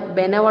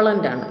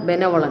 ബെനവളൻ്റ് ആണ്.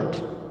 ബെനവളൻ്റ്.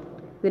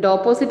 ഇതിൻ്റെ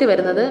ഓപ്പോസിറ്റ്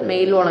വരുന്നത്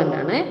മെയിൽ വോളൻ്റ്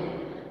ആണ്.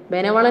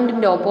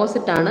 ബെനവളൻറ്റിൻ്റെ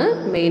ഓപ്പോസിറ്റാണ്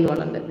മെയിൽ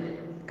വോളൻ്റ്.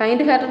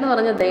 കൈൻഡ് ഹാർട്ടഡ് എന്ന്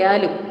പറഞ്ഞാൽ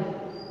ദയാലു,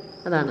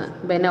 അതാണ്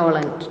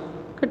ബെനവളൻ്റ്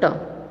കേട്ടോ,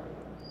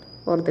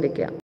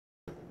 ഓർത്തിരിക്കുക.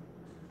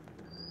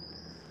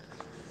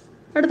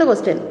 അടുത്ത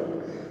ക്വസ്റ്റ്യൻ.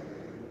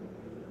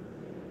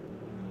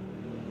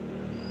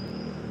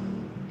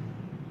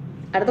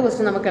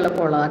 നമുക്ക്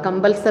എളുപ്പമുള്ളതാണ്.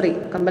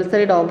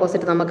 കമ്പൽസറിയുടെ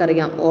ഓപ്പോസിറ്റ്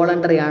നമുക്കറിയാം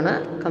വോളണ്ടറി ആണ്.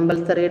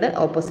 കമ്പൽസറിയുടെ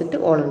ഓപ്പോസിറ്റ്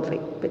വോളണ്ടറി.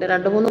 പിന്നെ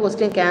 2-3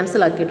 ക്വസ്റ്റ്യൻ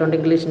ക്യാൻസൽ ആക്കിയിട്ടുണ്ട്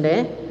ഇംഗ്ലീഷിൻ്റെ.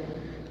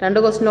 2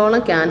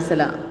 ക്വസ്റ്റ്യനോളം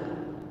ക്യാൻസലാണ്.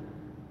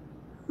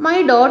 My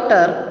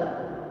daughter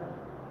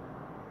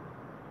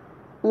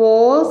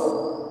was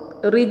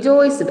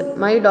rejoiced.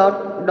 My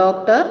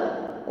doctor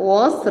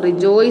was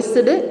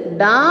rejoiced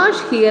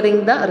dash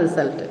hearing the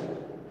result.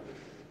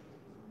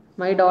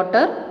 My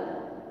daughter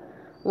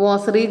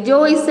was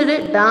rejoiced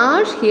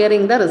dash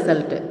hearing the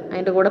result.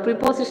 അതിൻ്റെ കൂടെ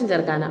പ്രിപ്പോസിഷൻ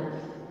ചേർക്കാനാ.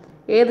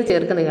 ഏത്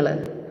ചേർക്കും നിങ്ങൾ?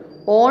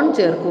 ഓൺ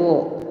ചേർക്കുവോ,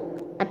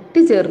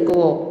 അറ്റ്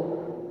ചേർക്കുവോ,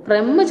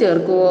 ഫ്രം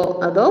ചേർക്കുവോ,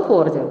 അതോ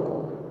ഫോർ ചേർക്കുവോ?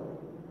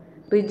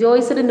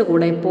 റിജോയ്സ്ഡിൻ്റെ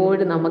കൂടെ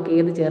എപ്പോഴും നമുക്ക്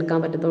ഏത് ചേർക്കാൻ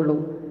പറ്റത്തുള്ളൂ?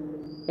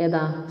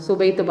 ഏതാ?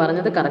 സുബൈത്ത്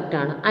പറഞ്ഞത്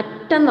കറക്റ്റാണ്.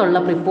 അറ്റെന്നുള്ള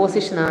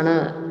പ്രിപ്പോസിഷനാണ്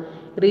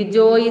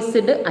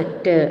റിജോയ്സ്ഡ്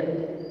അറ്റ്.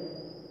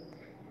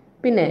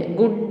 പിന്നെ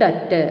good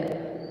at,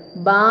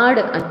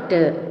 bad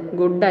at.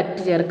 Good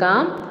at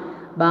ചേർക്കാം,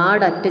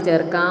 ബാഡ് അറ്റ്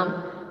ചേർക്കാം,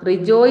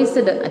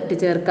 റിജോയ്സ്ഡ് അറ്റ്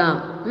ചേർക്കാം.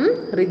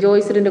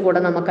 റിജോയ്സ്ഡിൻ്റെ കൂടെ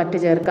നമുക്ക് അറ്റ്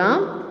ചേർക്കാം.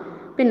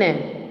 പിന്നെ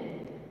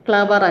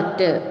ക്ലവർ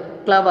അറ്റ്,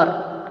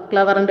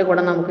 ക്ലവറിൻ്റെ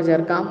കൂടെ നമുക്ക്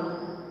ചേർക്കാം.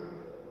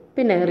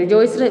 പിന്നെ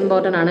റിജോയ്സ്ഡ്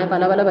ഇമ്പോർട്ടൻ്റ് ആണ്,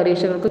 പല പല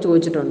പരീക്ഷകൾക്ക്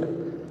ചോദിച്ചിട്ടുണ്ട്.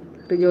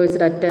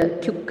 Rejoiced at,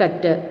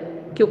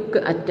 quick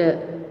at,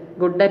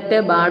 good at,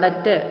 bad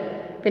at,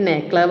 പിന്നെ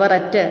ക്ലവർ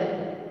അറ്റ്,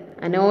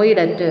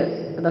 അനോയിഡ് അറ്റ്,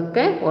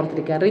 അതൊക്കെ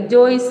ഓർത്തിരിക്കുക.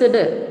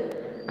 റിജോയ്സ്ഡ്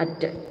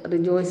അറ്റ്,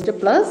 റിജോയ്സ്ഡ്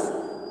പ്ലസ്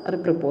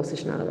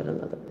പ്രിപ്പോസിഷനാണ്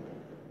വരുന്നത്.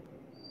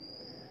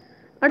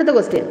 അടുത്ത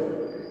question.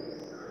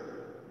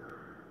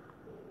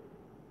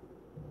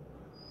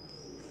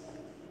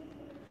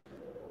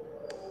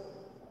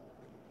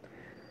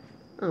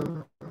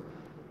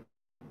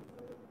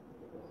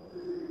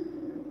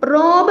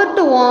 Robert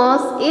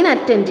was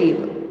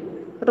inattentive.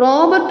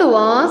 Robert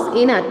was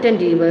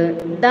inattentive.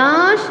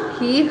 Dash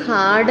he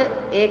had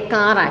a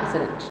car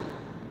accident.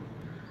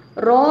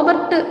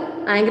 Robert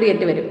angry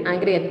at വരും.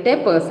 Angry at A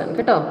person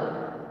കേട്ടോ.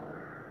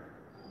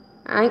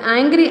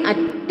 Angry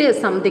at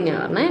something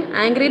ആണ് പറഞ്ഞേ.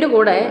 ആംഗ്രിയുടെ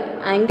കൂടെ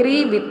angry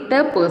with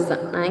a person,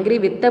 angry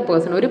with a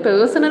person, ഒരു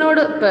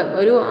പേഴ്സണിനോട്,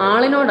 ഒരു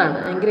ആളിനോടാണ്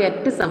angry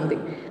at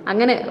something.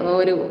 അങ്ങനെ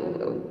ഒരു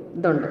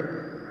ഇതുണ്ട്,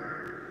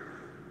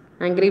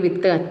 ആംഗ്രി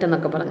വിത്ത് അറ്റ്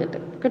എന്നൊക്കെ പറഞ്ഞിട്ട്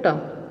കേട്ടോ.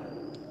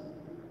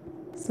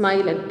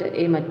 Smile at,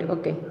 aim at.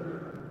 Okay.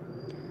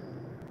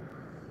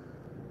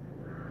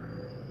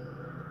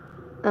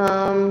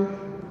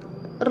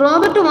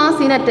 Robert was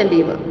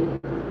ഇൻഅറ്റൻറ്റീവ്.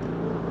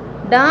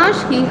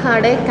 Dash he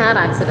had A car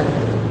accident.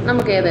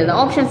 നമുക്ക് ഏതായത്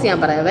ഓപ്ഷൻസ് ഞാൻ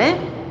പറയാവേ.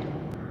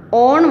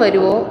 ഓൺ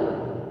വരുമോ,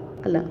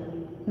 അല്ല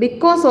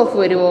ബിക്കോസ് ഓഫ്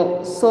വരുമോ,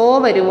 സോ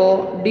വരുമോ,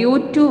 ഡ്യൂ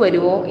ടു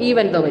വരുമോ,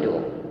 ഈവൻ ദോ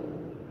വരുമോ.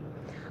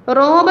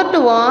 Robert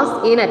was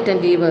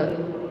ഇൻഅറ്റൻറ്റീവ്.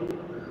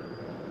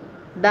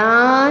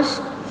 Dash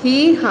he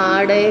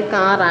had A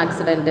car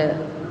accident.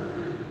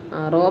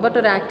 Robert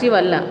ഒരു active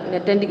അല്ല,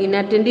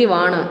 ഇൻഅറ്റൻറ്റീവ്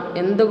ആണ്.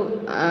 എന്ത്?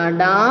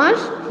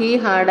 Dash he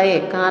had A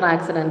car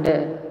accident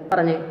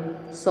പറഞ്ഞേ.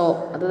 സോ,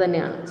 അത്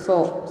തന്നെയാണ്. സോ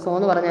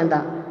എന്ന് പറഞ്ഞാൽ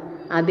എന്താ?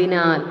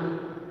 അതിനാൽ.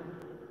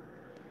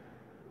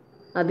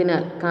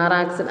 അതിനാൽ കാർ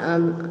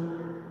ആക്സിഡൻറ്റ്,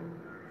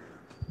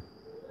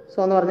 സോ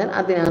എന്ന് പറഞ്ഞാൽ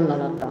അതിനാൽ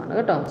എന്നുള്ള അർത്ഥമാണ്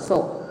കേട്ടോ. സോ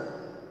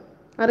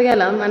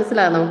അറിയാലോ,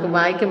 മനസ്സിലാകും നമുക്ക്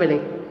വായിക്കുമ്പോഴേ.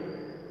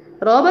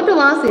 Robert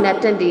was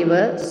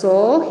ഇൻഅറ്റൻറ്റീവ്, so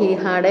he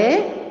had A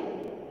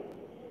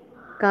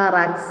car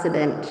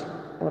accident.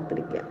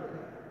 ഓർത്തിരിക്കുക.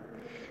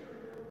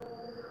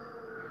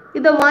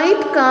 The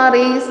white car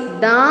is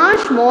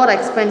dash more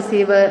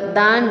expensive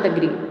than the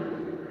green.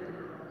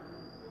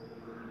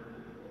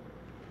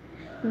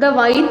 The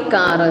white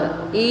car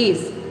is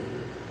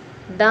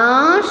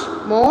dash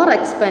more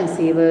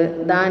expensive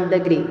than the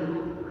green.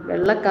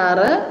 വെള്ള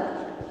car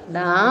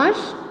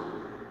dash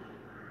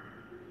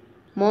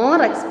more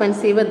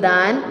expensive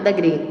than the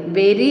green.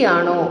 Very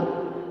ആണോ,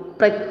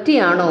 pretty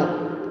ആണോ,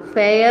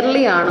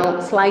 fairly ആണോ,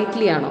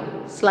 slightly ആണോ?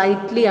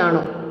 Slightly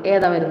ആണോ?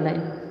 ഏതാ വരുന്നത്?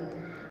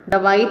 The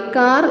white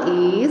car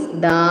is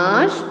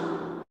dash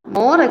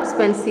more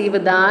expensive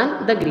than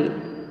the green.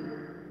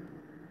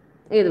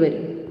 ഏത്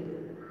വരും?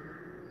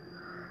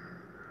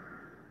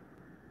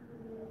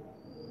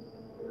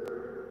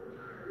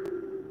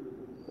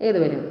 ഏത്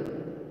വരും?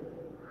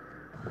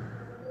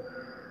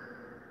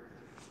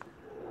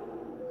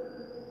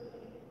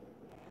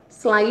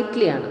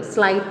 സ്ലൈറ്റ്ലി ആണ്.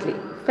 സ്ലൈറ്റ്ലി.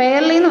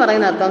 ഫെയർലി എന്ന്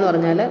പറയുന്ന അർത്ഥം എന്ന്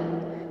പറഞ്ഞാൽ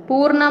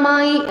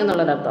പൂർണ്ണമായി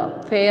എന്നുള്ളൊരർത്ഥം.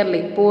 ഫെയർലി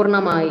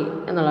പൂർണ്ണമായി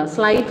എന്നുള്ള.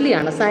 സ്ലൈറ്റ്ലി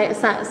ആണ്.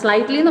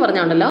 സ്ലൈറ്റ്ലി എന്ന്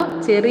പറഞ്ഞാണ്ടല്ലോ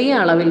ചെറിയ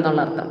അളവിൽ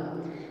എന്നുള്ള അർത്ഥം.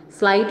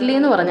 സ്ലൈറ്റ്ലി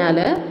എന്ന് പറഞ്ഞാൽ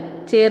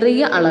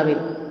ചെറിയ അളവിൽ.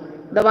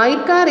 The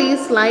white car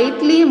is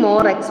slightly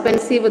more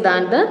expensive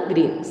than the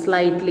green.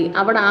 Slightly,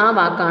 അവിടെ ആ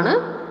വാക്കാണ്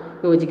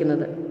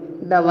യോജിക്കുന്നത്.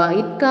 The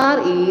white car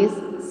is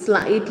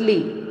slightly,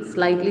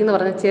 slightly എന്ന്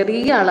പറഞ്ഞാൽ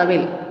ചെറിയ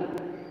അളവിൽ,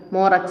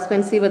 more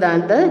expensive than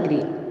the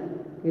green.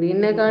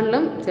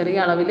 ഗ്രീനിനെക്കാളിലും ചെറിയ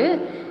അളവിൽ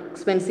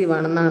എക്സ്പെൻസീവ്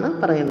ആണെന്നാണ്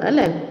പറയുന്നത്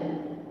അല്ലേ.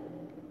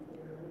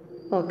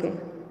 Okay.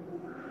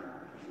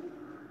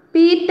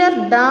 Peter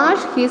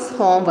dash his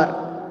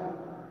homework.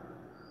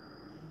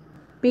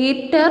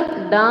 Peter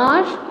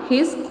dash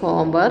his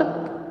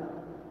homework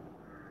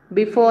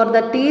before the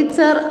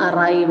teacher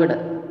arrived.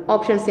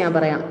 Options ഞാൻ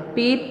പറയാം.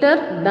 Peter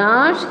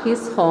dash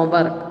his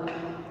homework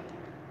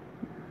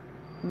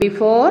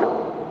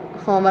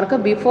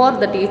before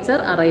the teacher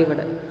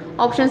arrived.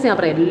 Options ഞാൻ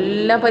പറയാം.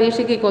 എല്ലാ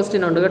പരീക്ഷയ്ക്കും ഈ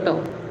ക്വസ്റ്റ്യൻ ഉണ്ട് കേട്ടോ.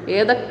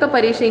 ഏതൊക്കെ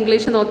പരീക്ഷ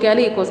ഇംഗ്ലീഷ്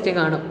നോക്കിയാലും ഈ ക്വസ്റ്റ്യൻ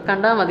കാണും.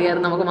 കണ്ടാൽ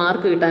മതിയായിരുന്നു, നമുക്ക്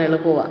മാർക്ക് കിട്ടാൻ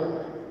എളുപ്പമാണ്.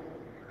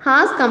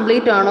 ഹാസ്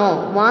കംപ്ലീറ്റ് ആണോ,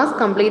 വാസ്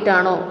കംപ്ലീറ്റ്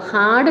ആണോ,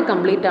 ഹാഡ്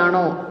കംപ്ലീറ്റ്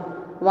ആണോ,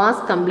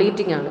 വാസ്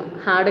കംപ്ലീറ്റിംഗ് ആണോ?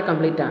 ഹാഡ്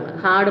കംപ്ലീറ്റ് ആണ്.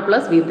 Had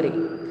plus V3.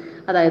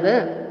 അതായത്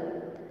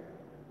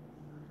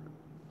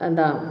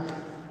എന്താ,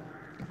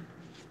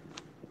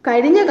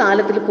 കഴിഞ്ഞ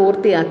കാലത്തിൽ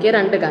പൂർത്തിയാക്കിയ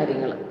രണ്ട്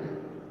കാര്യങ്ങൾ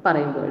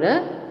പറയുമ്പോൾ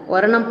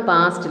ഒരെണ്ണം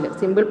പാസ്റ്റിൽ,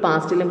 സിമ്പിൾ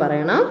പാസ്റ്റിലും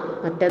പറയണം,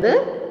 മറ്റേത്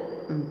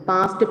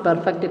പാസ്റ്റ്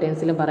പെർഫെക്റ്റ്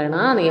ടെൻസിലും പറയണ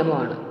ആ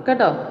നിയമമാണ്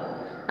കേട്ടോ.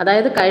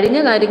 അതായത് കഴിഞ്ഞ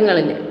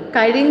കാര്യങ്ങളിൽ,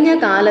 കഴിഞ്ഞ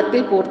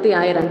കാലത്തിൽ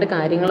പൂർത്തിയായ രണ്ട്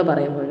കാര്യങ്ങൾ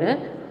പറയുമ്പോൾ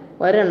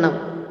ഒരെണ്ണം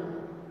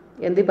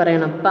എന്തി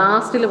പറയണം?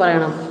 പാസ്റ്റിൽ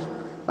പറയണം.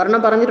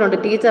 ഒരെണ്ണം പറഞ്ഞിട്ടുണ്ട്,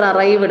 ടീച്ചർ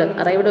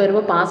അറൈവ്ഡ്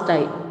വരുമ്പോൾ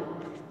പാസ്റ്റായി.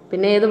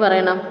 പിന്നെ ഏത്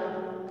പറയണം?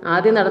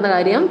 ആദ്യം നടന്ന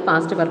കാര്യം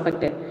പാസ്റ്റ്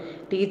പെർഫെക്റ്റ്.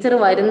 ടീച്ചർ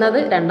വരുന്നത്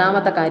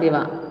രണ്ടാമത്തെ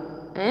കാര്യമാണ്.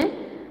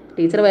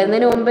 ടീച്ചർ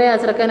വരുന്നതിന് മുമ്പേ ആ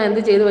ചെറുക്കൻ എന്ത്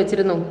ചെയ്തു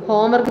വെച്ചിരുന്നു?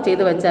 ഹോംവർക്ക്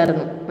ചെയ്ത്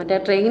വെച്ചായിരുന്നു. മറ്റേ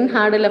ട്രെയിൻ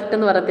ഹാർഡ് ലെഫ്റ്റ്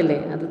എന്ന് പറയത്തില്ലേ,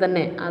 അത്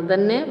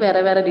തന്നെ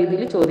വേറെ വേറെ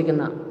രീതിയിൽ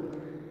ചോദിക്കുന്ന.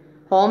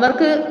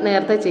 ഹോംവർക്ക്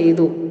നേരത്തെ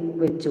ചെയ്തു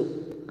വെച്ചു,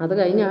 അത്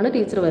കഴിഞ്ഞാണ്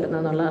ടീച്ചർ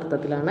വരുന്നത് എന്നുള്ള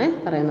അർത്ഥത്തിലാണ്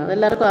പറയുന്നത്.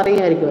 എല്ലാവർക്കും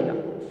അറിയാമായിരിക്കുമല്ലോ.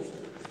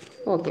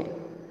 ഓക്കെ.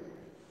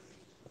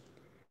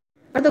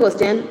 അടുത്ത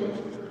question.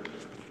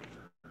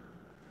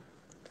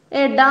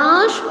 A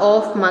dash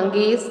of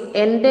monkeys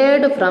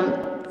entered from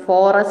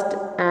forest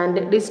and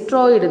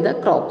destroyed the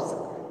crops.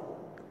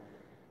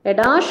 A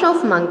dash of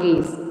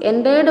monkeys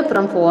entered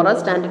from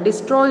forest and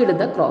destroyed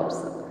the crops.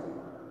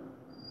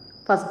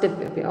 First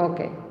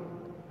okay.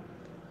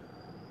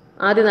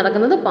 ആദ്യം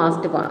നടക്കുന്നത്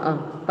പാസ്റ്റ്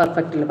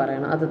പെർഫെക്റ്റിൽ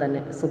പറയണം. അത്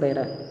തന്നെ സുബൈറ.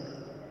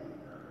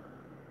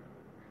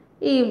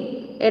 ഈ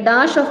എ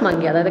ഡാഷ് ഓഫ്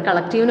മങ്കി അതായത്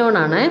collective noun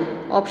ആണ്.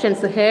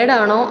 Options herd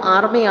ആണോ,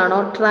 army ആണോ,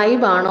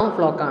 ട്രൈബ് ആണോ,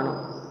 ഫ്ലോക്ക് ആണോ?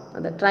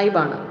 അത്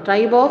ട്രൈബാണ്.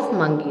 ട്രൈബ് ഓഫ്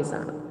മങ്കീസ്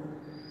ആണ്.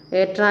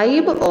 എ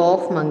ട്രൈബ്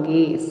ഓഫ്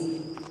മങ്കീസ്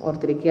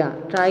ഓർത്തിരിക്കുക.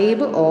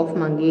 Tribe of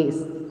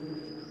monkeys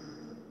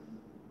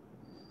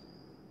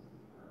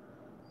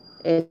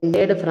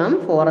entered from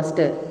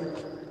forest.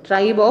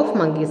 Tribe of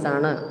monkeys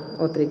ആണ്,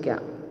 ഓർത്തിരിക്കുക.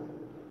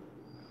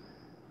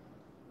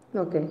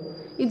 ഓക്കെ.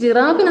 ഈ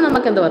ജിറാഫിന്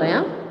നമുക്ക് എന്ത്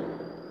പറയാം?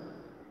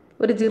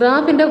 ഒരു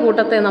ജിറാഫിൻ്റെ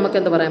കൂട്ടത്തെ നമുക്ക്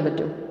എന്ത് പറയാൻ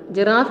പറ്റും?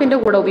 ജിറാഫിൻ്റെ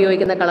കൂടെ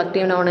ഉപയോഗിക്കുന്ന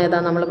കളക്റ്റീവ് നോൺ ഏതാ?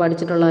 നമ്മൾ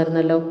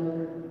പഠിച്ചിട്ടുള്ളായിരുന്നല്ലോ.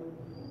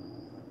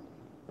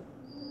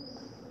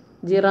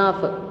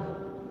 ജിറാഫ്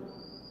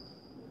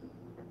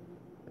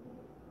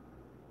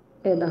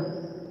ഏതാ?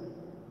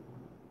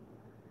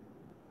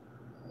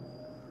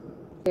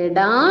 എ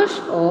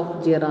ഡാഷ് ഓഫ്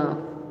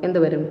ജിറാഫ് എന്ത്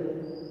വരും?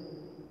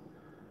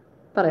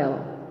 പറയാമോ?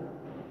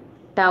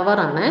 ടവർ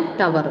ആണ്.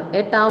 Tower.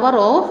 A tower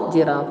of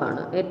giraffe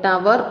ആണ്. A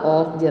tower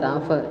of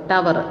giraffe.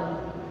 Tower.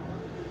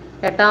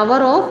 A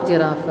tower of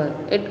giraffe.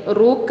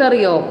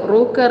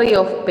 Rookery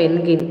of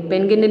penguin.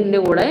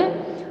 പെൻഗിനിൻ്റെ കൂടെ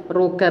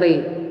റൂക്കറി.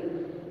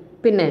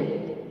 പിന്നെ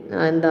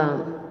എന്താ?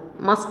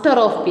 മസ്റ്റർ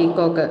ഓഫ്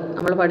പീക്കോക്ക്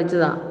നമ്മൾ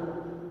പഠിച്ചതാ.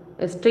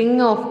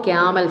 String of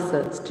camel's.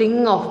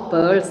 String of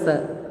pearls.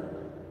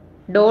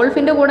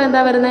 ഡോൾഫിൻ്റെ കൂടെ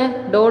എന്താ വരുന്നത്?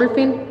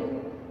 ഡോൾഫിൻ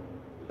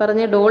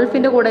പറഞ്ഞേ.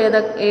 ഡോൾഫിൻ്റെ കൂടെ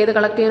ഏത്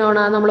കളക്റ്റീവ്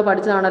നോണാണ്? നമ്മൾ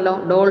പഠിച്ചതാണല്ലോ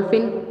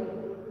ഡോൾഫിൻ.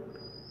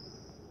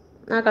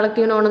 ആ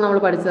കളക്റ്റീവ് നോണ് നമ്മൾ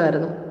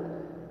പഠിച്ചതായിരുന്നു.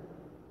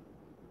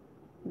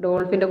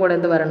 ഡോൾഫിൻ്റെ കൂടെ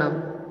എന്ത് വരണം?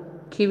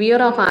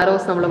 ക്വിയർ ഓഫ്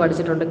ആരോസ് നമ്മൾ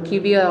പഠിച്ചിട്ടുണ്ട്.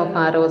 Queer of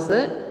arrows.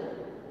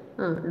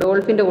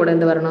 ഡോൾഫിൻ്റെ കൂടെ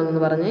എന്ത്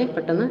വരണമെന്ന് പറഞ്ഞേ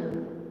പെട്ടെന്ന്.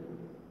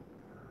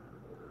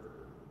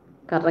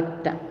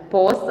 കറക്റ്റാ.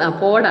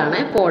 പോഡാണ്.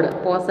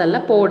 പോസ് അല്ല,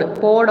 pod.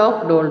 Pod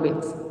of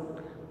dolphins.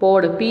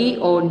 Pod.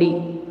 POD.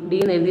 D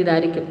എന്ന്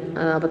എഴുതിയതായിരിക്കും.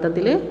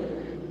 അബദ്ധത്തിൽ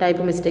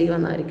type mistake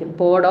വന്നായിരിക്കും.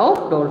 Pod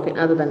of dolphin.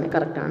 അത് തന്നെ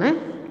കറക്റ്റാണ്.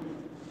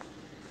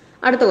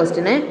 അടുത്ത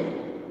ക്വസ്റ്റ്യനെ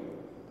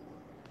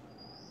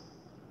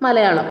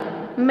മലയാളം.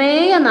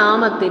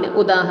 മേയനാമത്തിന്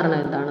ഉദാഹരണം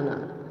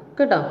എന്താണെന്നാണ്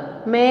കേട്ടോ.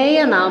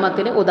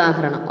 മേയനാമത്തിന്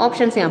ഉദാഹരണം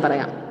ഓപ്ഷൻസ് ഞാൻ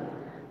പറയാം.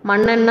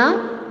 മണ്ണെണ്ണ,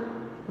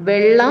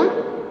 വെള്ളം,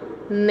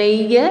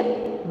 നെയ്യ്,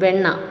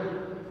 വെണ്ണ.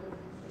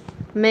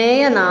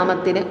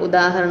 മേയനാമത്തിന്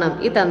ഉദാഹരണം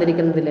ഈ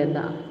തന്നിരിക്കുന്നതിൽ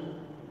എന്താ?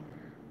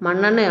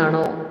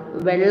 മണ്ണെണ്ണയാണോ,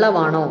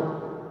 വെള്ളമാണോ,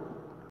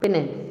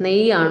 പിന്നെ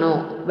നെയ്യാണോ,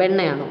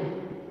 വെണ്ണയാണോ?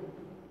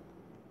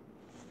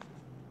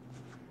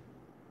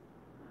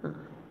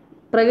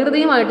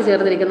 പ്രകൃതിയുമായിട്ട്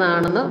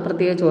ചേർന്നിരിക്കുന്നതാണെന്ന്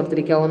പ്രത്യേകിച്ച്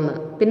ഓർത്തിരിക്കുക. ഒന്ന്.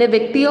 പിന്നെ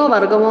വ്യക്തിയോ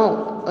വർഗമോ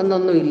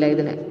എന്നൊന്നുമില്ല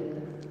ഇതിന്.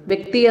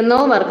 വ്യക്തിയെന്നോ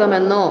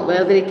വർഗമെന്നോ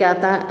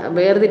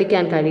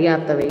വേർതിരിക്കാൻ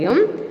കഴിയാത്തവയും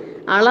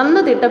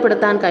അളന്ന്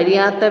തിട്ടപ്പെടുത്താൻ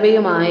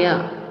കഴിയാത്തവയുമായ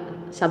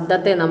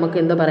ശബ്ദത്തെ നമുക്ക്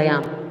എന്ത്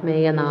പറയാം?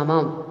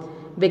 മേയനാമം.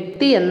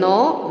 വ്യക്തിയെന്നോ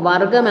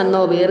വർഗമെന്നോ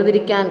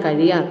വേർതിരിക്കാൻ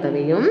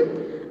കഴിയാത്തവയും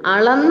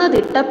അളന്ന്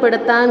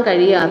തിട്ടപ്പെടുത്താൻ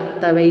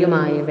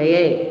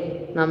കഴിയാത്തവയുമായവയെ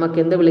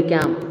നമുക്കെന്ത്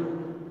വിളിക്കാം?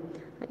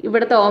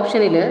 ഇവിടുത്തെ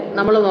ഓപ്ഷനിൽ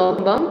നമ്മൾ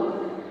നോക്കുമ്പം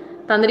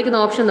തന്നിരിക്കുന്ന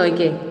ഓപ്ഷൻ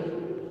നോക്കിയേ.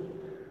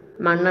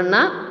 മണ്ണെണ്ണ,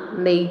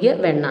 നെയ്യ്,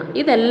 വെണ്ണ.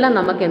 ഇതെല്ലാം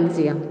നമുക്ക് എന്ത്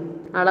ചെയ്യാം?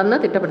 അളന്ന്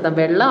തിട്ടപ്പെടുത്താം.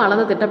 വെള്ളം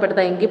അളന്ന്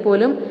തിട്ടപ്പെടുത്താം. എങ്കിൽ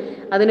പോലും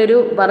അതിനൊരു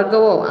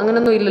വർഗവോ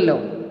അങ്ങനൊന്നും ഇല്ലല്ലോ.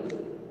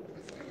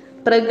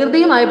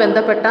 പ്രകൃതിയുമായി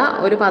ബന്ധപ്പെട്ട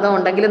ഒരു പദം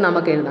ഉണ്ടെങ്കിൽ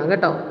നമുക്ക് എഴുതാം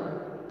കേട്ടോ.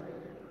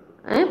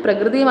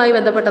 പ്രകൃതിയുമായി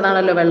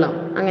ബന്ധപ്പെട്ടതാണല്ലോ വെള്ളം.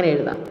 അങ്ങനെ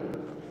എഴുതാം.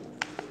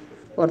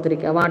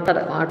 ഓർത്തിരിക്കുക. വാട്ടർ.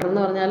 വാട്ടർ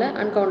എന്ന് പറഞ്ഞാൽ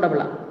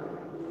അൺകൗണ്ടബിളാണ്.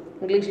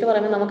 ഇംഗ്ലീഷിൽ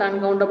പറയുമ്പോൾ നമുക്ക്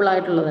അൺകൗണ്ടബിൾ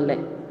ആയിട്ടുള്ളതല്ലേ.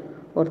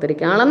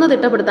 ഓർത്തിരിക്കുക. അളന്ന്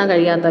തിട്ടപ്പെടുത്താൻ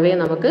കഴിയാത്തവയെ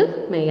നമുക്ക്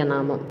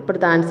മേയനാമം.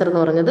 ഇപ്പോഴത്തെ ആൻസർ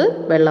എന്ന് പറഞ്ഞത്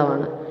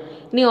വെള്ളമാണ്.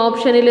 ഇനി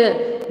ഓപ്ഷനിൽ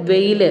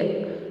വെയിൽ,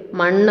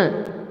 മണ്ണ്,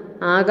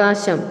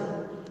 ആകാശം,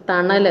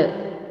 തണൽ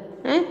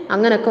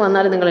അങ്ങനെയൊക്കെ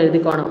വന്നാലും നിങ്ങൾ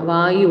എഴുതിക്കോണം.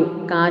 വായു,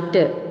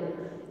 കാറ്റ്,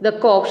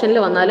 ഇതൊക്കെ ഓപ്ഷനിൽ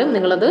വന്നാലും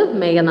നിങ്ങളത്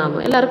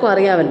മേയനാമം. എല്ലാവർക്കും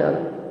അറിയാമല്ലോ അത്.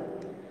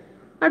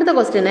 അടുത്ത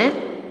ക്വസ്റ്റ്യനെ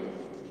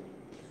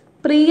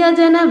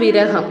പ്രിയജന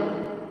വിരഹം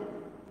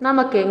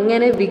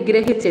നമുക്കെങ്ങനെ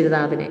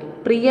വിഗ്രഹിച്ചെഴുതാം അതിനെ?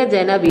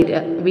 പ്രിയജന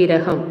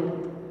വിരഹം.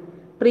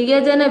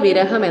 പ്രിയജന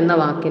വിരഹം എന്ന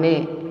വാക്കിനെ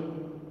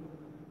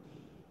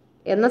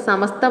എന്ന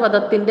സമസ്ത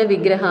പദത്തിൻ്റെ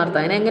വിഗ്രഹാർത്ഥം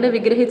അതിനെ എങ്ങനെ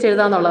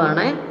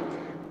വിഗ്രഹിച്ചെഴുതാന്നുള്ളതാണ്.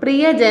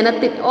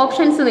 പ്രിയജനത്തിൽ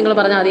ഓപ്ഷൻസ് നിങ്ങൾ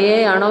പറഞ്ഞാൽ മതി. A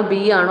ആണോ, B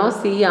ആണോ,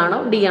 C ആണോ,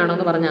 D ആണോ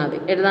എന്ന് പറഞ്ഞാൽ മതി.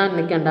 എഴുതാൻ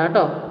നിൽക്കണ്ട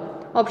കേട്ടോ.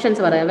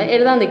 ഓപ്ഷൻസ് പറയാമേ.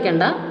 എഴുതാൻ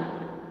നിൽക്കണ്ട.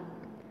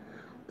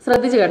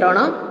 ശ്രദ്ധിച്ച്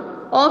കേട്ടോണം.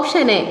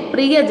 ഓപ്ഷൻ എ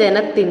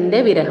പ്രിയജനത്തിൻ്റെ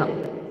വിരഹം.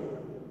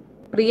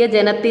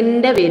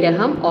 പ്രിയജനത്തിൻ്റെ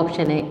വിരഹം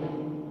ഓപ്ഷൻ എ.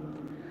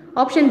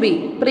 ഓപ്ഷൻ ബി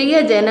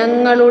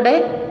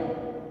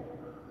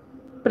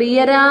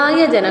പ്രിയരായ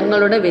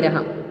ജനങ്ങളുടെ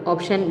വിരഹം.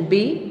 ഓപ്ഷൻ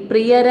ബി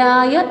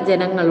പ്രിയരായ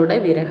ജനങ്ങളുടെ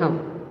വിരഹം.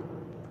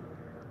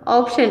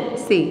 ഓപ്ഷൻ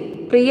സി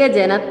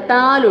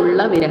പ്രിയജനത്താലുള്ള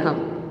വിരഹം.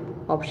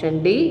 ഓപ്ഷൻ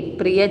ഡി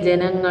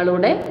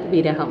പ്രിയജനങ്ങളുടെ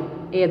വിരഹം.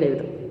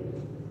 ഏതെഴുതും?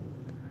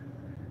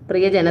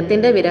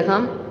 പ്രിയജനത്തിൻ്റെ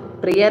വിരഹം,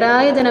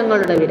 പ്രിയരായ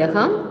ജനങ്ങളുടെ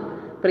വിരഹം,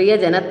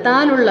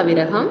 പ്രിയജനത്താലുള്ള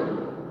വിരഹം,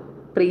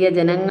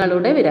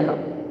 പ്രിയജനങ്ങളുടെ വിരഹം.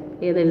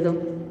 ഏതെഴുതും?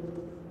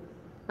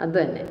 അത്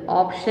തന്നെ,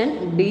 ഓപ്ഷൻ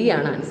ഡി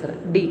ആണ് ആൻസർ.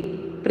 ഡി,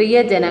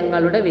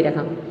 പ്രിയജനങ്ങളുടെ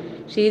വിരഹം.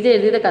 ഷീജ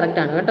എഴുതിയത്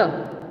കറക്റ്റാണ് കേട്ടോ,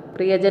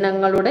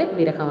 പ്രിയജനങ്ങളുടെ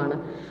വിരഹമാണ്.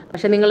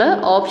 പക്ഷെ നിങ്ങൾ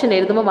ഓപ്ഷൻ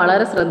എഴുതുമ്പോൾ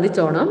വളരെ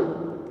ശ്രദ്ധിച്ചോണം.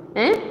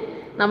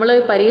 നമ്മൾ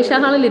പരീക്ഷാ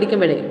ഹാളിൽ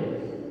ഇരിക്കുമ്പോഴേ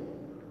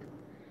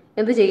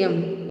എന്ത് ചെയ്യും?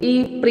 ഈ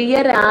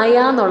പ്രിയരായ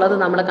എന്നുള്ളത്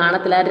നമ്മൾ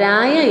കാണത്തില്ല.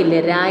 രായ ഇല്ലേ,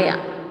 രായ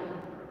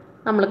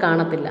നമ്മൾ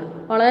കാണത്തില്ല.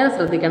 വളരെ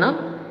ശ്രദ്ധിക്കണം.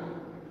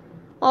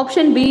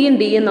 ഓപ്ഷൻ ബിയും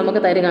ഡിയും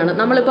നമുക്ക് തരികയാണ്.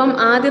 നമ്മളിപ്പം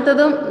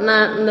ആദ്യത്തതും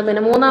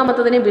പിന്നെ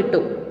മൂന്നാമത്തതിനെയും വിട്ടു.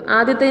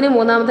 ആദ്യത്തേനും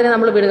മൂന്നാമത്തേനും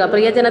നമ്മൾ വിടുക.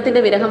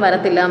 പ്രിയജനത്തിൻ്റെ വിരഹം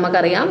വരത്തില്ല,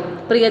 നമുക്കറിയാം.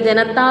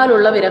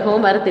 പ്രിയജനത്താലുള്ള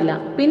വിരഹവും വരത്തില്ല.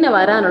 പിന്നെ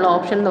വരാനുള്ള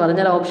ഓപ്ഷൻ എന്ന്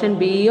പറഞ്ഞാൽ ഓപ്ഷൻ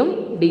ബിയും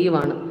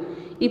ഡിയുമാണ്.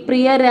 ഈ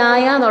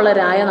പ്രിയരായ എന്നുള്ള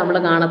രായ നമ്മൾ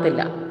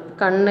കാണത്തില്ല,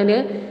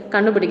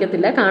 കണ്ണു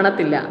പിടിക്കത്തില്ല,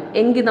 കാണത്തില്ല.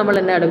 എങ്കിൽ നമ്മൾ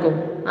എന്നെ എടുക്കും?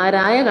 ആ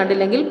രായ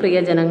കണ്ടില്ലെങ്കിൽ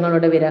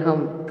പ്രിയജനങ്ങളുടെ വിരഹം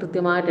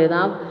കൃത്യമായിട്ട്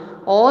എഴുതാം.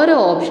 ഓരോ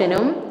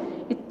ഓപ്ഷനും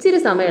ഇച്ചിരി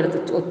സമയം എടുത്ത്,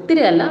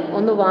 ഒത്തിരി അല്ല,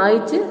 ഒന്ന്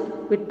വായിച്ച്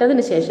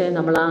വിട്ടതിന് ശേഷമേ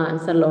നമ്മൾ ആ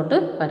ആൻസറിലോട്ട്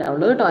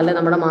വരാവുള്ളൂ കേട്ടോ, അല്ലെ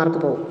നമ്മുടെ മാർക്ക്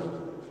പോകും.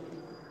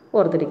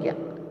 ഓർത്തിരിക്കുക.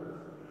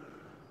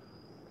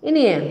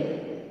 ഇനിയേ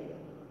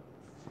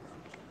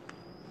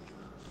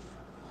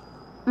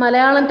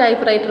മലയാളം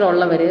ടൈപ്പ് റൈറ്റർ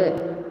ഉള്ളവർ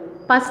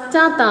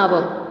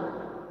പശ്ചാത്താപം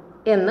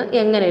എന്ന്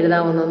എങ്ങനെ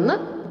എഴുതാമെന്നൊന്ന്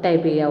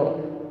ടൈപ്പ് ചെയ്യാവോ?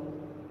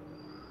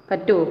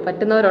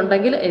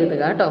 പറ്റുന്നവരുണ്ടെങ്കിൽ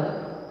എഴുതുക കേട്ടോ.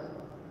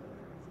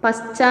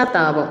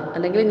 പശ്ചാത്താപം,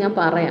 അല്ലെങ്കിൽ ഞാൻ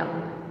പറയാം.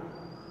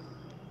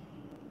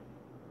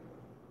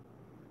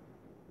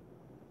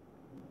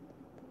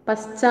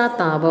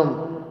 പശ്ചാത്താപം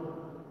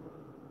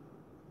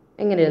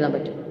എങ്ങനെ എഴുതാൻ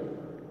പറ്റും?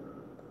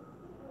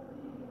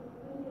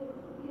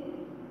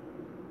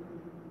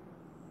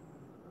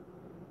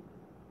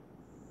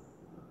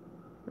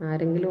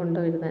 ആരെങ്കിലും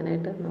ഉണ്ടോ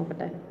എഴുതാനായിട്ട്?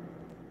 നോക്കട്ടെ.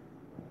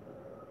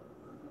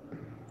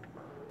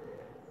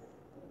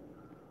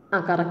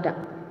 കറക്റ്റാ,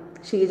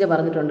 ഷീജ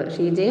പറഞ്ഞിട്ടുണ്ട്.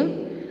 ഷീജയും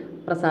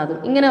പ്രസാദും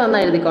ഇങ്ങനെ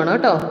വന്നാൽ എഴുതിക്കോണം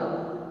കേട്ടോ.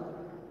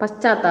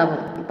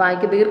 പശ്ചാത്താപം.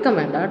 പായ്ക്ക് ദീർഘം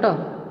വേണ്ട കേട്ടോ,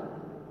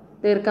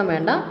 ദീർഘം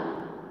വേണ്ട.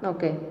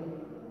 ഓക്കെ,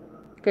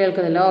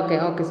 കേൾക്കുന്നില്ല?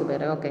 ഓക്കെ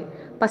സുബേര. ഓക്കെ,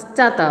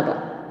 പശ്ചാത്താപം.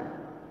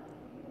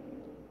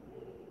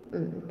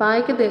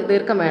 പായ്ക്ക്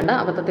ദീർഘം വേണ്ട,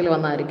 അബദ്ധത്തിൽ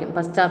വന്നായിരിക്കും.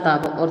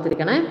 പശ്ചാത്താപം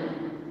ഓർത്തിരിക്കണേ.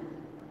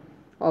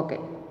 ഓക്കെ,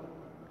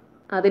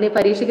 അതിന്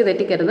പരീക്ഷയ്ക്ക്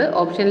തെറ്റിക്കരുത്.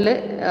 ഓപ്ഷനിൽ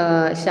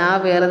ഷാ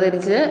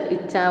വേർതിരിച്ച്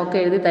ഇച്ഛ ഒക്കെ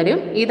എഴുതി തരും.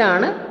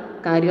 ഇതാണ്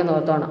കാര്യം എന്ന്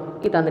ഓർത്തോണം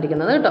ഈ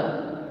തന്നിരിക്കുന്നത് കേട്ടോ.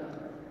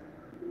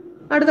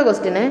 അടുത്ത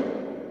ക്വസ്റ്റ്യന്,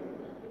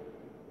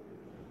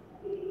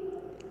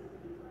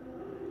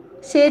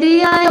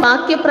 ശരിയായ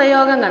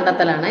വാക്യപ്രയോഗം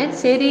കണ്ടെത്തലാണ്.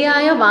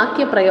 ശരിയായ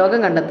വാക്യപ്രയോഗം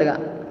കണ്ടെത്തുക.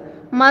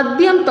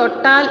 മദ്യം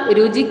തൊട്ടാൽ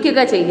രുചിക്കുക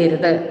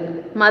ചെയ്യരുത്.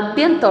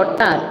 മദ്യം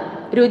തൊട്ടാൽ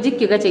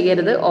രുചിക്കുക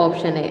ചെയ്യരുത്,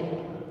 ഓപ്ഷൻ എ.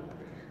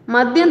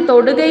 മദ്യം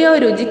തൊടുകയോ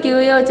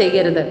രുചിക്കുകയോ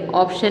ചെയ്യരുത്,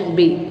 ഓപ്ഷൻ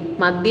ബി.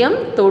 മദ്യം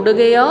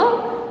തൊടുകയോ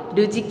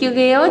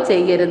രുചിക്കുകയോ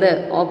ചെയ്യരുത്,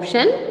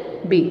 ഓപ്ഷൻ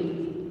ബി.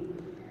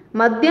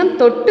 മദ്യം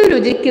തൊട്ട്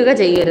രുചിക്കുക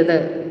ചെയ്യരുത്.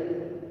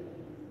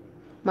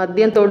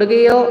 മദ്യം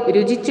തൊടുകയോ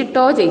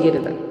രുചിച്ചിട്ടോ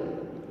ചെയ്യരുത്.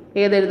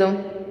 ഏതെഴുതും?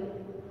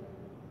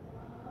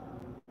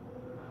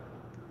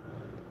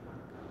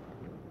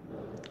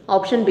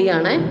 ഓപ്ഷൻ ബി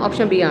ആണ്.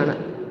 ഓപ്ഷൻ ബി ആണ്.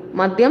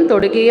 മദ്യം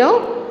തൊടുകയോ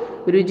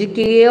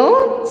രുചിക്കുകയോ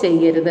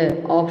ചെയ്യരുത്,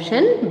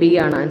 ഓപ്ഷൻ ബി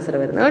ആണ് ആൻസർ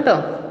വരുന്നത് കേട്ടോ.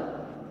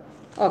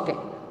 ഓക്കെ,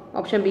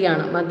 ഓപ്ഷൻ ബി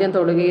ആണ്. മദ്യം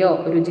തൊടുകയോ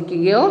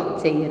രുചിക്കുകയോ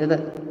ചെയ്യരുത്.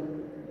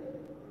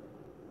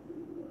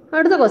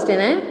 അടുത്ത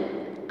ക്വസ്റ്റ്യന്,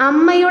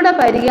 അമ്മയുടെ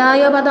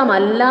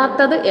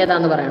പര്യായപദമല്ലാത്തത്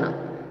ഏതാന്ന് പറയണം.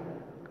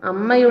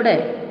 അമ്മയുടെ,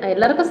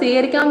 എല്ലാവർക്കും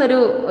സ്വീകരിക്കാവുന്ന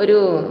ഒരു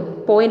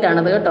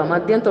പോയിന്റാണത് കേട്ടോ.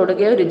 മദ്യം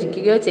തൊടുകയോ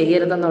രുചിക്കുകയോ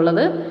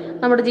ചെയ്യരുതെന്നുള്ളത്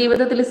നമ്മുടെ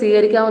ജീവിതത്തിൽ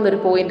സ്വീകരിക്കാവുന്ന ഒരു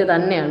പോയിന്റ്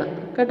തന്നെയാണ്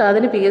കേട്ടോ.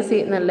 അതിന് PSC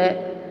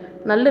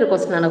നല്ലൊരു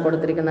ക്വസ്റ്റ്യനാണ്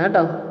കൊടുത്തിരിക്കുന്നത്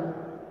കേട്ടോ.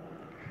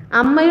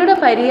 അമ്മയുടെ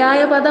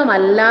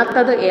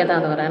പര്യായപദമല്ലാത്തത്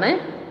ഏതാന്ന് പറയണേ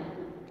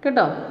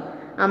കേട്ടോ.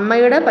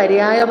 അമ്മയുടെ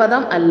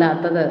പര്യായപദം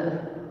അല്ലാത്തത്.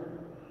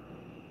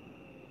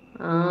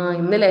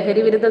 ഇന്ന്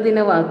ലഹരി വിരുദ്ധ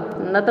ദിനവാ.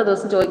 ഇന്നത്തെ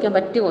ദിവസം ചോദിക്കാൻ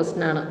പറ്റിയ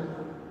ക്വസ്റ്റ്യനാണ്.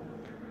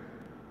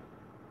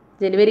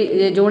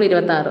 ജൂൺ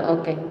 26.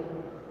 ഓക്കെ,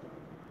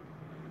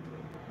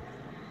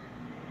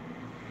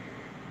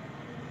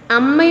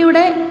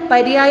 അമ്മയുടെ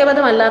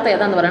പര്യായപദം അല്ലാത്ത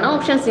ഏതാന്ന് പറയണം.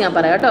 ഓപ്ഷൻസ് ഞാൻ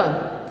പറയാം കേട്ടോ.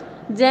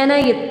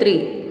 ജനയിത്രി,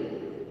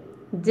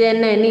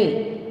 ജനനി,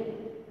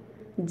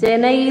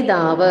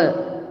 ജനയിതാവ്,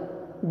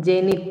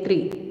 ജനിത്രി.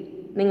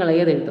 നിങ്ങൾ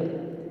ഏതെഴുതും?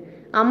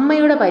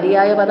 അമ്മയുടെ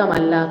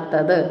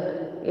പര്യായപദമല്ലാത്തത്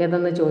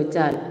ഏതെന്ന്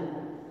ചോദിച്ചാൽ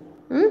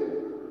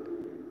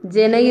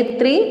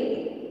ജനയിത്രി,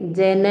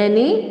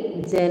 ജനനി,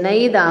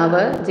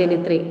 ജനയിതാവ്,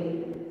 ജനിത്രി.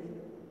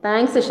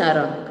 താങ്ക്സ്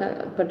ഷാരോൺ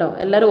കേട്ടോ.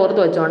 എല്ലാവരും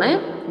ഓർത്ത് വെച്ചോണേ.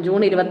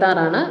 ജൂൺ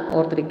 26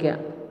 ഓർത്തിരിക്കുക.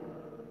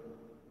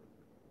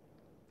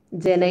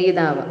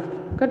 ജനയിതാവ്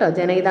കേട്ടോ.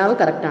 ജനയിതാവ്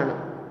കറക്റ്റാണ്.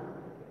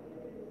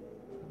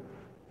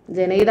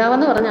 ജനയിതാവ്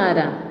എന്ന് പറഞ്ഞ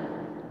ആരാ?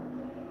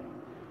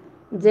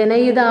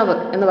 ജനയിതാവ്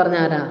എന്ന് പറഞ്ഞ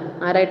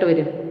ആരായിട്ട്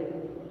വരും?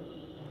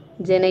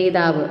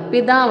 ജനയിതാവ്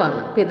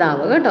പിതാവാണ്.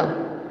 പിതാവ് കേട്ടോ.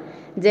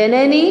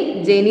 ജനനി,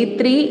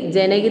 ജനിത്രി,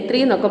 ജനയിത്രി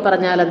എന്നൊക്കെ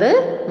പറഞ്ഞാലത്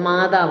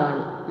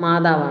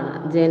മാതാവാണ്.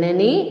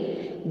 ജനനി,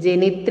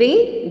 ജനിത്രി,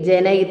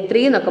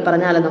 ജനയിത്രി എന്നൊക്കെ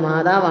പറഞ്ഞാലത്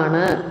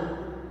മാതാവാണ്.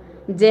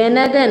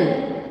 ജനകൻ,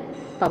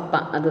 പപ്പ,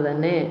 അത്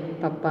തന്നെ,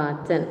 പപ്പ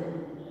അച്ഛൻ,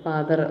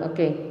 ഫാദർ.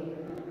 ഓക്കെ.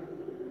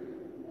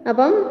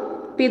 അപ്പം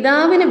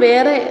പിതാവിന്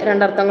വേറെ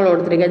രണ്ടർത്ഥങ്ങൾ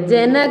കൊടുത്തിരിക്കുക.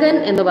 ജനകൻ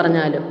എന്ന്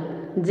പറഞ്ഞാലും,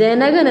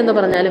 ജനകൻ എന്ന്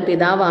പറഞ്ഞാലും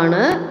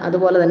പിതാവാണ്.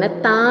 അതുപോലെ തന്നെ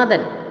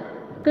താതൻ,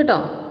 കേട്ടോ,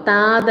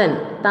 താതൻ,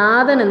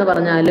 താതൻ എന്ന്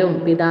പറഞ്ഞാലും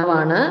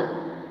പിതാവാണ്.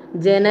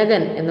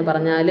 ജനകൻ എന്ന്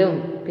പറഞ്ഞാലും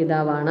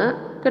പിതാവാണ്,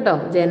 കേട്ടോ.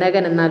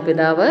 ജനകൻ എന്നാൽ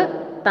പിതാവ്,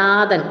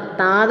 താതൻ,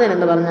 താതൻ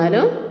എന്ന്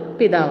പറഞ്ഞാലും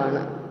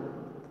പിതാവാണ്.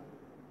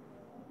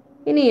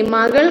 ഇനി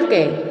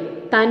മകൾക്ക്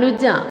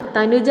തനുജ,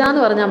 തനുജ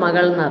എന്ന് പറഞ്ഞാൽ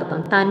മകൾ എന്നർത്ഥം,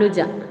 തനുജ.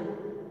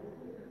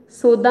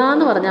 സുധ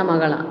എന്ന് പറഞ്ഞാൽ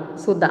മകളാ,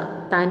 സുധ.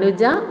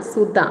 തനുജ,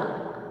 സുധ,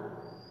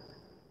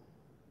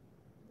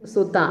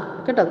 സുധ,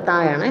 കേട്ടോ,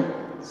 തായാണേ,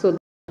 സുധ.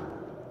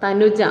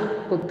 തനുജ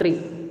പുത്രി,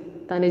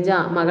 തനുജ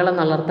മകൾ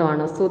എന്നുള്ള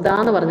അർത്ഥമാണ്. സുധ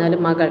എന്ന് പറഞ്ഞാൽ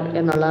മകൾ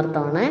എന്നുള്ള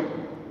അർത്ഥമാണ്.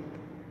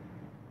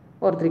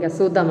 ഓർത്തിരിക്കുക,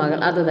 സുധ മകൾ,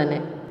 അത് തന്നെ.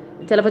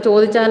 ചിലപ്പോൾ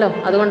ചോദിച്ചാലോ,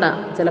 അതുകൊണ്ടാ,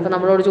 ചിലപ്പോൾ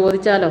നമ്മളോട്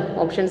ചോദിച്ചാലോ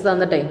ഓപ്ഷൻസ്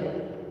തന്നിട്ടേ.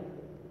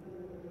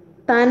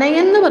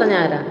 തനയൻ എന്ന്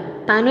പറഞ്ഞാൽ ആരാ?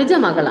 തനുജ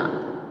മകളാ,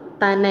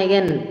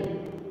 തനയൻ.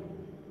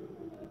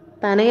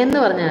 തനയൻ എന്ന്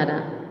പറഞ്ഞാൽ ആരാ?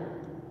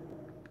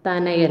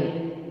 തനയൻ,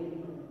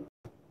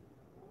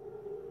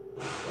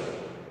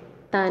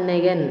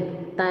 തനയൻ.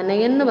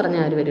 തനയൻ എന്ന്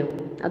പറഞ്ഞാൽ ആര് വരും?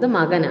 അത്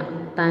മകനാ,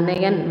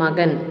 തനയൻ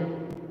മകൻ.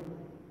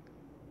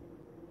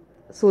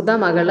 സുധ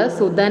മകള്,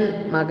 സുധൻ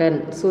മകൻ,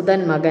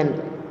 സുധൻ മകൻ.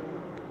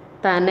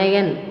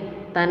 തനയൻ,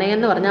 തനയൻ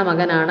എന്ന് പറഞ്ഞാൽ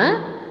മകനാണ്.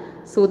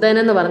 സുധൻ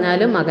എന്ന്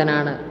പറഞ്ഞാലും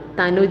മകനാണ്.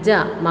 തനുജ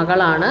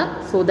മകളാണ്,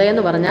 സുധ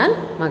എന്ന് പറഞ്ഞാൽ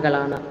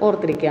മകളാണ്.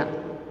 ഓർത്തിരിക്കുക.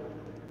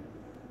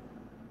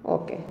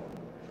 ഓക്കെ.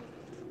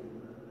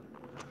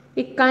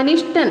 ഈ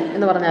കനിഷ്ഠൻ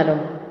എന്ന് പറഞ്ഞാലോ?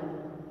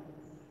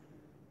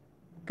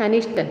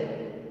 കനിഷ്ഠൻ,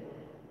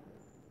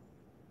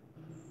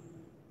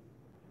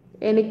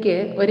 എനിക്ക്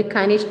ഒരു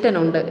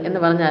കനിഷ്ഠനുണ്ട് എന്ന്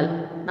പറഞ്ഞാൽ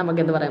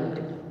നമുക്കെന്ത് പറയാൻ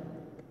പറ്റും?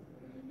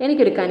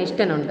 എനിക്കൊരു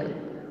കനിഷ്ഠനുണ്ട്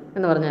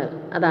എന്ന് പറഞ്ഞാൽ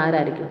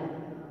അതാരായിരിക്കും?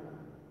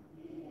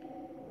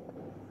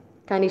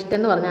 കനിഷ്ഠൻ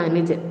എന്ന് പറഞ്ഞാൽ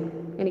അനുജൻ.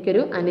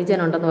 എനിക്കൊരു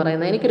അനുജനുണ്ടെന്ന്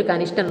പറയുന്നത്, എനിക്കൊരു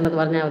കനിഷ്ഠൻ ഉണ്ടെന്ന്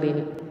പറഞ്ഞാൽ മതി.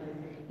 ഇനി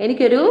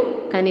എനിക്കൊരു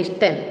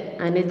കനിഷ്ഠൻ,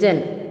 അനുജൻ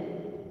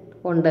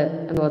ഉണ്ട്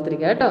എന്ന്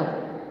ഓർത്തിരിക്കുക, കേട്ടോ.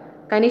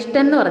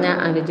 കനിഷ്ഠൻ എന്ന് പറഞ്ഞാൽ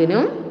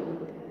അനുജനും.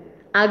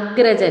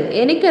 അഗ്രജൻ,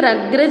 എനിക്കൊരു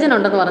അഗ്രജൻ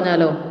ഉണ്ടെന്ന്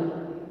പറഞ്ഞാലോ?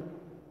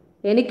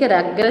 എനിക്കൊരു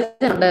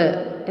അഗ്രജനുണ്ട്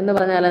എന്ന്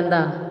പറഞ്ഞാൽ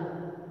എന്താ?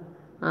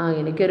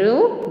 എനിക്കൊരു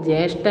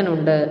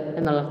ജ്യേഷ്ഠനുണ്ട്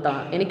എന്നുള്ള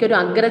അർത്ഥമാണ്. എനിക്കൊരു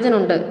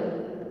അഗ്രജനുണ്ട്,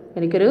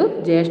 എനിക്കൊരു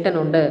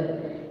ജ്യേഷ്ഠനുണ്ട്.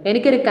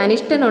 എനിക്കൊരു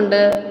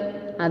കനിഷ്ഠനുണ്ട്,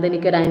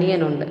 അതെനിക്കൊരു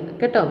അനിയനുണ്ട്,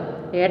 കേട്ടോ.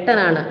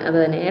 ഏട്ടനാണ്, അത്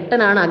തന്നെ,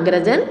 ഏട്ടനാണ്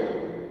അഗ്രജൻ,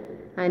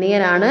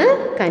 അനിയനാണ്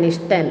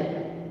കനിഷ്ഠൻ.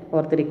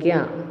 ഓർത്തിരിക്കുക.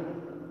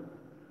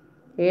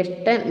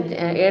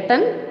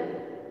 ഏട്ടൻ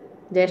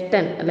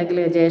ജ്യേഷ്ഠൻ, അല്ലെങ്കിൽ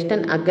ജ്യേഷ്ഠൻ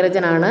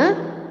അഗ്രജനാണ്,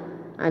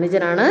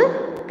 അനുജനാണ്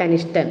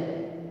കനിഷ്ഠൻ.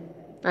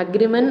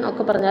 അഗ്രിമൻ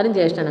ഒക്കെ പറഞ്ഞാലും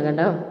ജ്യേഷ്ഠനാണ്,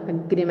 കേട്ടോ.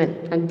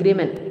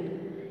 അഗ്രിമൻ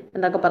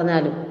എന്തൊക്കെ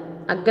പറഞ്ഞാലും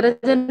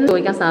അഗ്രജൻ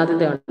ചോദിക്കാൻ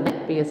സാധ്യതയുണ്ട്.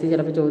 PSC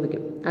ചിലപ്പോൾ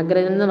ചോദിക്കും.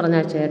 അഗ്രജൻ എന്ന്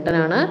പറഞ്ഞാൽ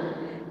ചേട്ടനാണ്,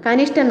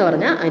 കനിഷ്ഠൻ എന്ന്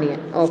പറഞ്ഞാൽ അനിയൻ.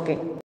 ഓക്കെ.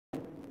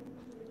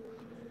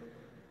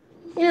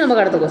 ഇനി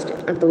നമുക്ക് അടുത്ത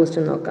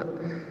ക്വസ്റ്റ്യൻ നോക്കാം.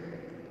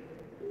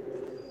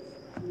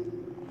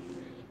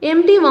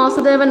 MT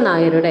വാസുദേവൻ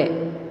നായരുടെ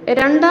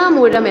രണ്ടാം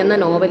ഊഴം എന്ന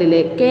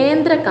നോവലിലെ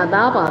കേന്ദ്ര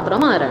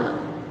കഥാപാത്രം ആരാണ്?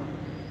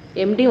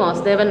 MT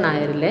വാസുദേവൻ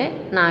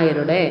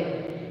നായരുടെ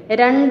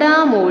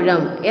രണ്ടാം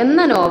ഊഴം എന്ന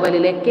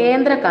നോവലിലെ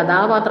കേന്ദ്ര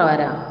കഥാപാത്രം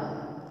ആരാ?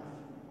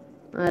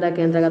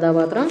 കേന്ദ്ര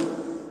കഥാപാത്രം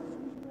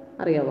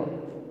അറിയാവോ?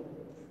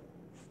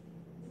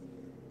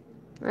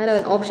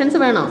 ഓപ്ഷൻസ്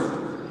വേണോ?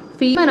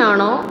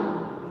 ഭീമനാണോ,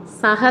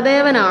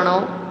 സഹദേവനാണോ,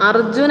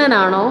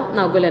 അർജുനനാണോ,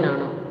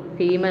 നകുലനാണോ?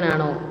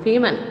 ഭീമനാണോ?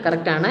 ഭീമൻ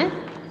കറക്റ്റാണ്.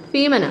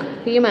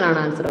 ഭീമനാണ്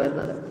ആൻസർ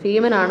വരുന്നത്.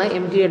 ഭീമനാണ്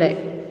MTയുടെ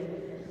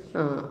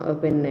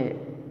പിന്നെ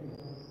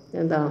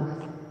എന്താ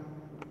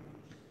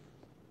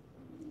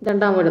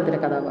രണ്ടാം ഊഴത്തിലെ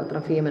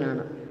കഥാപാത്രം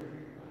ഭീമനാണ്.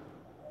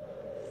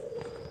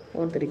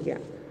 ഓർത്തിരിക്കുക.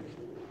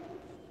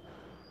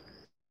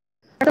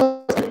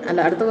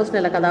 അടുത്ത ക്വസ്റ്റ്യൻ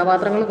അല്ല,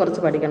 കഥാപാത്രങ്ങൾ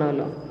കുറച്ച്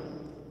പഠിക്കണമല്ലോ.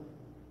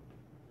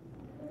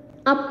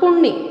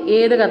 അപ്പുണ്ണി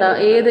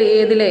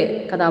ഏതിലെ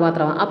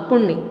കഥാപാത്രമാണ്?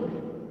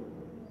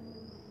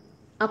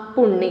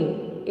 അപ്പുണ്ണി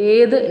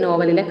ഏത്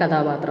നോവലിലെ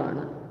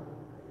കഥാപാത്രമാണ്?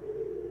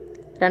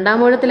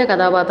 രണ്ടാം ഊഴത്തിലെ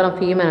കഥാപാത്രം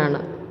ഭീമനാണ്.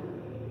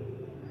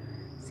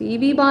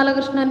 CV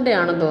ബാലകൃഷ്ണൻ്റെ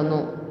ആണെന്ന്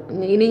തോന്നുന്നു.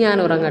 ഇനി ഞാൻ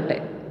ഉറങ്ങട്ടെ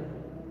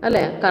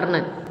അല്ലേ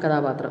കർണൻ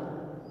കഥാപാത്രം?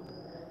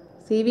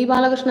 CV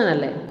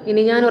ബാലകൃഷ്ണനല്ലേ?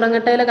 ഇനി ഞാൻ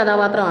ഉറങ്ങട്ടെയിലെ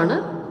കഥാപാത്രമാണ്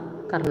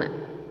കർണൻ.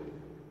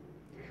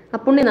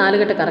 അപ്പുണ്ണി 4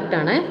 കെട്ട്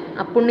കറക്റ്റാണ്.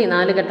 അപ്പുണ്ണി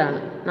 4 കെട്ടാണ്,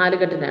 4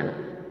 കെട്ടിനാണ്,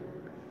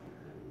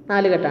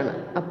 4 കെട്ടാണ്.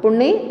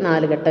 അപ്പുണ്ണി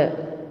 4 കെട്ട്.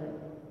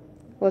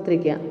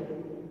 ഓർത്തിരിക്കുക.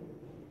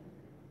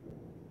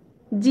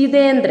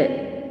 ജിതേന്ദ്രൻ,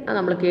 അത്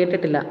നമ്മൾ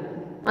കേട്ടിട്ടില്ല,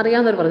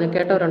 അറിയാവുന്നവർ പറഞ്ഞു,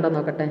 കേട്ടവരുണ്ടോ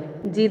നോക്കട്ടെ.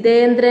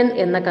 ജിതേന്ദ്രൻ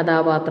എന്ന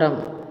കഥാപാത്രം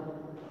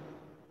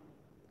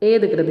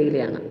ഏത്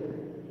കൃതിയിലെയാണ്?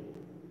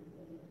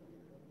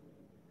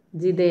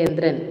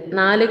 ജിതേന്ദ്രൻ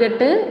 4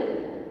 കെട്ട്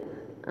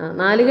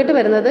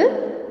വരുന്നത്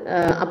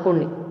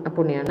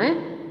അപ്പുണ്ണിയാണ്.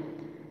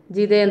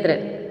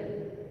 ജിതേന്ദ്രൻ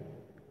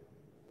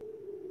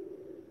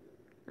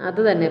അത്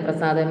തന്നെ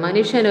പ്രസാദ്,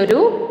 മനുഷ്യനൊരു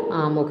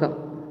ആമുഖം,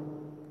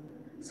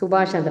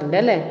 സുഭാഷ് ചന്ദ്രൻ്റെ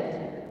അല്ലേ?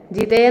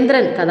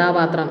 ജിതേന്ദ്രൻ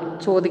കഥാപാത്രം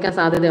ചോദിക്കാൻ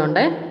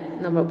സാധ്യതയുണ്ട്.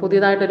 നമ്മൾ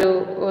പുതിയതായിട്ടൊരു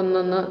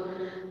ഒന്നൊന്ന്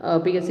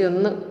PSC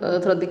ഒന്ന്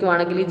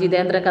ശ്രദ്ധിക്കുവാണെങ്കിൽ ഈ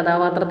ജിതേന്ദ്രൻ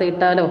കഥാപാത്രത്തെ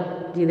ഇട്ടാലോ?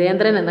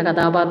 ജിതേന്ദ്രൻ എന്ന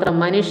കഥാപാത്രം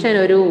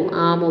മനുഷ്യനൊരു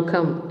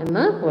ആമുഖം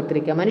എന്ന്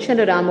ഓർത്തിരിക്കുക.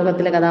 മനുഷ്യൻ്റെ ഒരു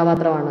ആമുഖത്തിലെ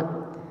കഥാപാത്രമാണ്.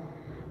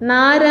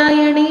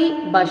 നാരായണി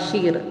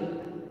ബഷീർ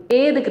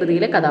ഏത്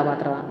കൃതിയിലെ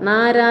കഥാപാത്രമാണ്?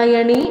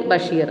 നാരായണി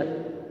ബഷീർ.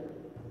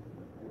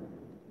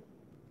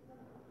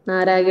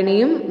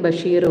 നാരായണിയും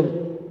ബഷീറും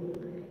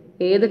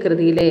ഏത്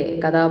കൃതിയിലെ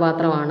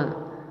കഥാപാത്രമാണ്?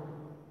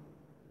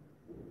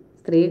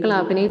 സ്ത്രീകൾ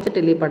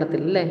അഭിനയിച്ചിട്ടില്ല ഈ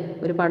പടത്തിൽ അല്ലേ?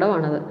 ഒരു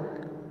പടമാണത്.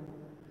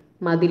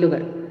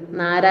 മതിലുകൾ.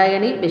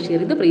 നാരായണി ബഷീർ.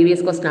 ഇത്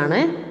പ്രീവിയസ് ക്വസ്റ്റൻ ആണ്.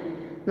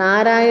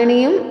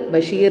 നാരായണിയും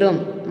ബഷീറും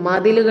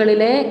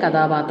മതിലുകളിലെ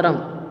കഥാപാത്രം.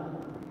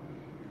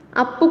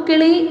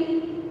 അപ്പുക്കിളി,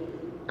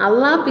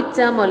 അള്ളാ പിച്ച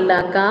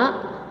മൊല്ലാക്ക,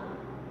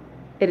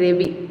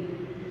 രവി.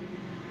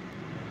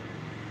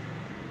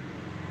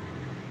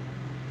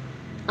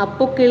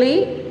 അപ്പുക്കിളി,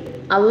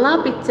 അള്ളാ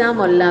പിച്ച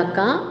മൊല്ലാക്ക,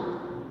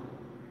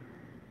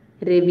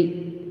 രവി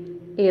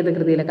ഏത്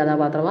കൃതിയിലെ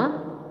കഥാപാത്രമാ?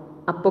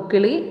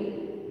 അപ്പുക്കിളി,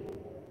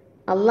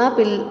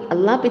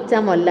 അള്ളാ പിച്ച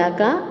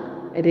മൊല്ലാക്ക,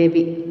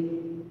 രവി.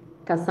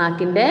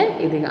 ഖസാക്കിൻ്റെ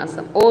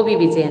ഇതിഹാസം. OV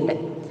വിജയൻ്റെ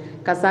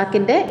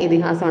ഖസാക്കിൻ്റെ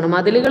ഇതിഹാസമാണ്.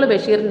 മതിലുകൾ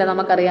ബഷീറിൻ്റെ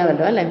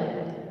നമുക്കറിയാമല്ലോ അല്ലേ?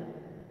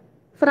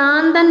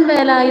 ഭ്രാന്തൻ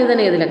വേലായുധൻ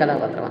ഏതിലെ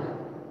കഥാപാത്രമാണ്?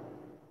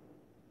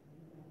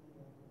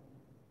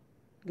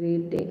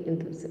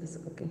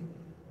 ഓക്കെ.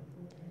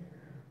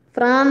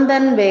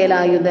 ഭ്രാന്തൻ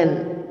വേലായുധൻ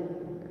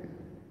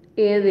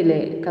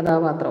ഏതിലെ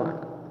കഥാപാത്രമാണ്?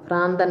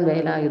 ഭ്രാന്തൻ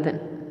വേലായുധൻ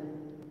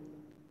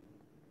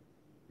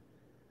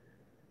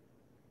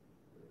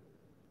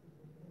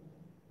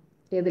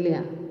ഏതിലെയാ?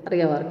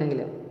 അറിയാവോ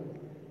ആർക്കെങ്കിലും?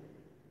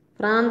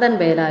 ഭ്രാന്തൻ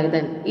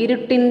വേലായുധൻ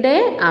ഇരുട്ടിൻ്റെ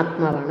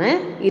ആത്മാവാണ്.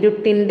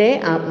 ഇരുട്ടിൻ്റെ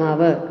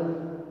ആത്മാവ്.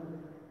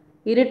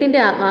 ഇരുട്ടിൻ്റെ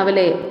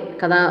ആത്മാവിലെ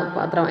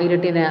കഥാപാത്രം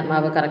ഇരുട്ടിൻ്റെ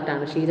ആത്മാവ്.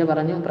 കറക്റ്റാണ്. ഷീജ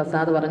പറഞ്ഞു,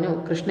 പ്രസാദ് പറഞ്ഞു,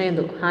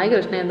 കൃഷ്ണേന്ദു. ഹായ്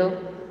കൃഷ്ണേന്ദു,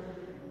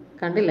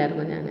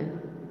 കണ്ടില്ലായിരുന്നു ഞാൻ.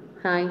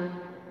 ഹായ്.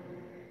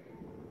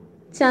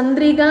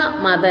 ചന്ദ്രിക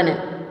മദനൻ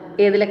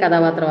ഏതിലെ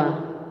കഥാപാത്രമാണ്?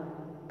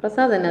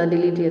 പ്രസാദ് തന്നെ അത്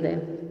ഡിലീറ്റ് ചെയ്തേ.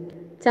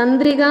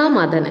 ചന്ദ്രിക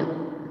മദനൻ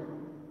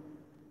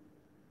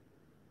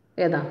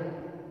ഏതാ?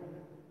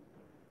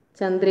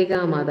 ചന്ദ്രിക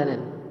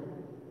മദനൻ.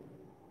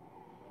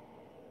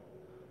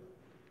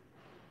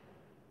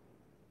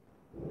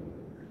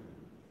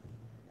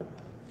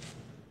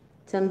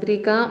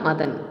 ചന്ദ്രിക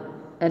മദൻ.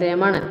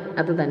 രമണൻ.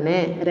 അത് തന്നെ,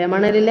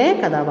 രമണനിലെ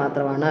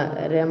കഥാപാത്രമാണ്.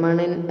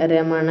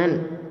 രമണൻ.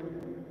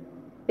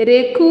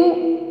 രഘു,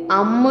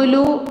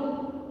 അമ്മുലു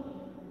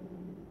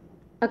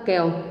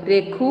ഒക്കെയോ?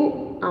 രഘു,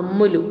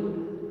 അമ്മുലു.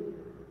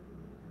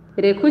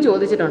 രഘു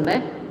ചോദിച്ചിട്ടുണ്ടേ,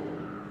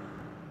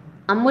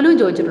 അമ്മുലും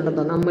ചോദിച്ചിട്ടുണ്ടെന്ന്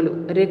തോന്നുന്നു. അമ്മുലു.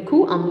 രഘു,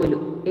 അമ്മുലു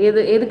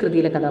ഏത്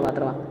കൃതിയിലെ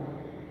കഥാപാത്രമാണ്?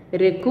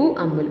 രഘു,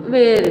 അമ്മുലു.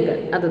 വേരുകൾ.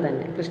 അത്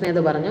തന്നെ,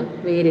 കൃഷ്ണേന്ദു പറഞ്ഞു,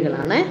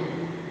 വേരുകളാണ്.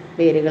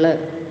 വേരുകൾ.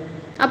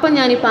 അപ്പം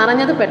ഞാൻ ഈ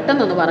പറഞ്ഞത്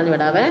പെട്ടെന്നൊന്ന് പറഞ്ഞു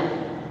വിടാവേ,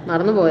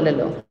 മറന്നു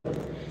പോയല്ലോ.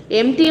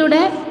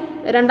 MTയുടെ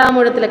രണ്ടാം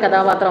ഊഴത്തിലെ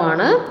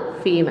കഥാപാത്രമാണ്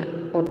ഭീമ,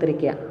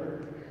 ഓർത്തിരിക്കുക.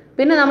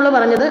 പിന്നെ നമ്മൾ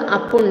പറഞ്ഞത്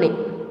അപ്പുണ്ണി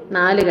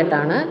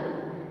നാലുകെട്ടാണ്.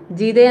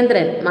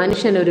 ജിതേന്ദ്രൻ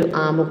മനുഷ്യനൊരു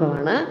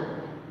ആമുഖമാണ്.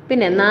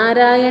 പിന്നെ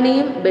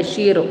നാരായണിയും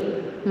ബഷീറും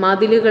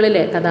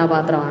മതിലുകളിലെ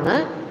കഥാപാത്രമാണ്.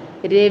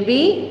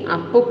 രവി,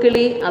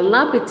 അപ്പുക്കിളി,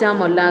 അള്ളാ പിച്ച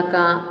മൊല്ലാക്ക,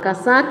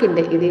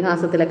 ഖസാക്കിൻ്റെ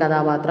ഇതിഹാസത്തിലെ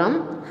കഥാപാത്രം.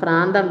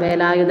 ഭ്രാന്തൻ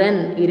വേലായുധൻ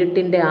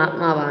ഇരുട്ടിൻ്റെ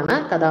ആത്മാവാണ്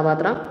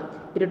കഥാപാത്രം.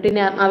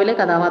 ഇരുട്ടിൻ്റെ ആത്മാവിലെ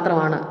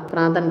കഥാപാത്രമാണ്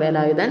ഭ്രാന്തൻ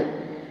വേലായുധൻ.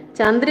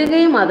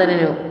 ചന്ദ്രികയും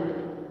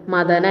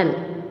മദനൻ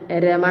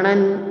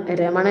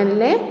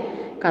രമണനിലെ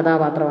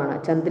കഥാപാത്രമാണ്.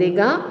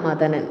 ചന്ദ്രിക,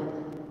 മദനൻ.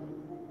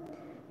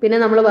 പിന്നെ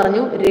നമ്മൾ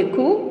പറഞ്ഞു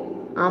രഘു,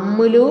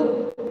 അമ്മുലു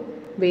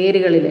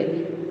വേരുകളിലെ.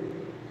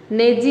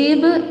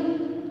 നജീബ്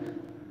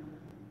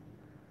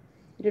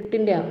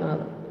ഇരുട്ടിൻ്റെ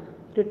ആത്മാവ്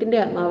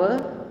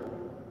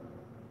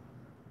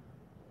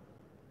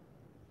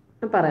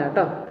പറയാം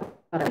കേട്ടോ,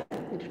 പറയാം.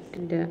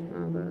 ഇരുട്ടിൻ്റെ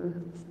ആത്മാവ്.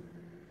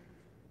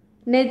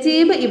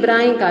 നജീബ്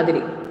ഇബ്രാഹിം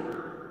ഖാദിരി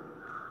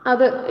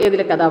അത്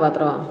ഏതിലെ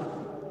കഥാപാത്രമാണ്?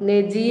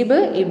 നജീബ്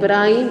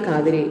ഇബ്രാഹിം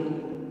ഖാദിരി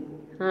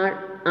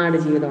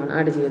ആടുജീവിതമാണ്.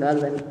 ആടുജീവിതം അത്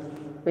തന്നെ,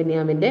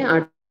 ബെന്യാമിൻ്റെ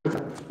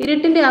ആടുജീവിതം.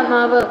 ഇരുട്ടിൻ്റെ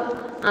ആത്മാവ്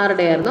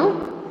ആരുടെയായിരുന്നു?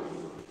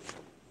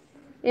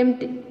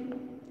 MT.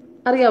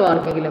 അറിയാവോ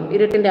ആർക്കെങ്കിലും?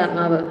 ഇരുട്ടിൻ്റെ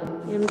ആത്മാവ്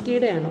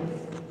MTയുടെ ആണോ?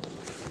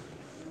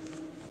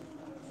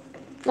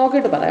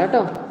 നോക്കിയിട്ട് പറയാം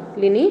കേട്ടോ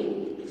ലിനി.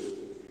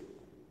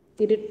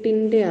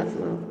 ഇരുട്ടിൻ്റെ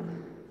ആത്മാവ്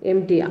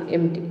MT.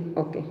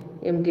 ഓക്കെ,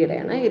 MTയുടെ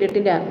ആണ്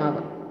ഇരുട്ടിൻ്റെ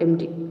ആത്മാവ്.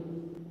 MT.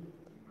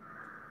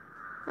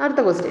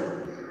 അടുത്ത ക്വസ്റ്റ്യൻ.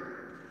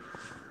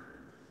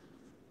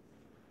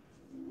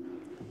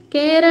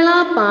 കേരള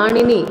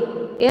പാണിനി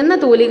എന്ന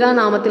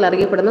തൂലികാനാമത്തിൽ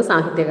അറിയപ്പെടുന്ന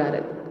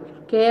സാഹിത്യകാരൻ.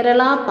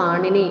 കേരള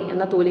പാണിനി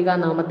എന്ന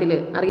തൂലികാനാമത്തിൽ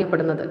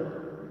അറിയപ്പെടുന്നത്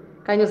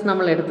കഴിഞ്ഞ ദിവസം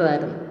നമ്മൾ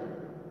എടുത്തതായിരുന്നു.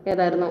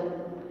 ഏതായിരുന്നു?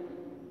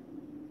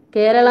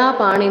 കേരള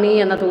പാണിനി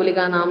എന്ന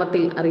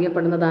തൂലികാനാമത്തിൽ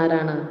അറിയപ്പെടുന്നത്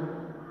ആരാണ്?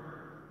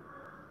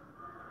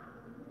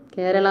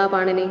 കേരള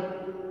പാണിനി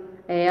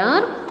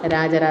AR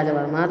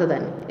രാജരാജവർമ്മ. അത്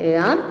തന്നെ,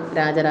 AR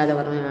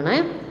രാജരാജവർമ്മയാണ്.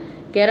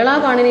 കേരള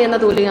പാണിനി എന്ന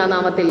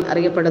തൂലികാനാമത്തിൽ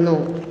അറിയപ്പെടുന്നു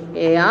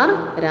AR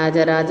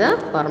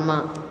രാജരാജവർമ്മ.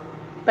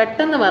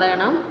 പെട്ടെന്ന്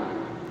പറയണം.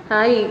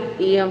 ഹായ്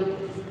EM,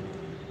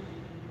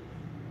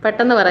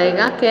 പെട്ടെന്ന്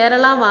പറയുക.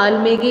 കേരള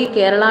വാൽമീകി,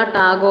 കേരള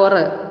ടാഗോർ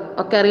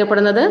ഒക്കെ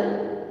അറിയപ്പെടുന്നത്?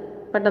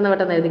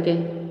 പെട്ടെന്ന് എഴുതിക്കേ.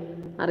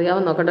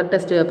 അറിയാവുന്ന നോക്കട്ടെ.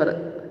 Test paper.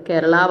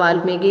 കേരള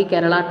വാൽമീകി,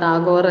 കേരള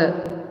ടാഗോർ,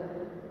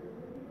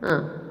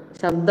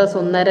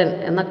 ശബ്ദസുന്ദരൻ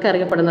എന്നൊക്കെ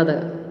അറിയപ്പെടുന്നത്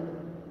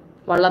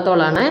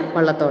വള്ളത്തോളാണ്.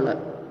 വള്ളത്തോൾ.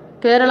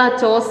 കേരള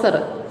ചോസർ.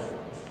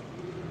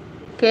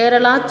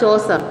 കേരള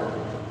ചോസർ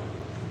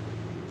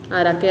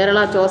ആരാ? കേരള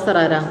ചോസർ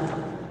ആരാ?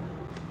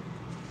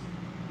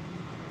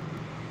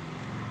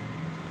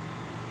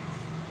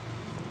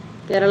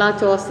 കേരള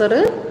ചോസർ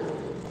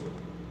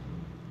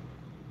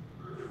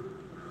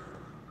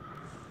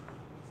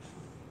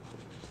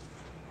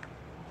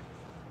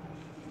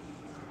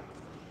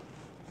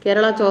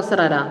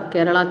ആരാ?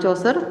 കേരള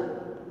ചോസർ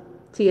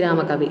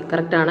ചീരാമകവി.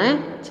 കറക്റ്റാണ്,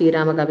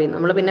 ചീരാമകവി.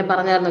 നമ്മൾ പിന്നെ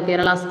പറഞ്ഞായിരുന്നു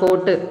കേരള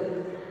സ്കോട്ട്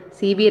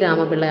CB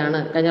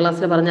രാമപിള്ളയാണ്. കഴിഞ്ഞ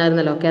ക്ലാസ്സിൽ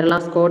പറഞ്ഞായിരുന്നല്ലോ. Kerala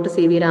Scott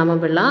CB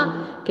Ramapilla,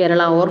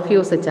 Kerala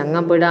Orpheus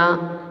Changampuzha,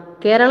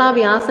 Kerala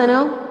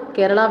വ്യാസനോ?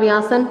 Kerala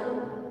Vyasan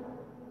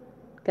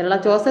Kerala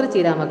Chaucer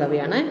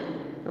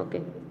ചീരാമകവിയാണ്. Okay.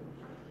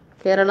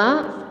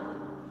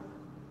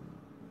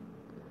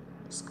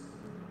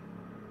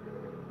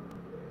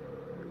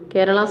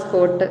 Kerala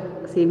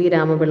Scott CB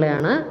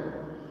രാമപിള്ളയാണ്.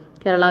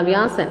 Kerala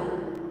Vyasan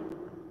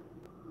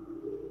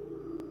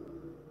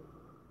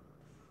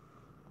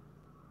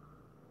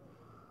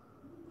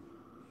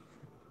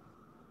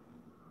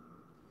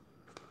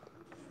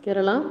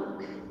Kerala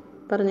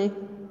പറഞ്ഞേ.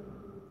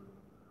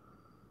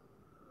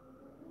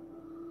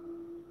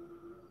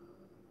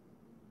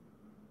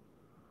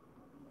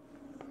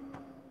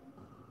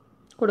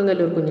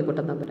 കൊടുങ്ങല്ലൂർ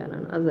കുഞ്ഞിക്കുട്ടൻ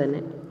തമ്പുരാനാണ്. അത്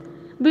തന്നെ.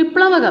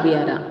 വിപ്ലവ കവി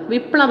ആരാ?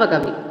 വിപ്ലവ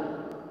കവി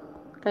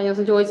കഴിഞ്ഞ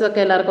ദിവസം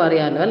ചോദിച്ചതൊക്കെ എല്ലാവർക്കും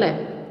അറിയാമല്ലോ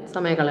അല്ലേ?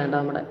 സമയം കളയണ്ട.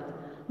 നമ്മുടെ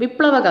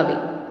വിപ്ലവ കവി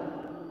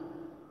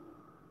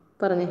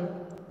പറഞ്ഞേ.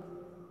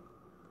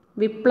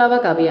 വിപ്ലവ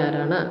കവി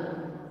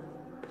ആരാണ്?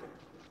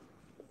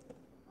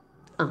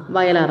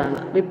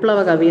 വയലാറാണ്.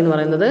 വിപ്ലവ കവി എന്ന്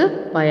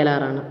പറയുന്നത്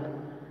വയലാറാണ്.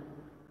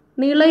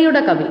 നിളയുടെ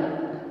കവി.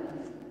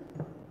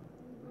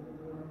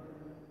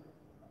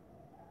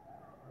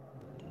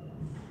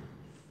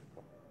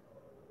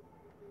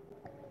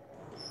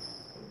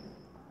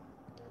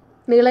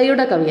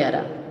 നിളയുടെ കവി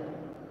ആരാ?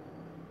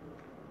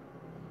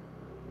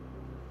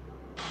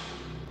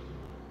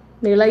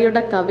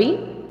 നിളയുടെ കവി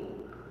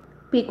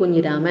P.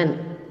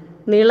 കുഞ്ഞിരാമൻ.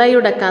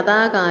 നിളയുടെ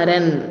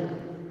കഥാകാരൻ.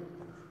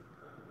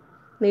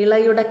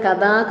 നിളയുടെ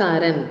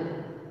കഥാകാരൻ.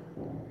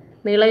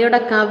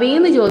 നിളയുടെ കവി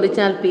എന്ന്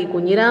ചോദിച്ചാൽ P.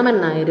 കുഞ്ഞിരാമൻ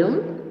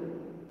നായരും,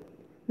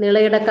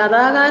 നിളയുടെ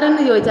കഥാകാരൻ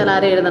എന്ന് ചോദിച്ചാൽ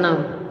ആരെ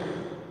എഴുതണം?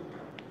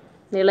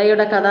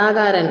 നിളയുടെ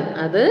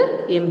കഥാകാരൻ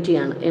അത് MT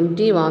ആണ്.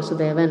 MT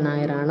വാസുദേവൻ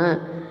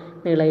നായരാണ്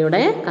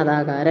നിളയുടെ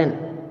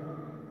കഥാകാരൻ.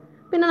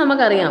 പിന്നെ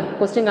നമുക്കറിയാം,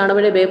 ക്വസ്റ്റ്യൻ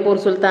കാണുമ്പോഴേ ബേപ്പൂർ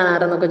സുൽത്താൻ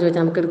ആരെന്നൊക്കെ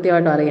ചോദിച്ചാൽ നമുക്ക്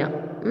കൃത്യമായിട്ടും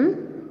അറിയാം.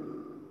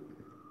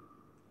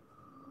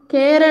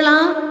 Kerala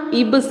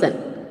Ibsen.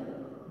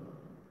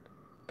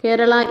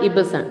 Kerala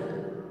Ibsen.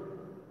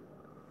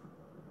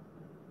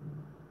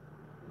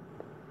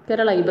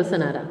 Kerala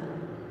Ibsen ആരാ?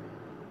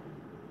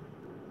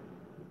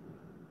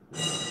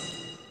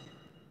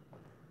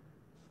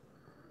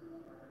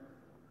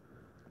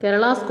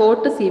 കേരള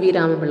സ്കോട്ട് CB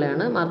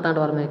രാമപിള്ളയാണ്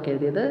മാർത്താണ്ഡവർമ്മയൊക്കെ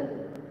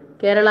എഴുതിയത്.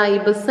 കേരള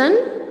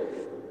ഇബ്സൺ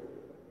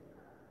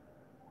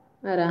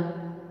ആരാ?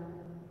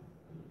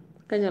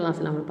 കഴിഞ്ഞ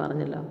ക്ലാസ്സിൽ നമ്മൾ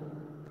പറഞ്ഞല്ലോ.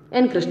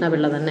 N.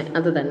 കൃഷ്ണപിള്ള തന്നെ.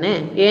 അത്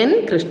തന്നെ,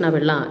 N.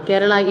 Krishnapillai.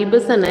 Kerala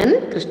Ibsen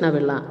N.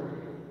 Krishnapillai.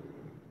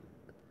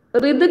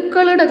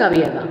 ഋതുക്കളുടെ കവി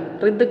ഏതാ?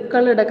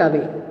 ഋതുക്കളുടെ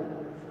കവി.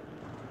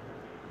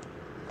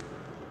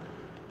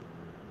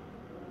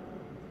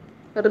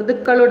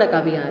 ഋതുക്കളുടെ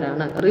കവി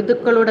ആരാണ്?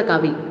 ഋതുക്കളുടെ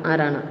കവി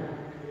ആരാണ്?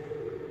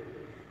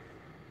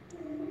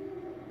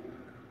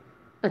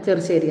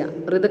 ചെറുശ്ശേരിയ.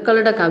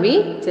 ഋതുക്കളുടെ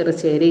കവി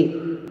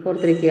ചെറുശ്ശേരി.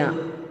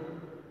 ഓർത്തിരിക്കുക.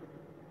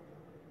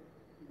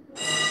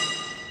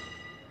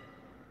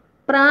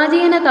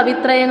 പ്രാചീന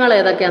കവിത്രയങ്ങൾ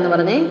ഏതൊക്കെയാന്ന്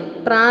പറഞ്ഞേ.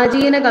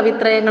 പ്രാചീന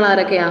കവിത്രയങ്ങൾ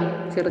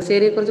ആരൊക്കെയാ?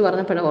 ചെറുശ്ശേരിയെ കുറിച്ച്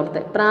പറഞ്ഞപ്പോഴാണ് ഓർത്തെ.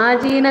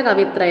 പ്രാചീന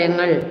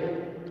കവിത്രയങ്ങൾ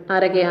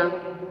ആരൊക്കെയാ?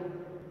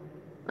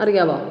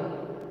 അറിയാവോ?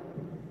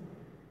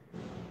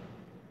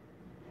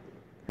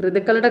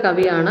 ഋതുക്കളുടെ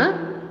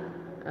കവിയാണ്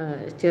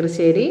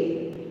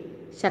ചെറുശ്ശേരി.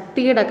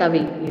 ശക്തിയുടെ കവി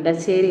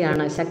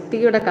ഇടശ്ശേരിയാണ്.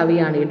 ശക്തിയുടെ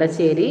കവിയാണ്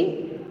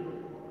ഇടശ്ശേരി.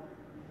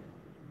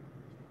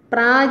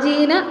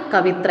 പ്രാചീന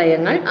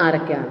കവിത്രയങ്ങൾ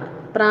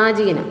ആരൊക്കെയാണ്?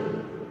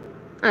 പ്രാചീനം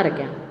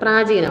ആരൊക്കെയാണ്?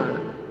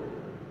 പ്രാചീനമാണ്.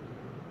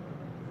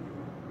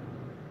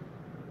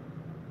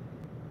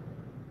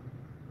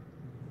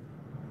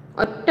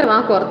 ഒറ്റ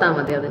വാക്ക് ഓർത്താൽ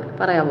മതി. അതിന്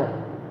പറയാമോ?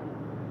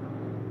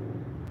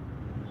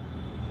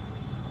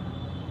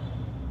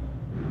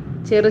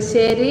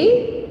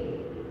 ചെറുശ്ശേരി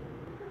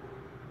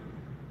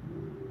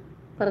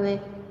പറഞ്ഞേ.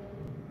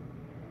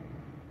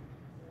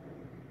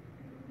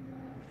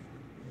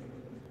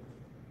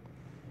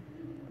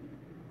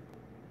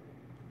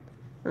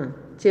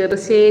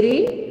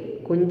 ചെറുശ്ശേരി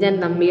കുഞ്ചൻ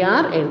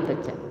നമ്പ്യാർ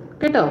എഴുത്തച്ഛൻ.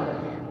 കേട്ടോ?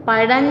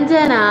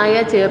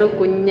 പഴഞ്ചനായ ചെറു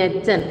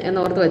കുഞ്ഞച്ചൻ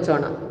എന്നോർത്ത്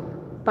വെച്ചോണം.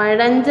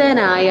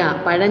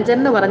 പഴഞ്ചനായ, പഴഞ്ചൻ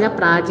എന്ന് പറഞ്ഞ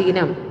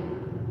പ്രാചീനം.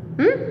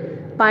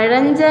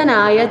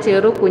 പഴഞ്ചനായ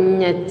ചെറു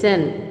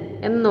കുഞ്ഞച്ചൻ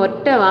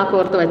എന്നൊറ്റ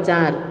വാക്കോർത്ത്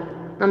വെച്ചാൽ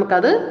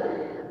നമുക്കത്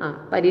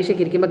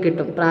പരീക്ഷയ്ക്ക് ഇരിക്കുമ്പോൾ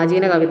കിട്ടും.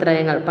 പ്രാചീന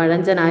കവിത്രയങ്ങൾ,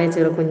 പഴഞ്ചനായ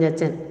ചെറു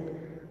കുഞ്ഞച്ചൻ.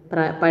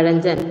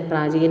 പഴഞ്ചൻ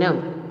പ്രാചീനം,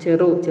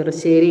 ചെറു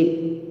ചെറുശ്ശേരി,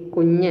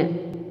 കുഞ്ഞ്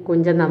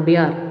കുഞ്ചൻ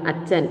നമ്പ്യാർ,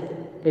 അച്ഛൻ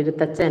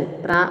എഴുത്തച്ഛൻ,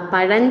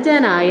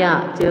 പഴഞ്ചനായ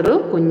ചെറു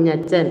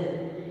കുഞ്ഞച്ഛൻ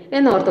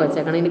എന്നോർത്ത്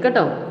വച്ചേക്കണം ഇനി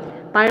കേട്ടോ.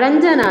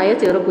 പഴഞ്ചനായ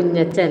ചെറു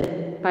കുഞ്ഞച്ഛൻ,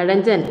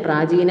 പഴഞ്ചൻ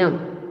പ്രാചീനം,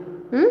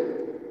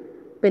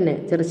 പിന്നെ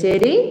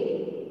ചെറുശ്ശേരി,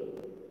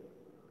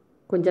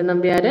 കുഞ്ചൻ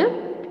നമ്പ്യാർ,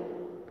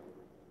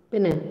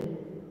 പിന്നെ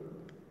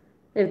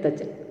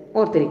എഴുത്തച്ഛൻ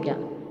ഓർത്തിരിക്കുക.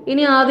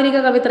 ഇനി ആധുനിക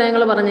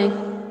കവിത്രയങ്ങൾ പറഞ്ഞേ,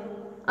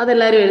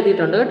 അതെല്ലാവരും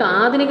എഴുതിയിട്ടുണ്ട് കേട്ടോ.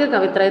 ആധുനിക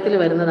കവിത്രയത്തിൽ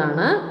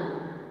വരുന്നതാണ്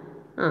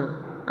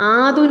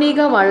ആധുനിക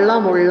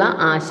വള്ളമുള്ള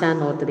ആശാൻ.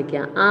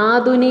 ഓർത്തിരിക്കുക,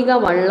 ആധുനിക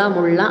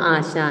വള്ളമുള്ള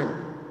ആശാൻ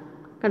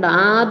കണ്ടോ.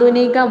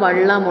 ആധുനിക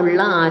വള്ളമുള്ള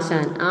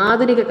ആശാൻ.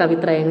 ആധുനിക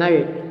കവിത്രയങ്ങൾ: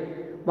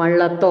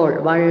 വള്ളത്തോൾ,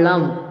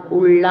 വള്ളം,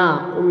 ഉള്ള,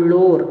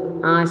 ഉള്ളൂർ,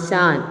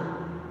 ആശാൻ.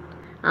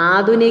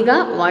 ആധുനിക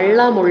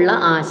വള്ളമുള്ള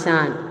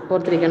ആശാൻ.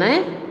 ഓർത്തിരിക്കണേ,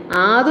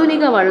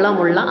 ആധുനിക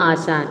വള്ളമുള്ള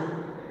ആശാൻ.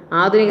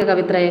 ആധുനിക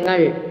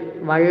കവിത്രയങ്ങൾ: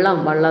 വള്ളം,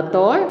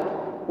 വള്ളത്തോൾ,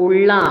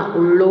 ഉള്ള,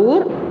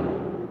 ഉള്ളൂർ,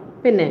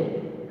 പിന്നെ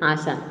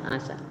ആശാൻ,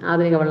 ആശാൻ.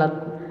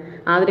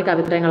 ആധുനിക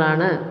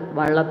കവിത്രയങ്ങളാണ്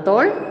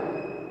വള്ളത്തോൾ,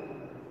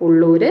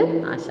 ഉള്ളൂർ,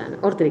 ആശാൻ.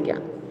 ഓർത്തിരിക്കുക.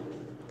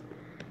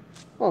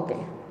 ഓക്കെ,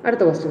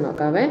 അടുത്ത ക്വസ്റ്റ്യൻ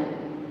നോക്കാവേ.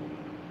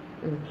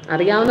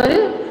 അറിയാവുന്നവർ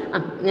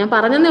ഞാൻ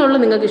പറഞ്ഞതേ ഉള്ളൂ,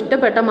 നിങ്ങൾക്ക്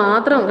ഇഷ്ടപ്പെട്ട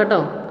മാത്രം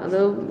കേട്ടോ. അത്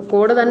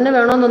കൂടെ തന്നെ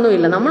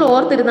വേണമെന്നൊന്നുമില്ല, നമ്മൾ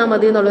ഓർത്തിരുന്നാൽ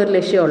മതി എന്നുള്ളൊരു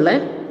ലക്ഷ്യമുള്ളേ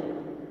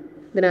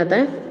ഇതിനകത്ത്.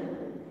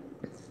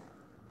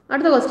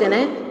 അടുത്ത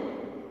ക്വസ്റ്റ്യനെ,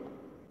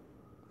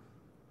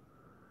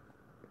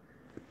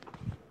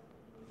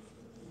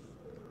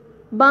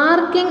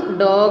 ബാർക്കിംഗ്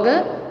ഡോഗ്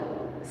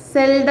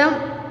സെൽഡം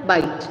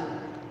ബൈറ്റ്.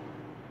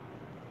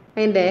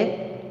 അതിൻ്റെ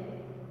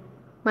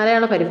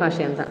മലയാള പരിഭാഷ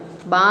എന്താ?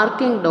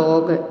 Barking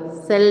dog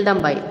seldom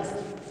bytes.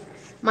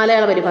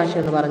 മലയാള പരിഭാഷ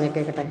ഒന്ന് പറഞ്ഞു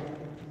കേൾക്കട്ടെ.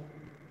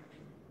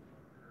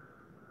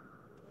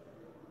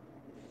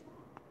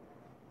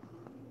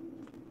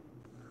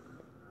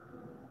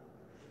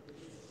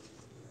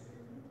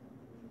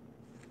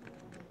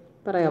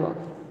 പറയാമോ?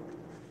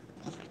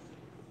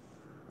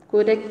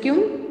 കുരയ്ക്കും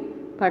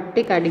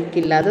പട്ടി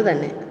കടിക്കില്ല. അത്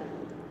തന്നെ,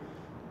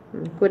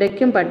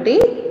 കുരയ്ക്കും പട്ടി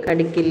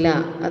കടിക്കില്ല.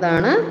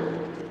 അതാണ്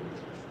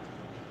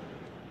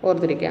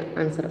ഓർത്തിരിക്കുക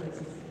ആൻസർ.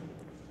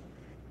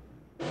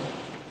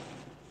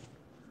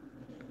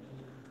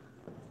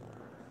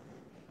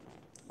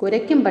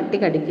 കുരയ്ക്കും പട്ടി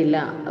കടിക്കില്ല.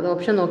 അത്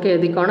ഓപ്ഷൻ നോക്കി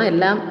എഴുതിക്കോണം.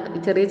 എല്ലാം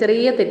ചെറിയ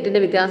ചെറിയ തെറ്റിൻ്റെ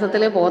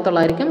വ്യത്യാസത്തിലേ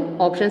പോകത്തുള്ളായിരിക്കും.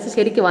 ഓപ്ഷൻസ്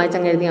ശരിക്കും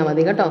വായിച്ചങ്ങ് എഴുതിയാൽ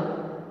മതി കേട്ടോ.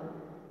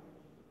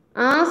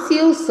 As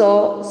you so,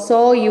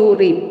 so you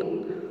റീപ്പ്.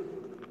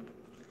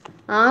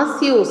 As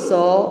you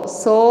so,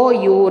 so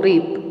you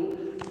റീപ്പ്.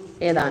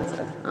 ഏതാ answer?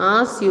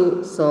 As you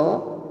so,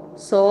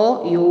 so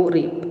you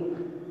റീപ്പ്.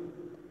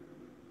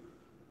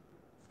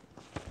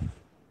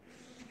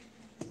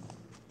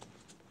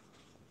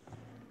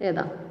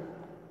 ഏതാ?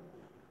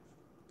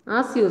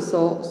 As you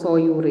so, so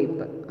you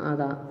റീപ്പ്.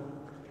 അതാ.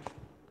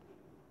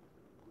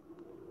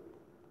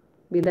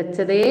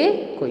 വിതച്ചതേ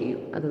കൊയ്യൂ.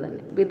 അത്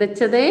തന്നെ,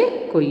 വിതച്ചതേ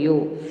കൊയ്യൂ.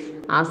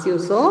 As you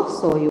so,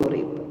 so you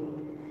റീപ്പ്.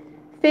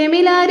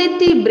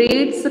 Familiarity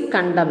breeds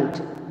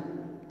contempt.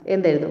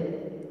 എന്തെഴുതും?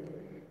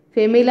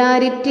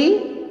 Familiarity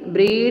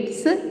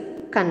breeds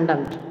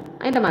contempt.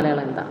 അതിൻ്റെ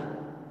മലയാളം എന്താ?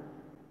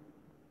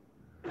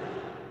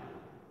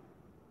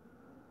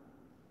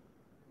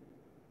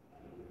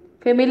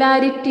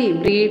 Familiarity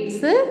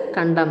breeds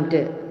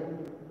contempt.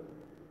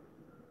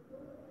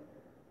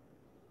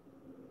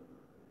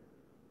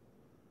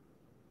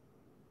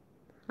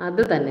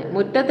 അത് തന്നെ,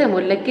 മുറ്റത്തെ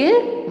മുല്ലയ്ക്ക്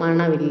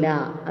മണമില്ല.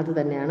 അത്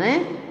തന്നെയാണ്,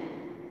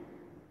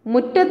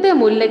 മുറ്റത്തെ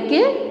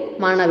മുല്ലയ്ക്ക്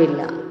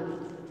മണമില്ല.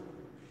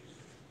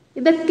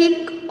 The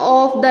kick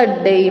off the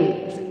ഡെയിം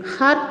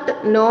hurt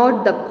not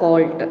the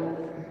Colt.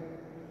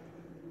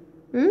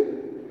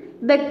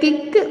 The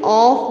kick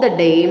off the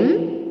ഡെയിം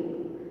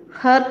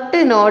hurt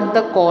not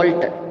the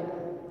Colt.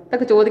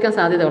 ഇതൊക്കെ ചോദിക്കാൻ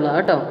സാധ്യത ഉള്ളതാണ്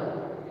കേട്ടോ.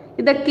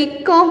 The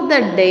kick off the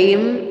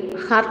ഡെയിം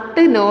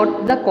hurt not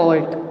the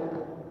Colt.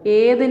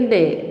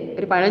 ഏതിൻ്റെ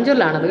ഒരു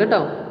പഴഞ്ചൊല്ലാണത്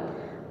കേട്ടോ,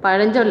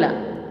 പഴഞ്ചൊല്ല.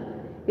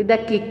 The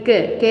kick,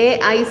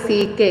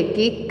 KICK,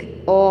 kick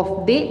off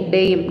the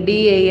ഡെയിം,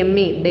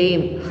 DAME,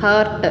 ഡെയിം.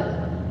 Hurt,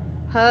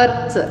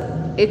 hurts,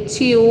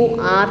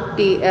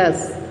 HURTS,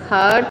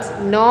 hurts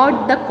not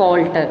the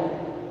Colt,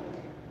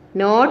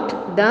 not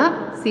the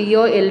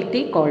COLT,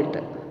 Colt.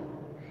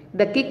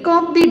 The kick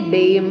off the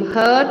ഡെയിം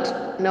heart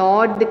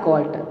not the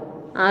Colt.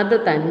 അത്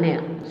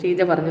തന്നെയാണ്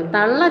ഷീജ പറഞ്ഞു.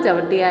 തള്ള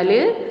ചവിട്ടിയാൽ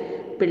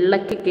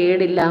പിള്ളയ്ക്ക്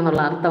കേടില്ല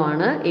എന്നുള്ള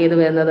അർത്ഥമാണ് ഏത്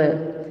വരുന്നത്?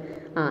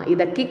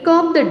 The kick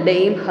off the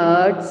ഡെയിം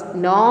hertz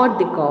not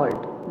the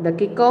Colt. The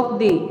kick off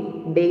the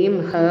ഡെയിം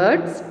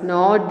hertz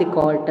not the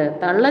Colt.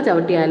 തള്ള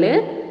ചവിട്ടിയാൽ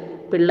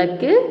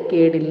പിള്ളയ്ക്ക്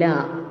കേടില്ല.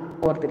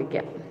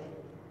 ഓർത്തിരിക്കുക.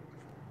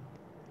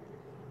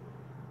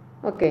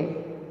 Okay.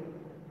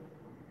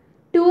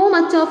 Too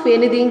much of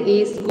anything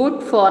is good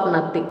for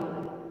nothing.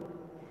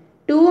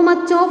 Too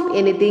much of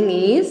anything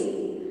is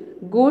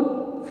good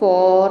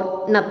for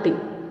nothing.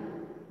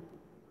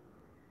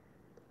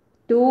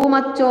 Too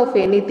much of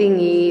anything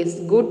is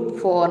good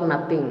for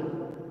nothing.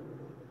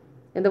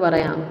 എന്ത്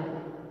പറയാം?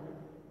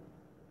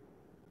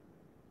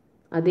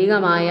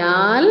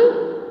 അധികമായാൽ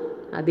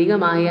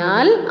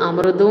അധികമായാൽ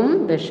അമൃതും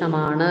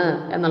വിഷമാണ്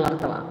എന്നുള്ള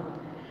അർത്ഥമാണ്.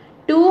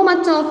 Too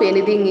much of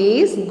anything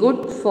is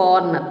good for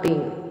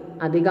nothing.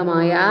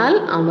 അധികമായാൽ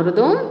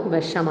അമൃതും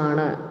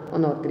വിഷമാണ്.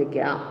 ഒന്ന്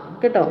ഓർത്തിരിക്കുക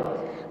കേട്ടോ.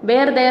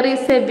 Where there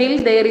is A will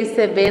there is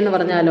a way എന്ന്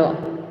പറഞ്ഞാലോ,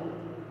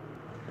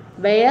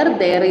 where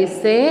there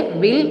is A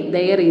will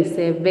there is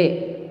a way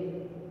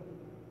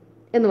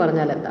എന്ന്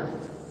പറഞ്ഞാൽ എന്താ?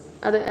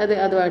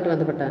 അതുമായിട്ട്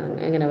ബന്ധപ്പെട്ട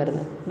എങ്ങനെ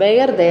വരുന്നത്?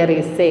 Where there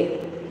is A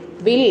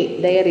will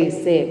there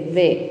is a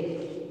way.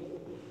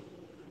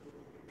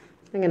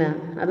 എങ്ങനെയാ?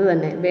 അത്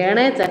തന്നെ,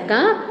 വേണേ ചക്ക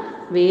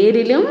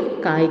വേരിലും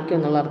കായ്ക്കും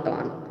എന്നുള്ള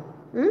അർത്ഥമാണ്.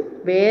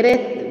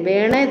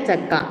 വേണേ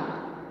ചക്ക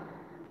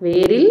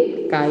വേരിൽ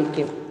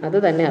കായ്ക്കും, അത്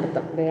തന്നെ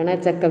അർത്ഥം. വേണേ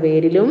ചക്ക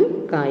വേരിലും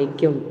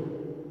കായ്ക്കും.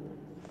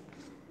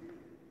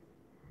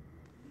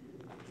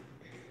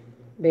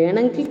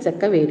 വേണമെങ്കിൽ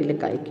ചക്ക വേരിൽ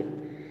കായ്ക്കും,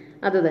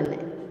 അത് തന്നെ.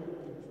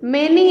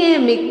 Many A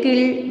മിക്കിൾ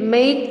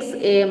makes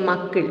A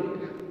മക്കിൾ.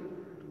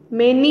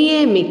 Many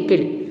A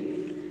മിക്കിൾ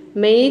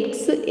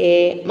makes A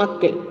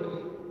മക്കിൾ.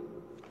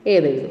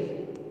 ഏതെഴുതും?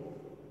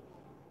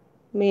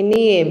 Many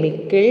A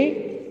മിക്കിൾ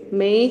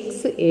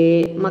makes A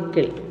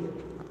മക്കിൾ.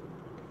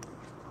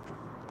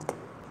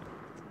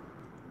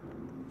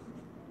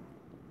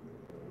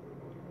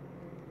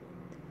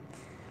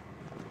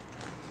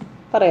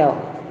 പറയാമോ?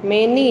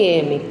 Many A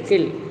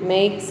മിക്കിൾ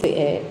makes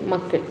A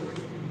മക്കിൾ.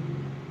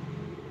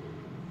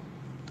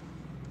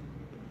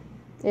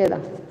 ഏതാ?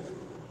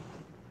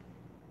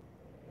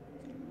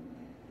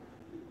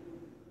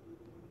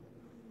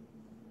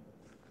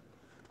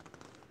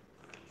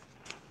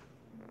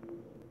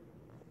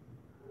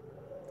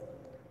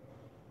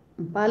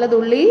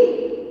 പലതുള്ളി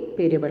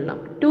പെരുവെള്ളം.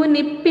 ടു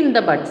നിപ്പ് ഇൻ ദ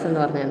ബഡ്സ് എന്ന്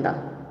പറഞ്ഞാൽ എന്താ?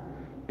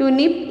 To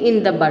നിപ്പ് in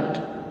the bud.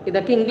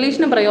 ഇതൊക്കെ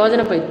ഇംഗ്ലീഷിന്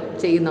പ്രയോജനം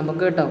ചെയ്യും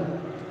നമുക്ക് കേട്ടോ.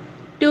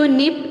 To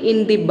നിപ്പ് in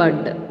the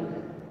bud.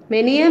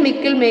 Many A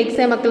മിക്കിൾ makes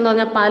A മക്കിൾ എന്ന്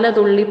പറഞ്ഞാൽ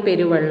പലതുള്ളി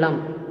പെരുവെള്ളം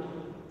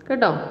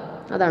കേട്ടോ,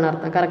 അതാണ്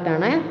അർത്ഥം.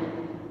 കറക്റ്റാണേ.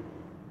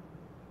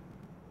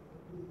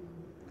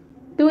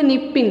 ടു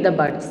നിപ്പ് ഇൻ ദ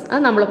ബഡ്സ്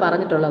അത് നമ്മൾ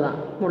പറഞ്ഞിട്ടുള്ളതാണ്.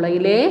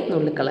 മുളയിലേ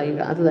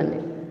നുള്ളിക്കളയുക, അത് തന്നെ,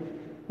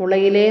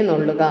 മുളയിലേ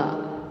നുള്ളുക.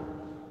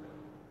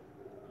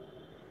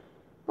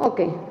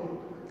 ഓക്കെ,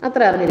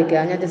 അത്ര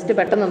അറിഞ്ഞിരിക്കുക. ഞാൻ ജസ്റ്റ്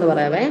പെട്ടെന്നൊന്ന്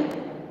പറയാവേ.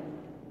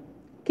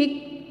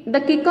 The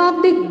kick off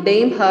the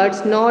ഡെയിം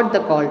hertz not the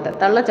Colt.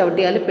 തള്ള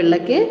ചവിട്ടിയാൽ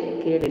പിള്ളയ്ക്ക്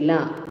കേടില്ല.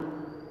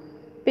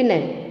 പിന്നെ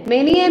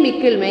മെനി എ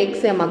മിക്കിൾ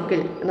മേക്സ് എ മക്കിൾ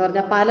എന്ന്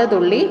പറഞ്ഞാൽ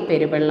പലതുള്ളി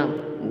പെരുവെള്ളം.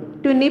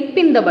 To നിപ്പ്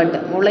in the bud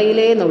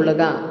മുളയിലേ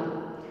നുള്ളുക.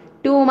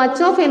 Too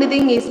much of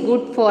anything is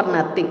good for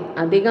nothing.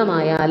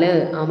 അധികമായാൽ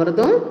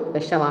അമൃതും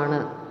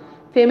വിഷമാണ്.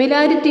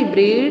 Familiarity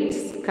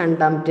breeds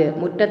contempt.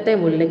 മുറ്റത്തെ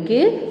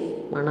മുല്ലയ്ക്ക്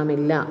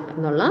മണമില്ല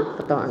എന്നുള്ള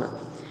അർത്ഥമാണ്.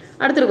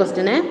 അടുത്തൊരു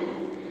ക്വസ്റ്റ്യന്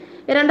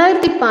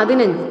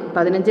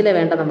 2015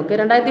 വേണ്ട നമുക്ക്.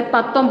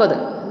 2019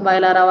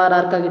 വയലാർ അവാർഡ്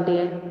ആർക്കാ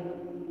കിട്ടിയേ?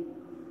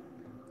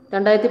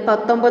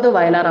 2019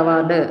 വയലാർ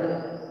അവാർഡ്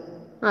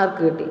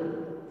ആർക്ക് കിട്ടി?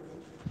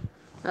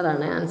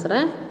 അതാണ് ആൻസർ.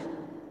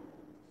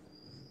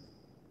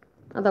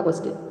 അതാ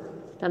ക്വസ്റ്റ്യൻ.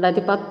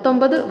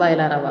 2019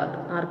 വയലാർ അവാർഡ്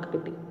ആർക്ക്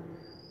കിട്ടി?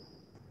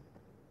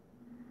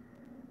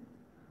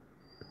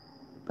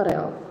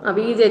 പറയാമോ?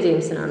 VJ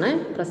ജെയിംസിനാണ്.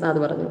 പ്രസാദ്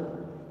പറഞ്ഞു.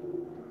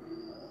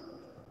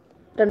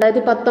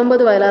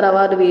 2019 വയലാർ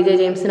അവാർഡ് VJ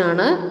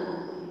ജെയിംസിനാണ്.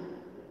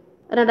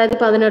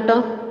 2018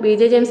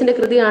 VJ ജെയിംസിൻ്റെ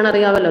കൃതിയാണ്,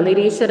 അറിയാമല്ലോ,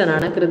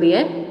 നിരീശ്വരനാണ്. കൃതിയെ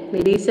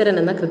നിരീശ്വരൻ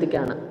എന്ന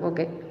കൃതിക്കാണ്.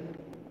 ഓക്കെ.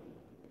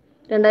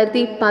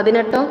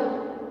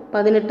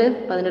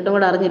 2018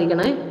 കൂടെ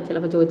അറിഞ്ഞിരിക്കണേ,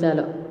 ചിലപ്പോൾ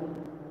ചോദിച്ചാലോ.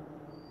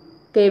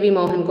 KV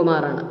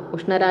മോഹൻകുമാറാണ്.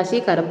 ഉഷ്ണരാശി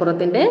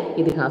കരപ്പുറത്തിൻ്റെ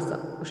ഇതിഹാസം.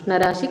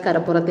 ഉഷ്ണരാശി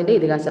കരപ്പുറത്തിൻ്റെ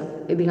ഇതിഹാസം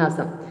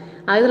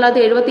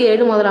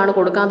 1977 മുതലാണ്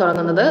കൊടുക്കാൻ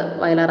തുടങ്ങുന്നത്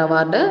വയലാർ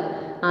അവാർഡ്.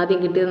 ആദ്യം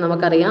കിട്ടിയത്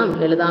നമുക്കറിയാം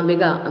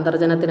ലളിതാംബിക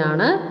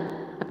അന്തർജനത്തിനാണ്.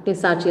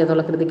 അഗ്നിസാക്ഷി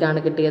എന്നുള്ള കൃതിക്കാണ്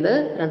കിട്ടിയത്.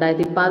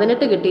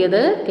 2018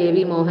 കിട്ടിയത് KV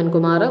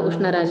മോഹൻകുമാർ,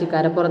 ഉഷ്ണരാശി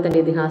കരപ്പുറത്തിൻ്റെ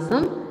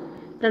ഇതിഹാസം.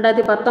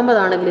 2019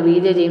 ആണെങ്കിൽ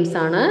VJ ജെയിംസ്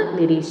ആണ്,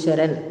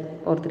 നിരീശ്വരൻ.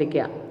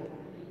 ഓർത്തിരിക്കുക.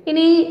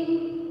 ഇനി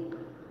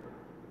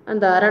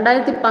എന്താ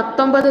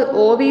 2019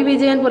 OV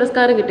വിജയൻ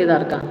പുരസ്കാരം കിട്ടിയത്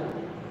ആർക്കാ?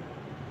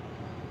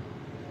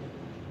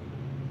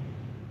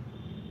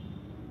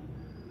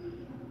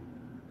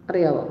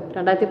 അറിയാവോ?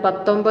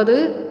 2019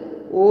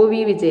 OV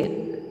വിജയൻ.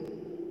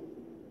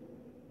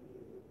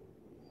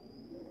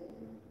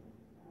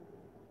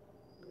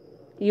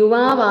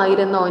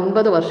 യുവാവായിരുന്ന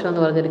 9 വർഷം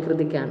എന്ന് പറഞ്ഞൊരു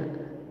കൃതിക്കാണ്.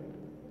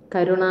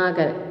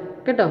 കരുണാകരൻ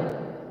കേട്ടോ,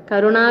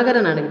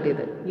 കരുണാകരനാണ്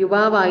കിട്ടിയത്.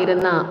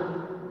 യുവാവായിരുന്ന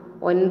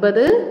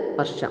 9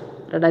 വർഷം.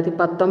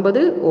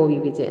 2019 OV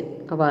വിജയൻ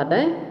അവാർഡ്.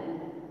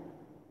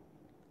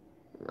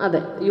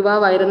 അതെ,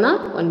 യുവാവായിരുന്ന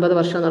 9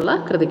 വർഷം എന്നുള്ള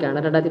കൃതിക്കാണ്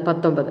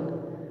 2019.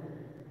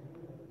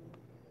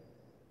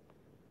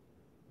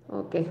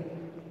 ഓക്കെ.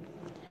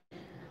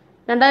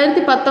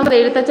 2019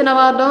 എഴുത്തച്ഛൻ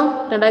അവാർഡോ?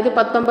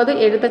 2019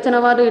 എഴുത്തച്ഛൻ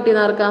അവാർഡ്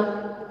കിട്ടിയത് ആർക്കാ?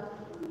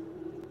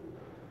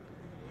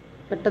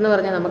 പെട്ടെന്ന്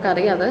പറഞ്ഞാൽ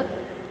നമുക്കറിയാം അത്.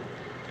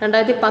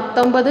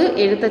 2019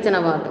 എഴുത്തച്ഛൻ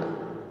അവാർഡ്.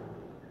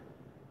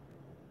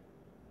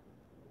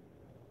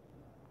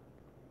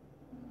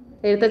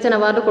 എഴുത്തച്ഛൻ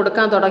അവാർഡ്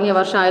കൊടുക്കാൻ തുടങ്ങിയ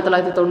വർഷം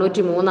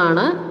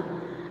 1993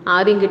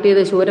 ആദ്യം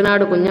കിട്ടിയത്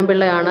ശൂരനാട്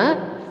കുഞ്ഞമ്പിള്ളയാണ്.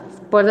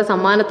 ഇപ്പോഴത്തെ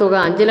സമ്മാനത്തുക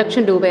 5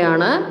 ലക്ഷം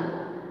രൂപയാണ്.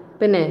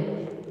 പിന്നെ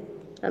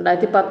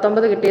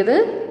 2019 കിട്ടിയത്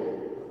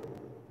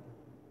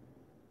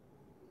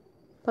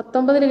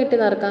 19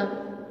 കിട്ടിയത് ആർക്കാ?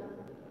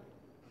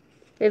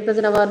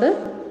 Ezhuthachan award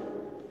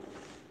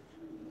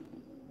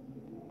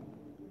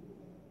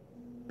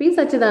P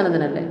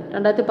സച്ചിദാനന്ദനല്ലേ?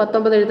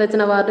 2019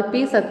 Ezhuthachan award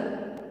P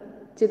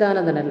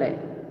സച്ചിദാനന്ദനല്ലേ?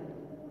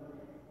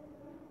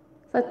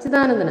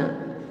 സച്ചിദാനന്ദനാ?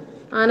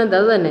 Anand,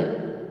 അത് തന്നെ.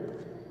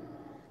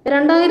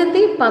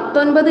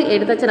 2019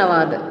 എഴുത്തച്ഛൻ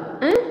അവാർഡ്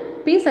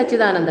പി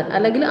സച്ചിദാനന്ദൻ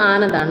അല്ലെങ്കിൽ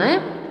ആനന്ദാണ്.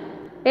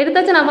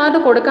 എഴുത്തച്ഛൻ അവാർഡ്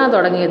കൊടുക്കാൻ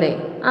തുടങ്ങിയത്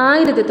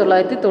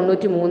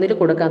 1993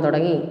 കൊടുക്കാൻ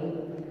തുടങ്ങി.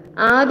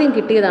 ആദ്യം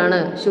കിട്ടിയതാണ്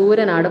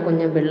ശൂരനാട്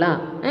കുഞ്ഞൻപിള്ള.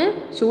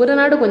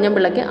 ശൂരനാട്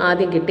കുഞ്ഞൻപിള്ളയ്ക്ക്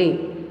ആദ്യം കിട്ടി.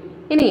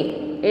 ഇനി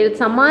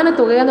സമ്മാന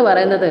തുകയെന്ന്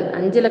പറയുന്നത്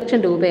 5 ലക്ഷം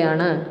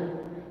രൂപയാണ്.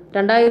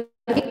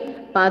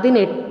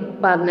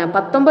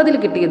 2019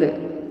 കിട്ടിയത്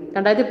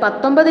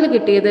 2019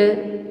 കിട്ടിയത്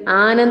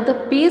ആനന്ദ്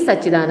പി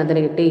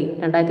സച്ചിദാനന്ദന് കിട്ടി.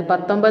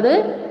 2019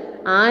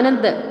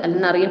 ആനന്ദ്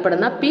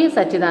എന്നറിയപ്പെടുന്ന പി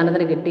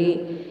സച്ചിദാനന്ദന് കിട്ടി.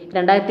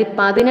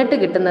 2018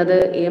 കിട്ടുന്നത്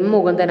എം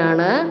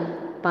മുകുന്ദനാണ്.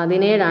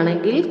 17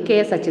 ആണെങ്കിൽ കെ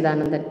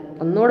സച്ചിദാനന്ദൻ.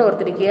 ഒന്നുകൂടെ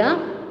ഓർത്തിരിക്കുക,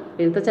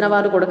 എഴുത്തച്ഛൻ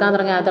അവാർഡ് കൊടുക്കാൻ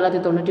തുടങ്ങി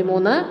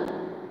 1993.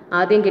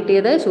 ആദ്യം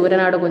കിട്ടിയത്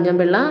ശൂരനാട്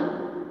കുഞ്ഞൻപിള്ള.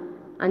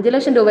 5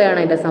 ലക്ഷം രൂപയാണ്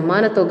അതിൻ്റെ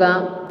സമ്മാനത്തുക.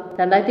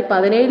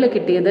 2017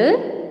 കിട്ടിയത്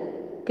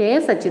കെ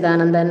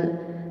സച്ചിദാനന്ദൻ.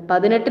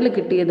 18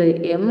 കിട്ടിയത്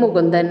എം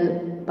മുകുന്ദൻ.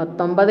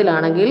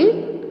 19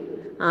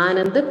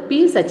 ആനന്ദ് പി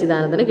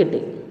സച്ചിദാനന്ദന് കിട്ടി.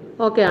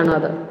 ഓക്കെ ആണോ?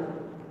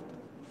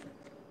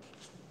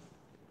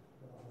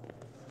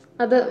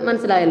 അത്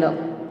മനസ്സിലായല്ലോ.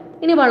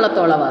 ഇനി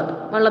വള്ളത്തോൾ അവാർഡ്.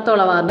 വള്ളത്തോൾ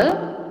അവാർഡ്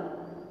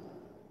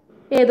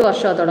ഏത്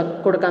വർഷമാണ്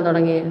കൊടുക്കാൻ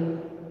തുടങ്ങിയത്?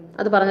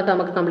 അത് പറഞ്ഞിട്ട്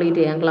നമുക്ക് കംപ്ലീറ്റ്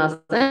ചെയ്യാം ക്ലാസ്.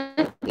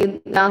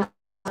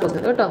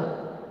 കേട്ടോ,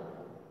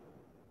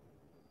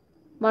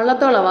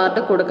 വള്ളത്തോൾ അവാർഡ്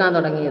കൊടുക്കാൻ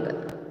തുടങ്ങിയത്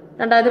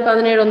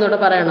 2017. ഒന്നുകൂടെ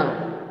പറയണോ?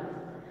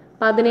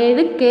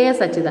 17 കെ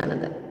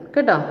സച്ചിദാനന്ദൻ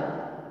കേട്ടോ.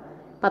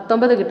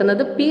 19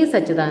 കിട്ടുന്നത് പി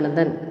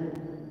സച്ചിദാനന്ദൻ.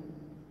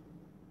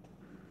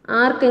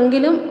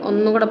 ആർക്കെങ്കിലും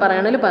ഒന്നും കൂടെ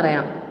പറയണമെങ്കിൽ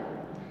പറയാം.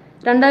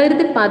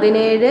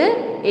 2017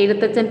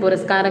 എഴുത്തച്ഛൻ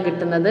പുരസ്കാരം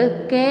കിട്ടുന്നത്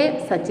കെ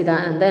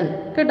സച്ചിദാനന്ദൻ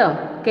കേട്ടോ,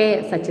 കെ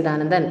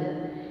സച്ചിദാനന്ദൻ.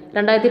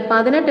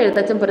 2018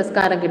 എഴുത്തച്ഛൻ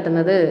പുരസ്കാരം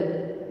കിട്ടുന്നത്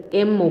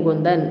എം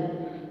മുകുന്ദൻ.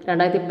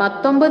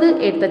 2019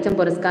 എഴുത്തച്ഛൻ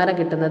പുരസ്കാരം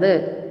കിട്ടുന്നത്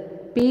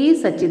പി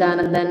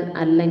സച്ചിദാനന്ദൻ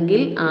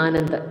അല്ലെങ്കിൽ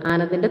ആനന്ദ്.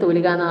 ആനന്ദിൻ്റെ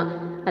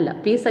അല്ല,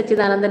 പി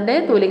സച്ചിദാനന്ദൻ്റെ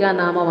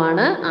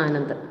തൂലികാനാമമാണ്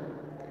ആനന്ദ്.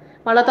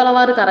 വള്ളത്തോൾ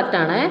അവാർഡ്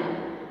കറക്റ്റാണ്.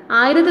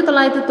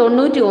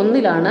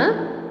 1991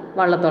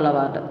 Vallathol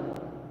award.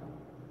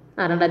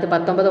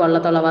 2019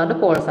 Vallathol award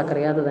Paul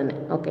Zacharia, അത് തന്നെ.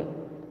 ഓക്കെ,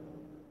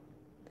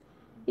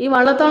 ഈ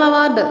വള്ളത്തോൾ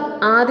അവാർഡ്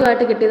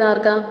ആദ്യമായിട്ട് കിട്ടിയത്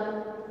ആർക്കാ?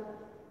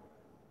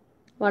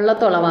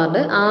 വള്ളത്തോൾ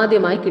അവാർഡ്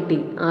ആദ്യമായി കിട്ടി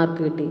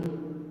ആർക്ക് കിട്ടി?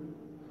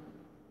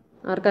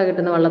 ആർക്കാ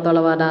കിട്ടുന്ന വള്ളത്തോൾ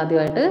അവാർഡ്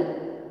ആദ്യമായിട്ട്?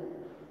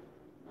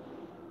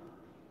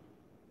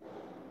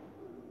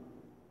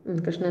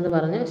 കൃഷ്ണൻ എന്ന്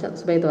പറഞ്ഞ്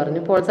സുബൈത്ത്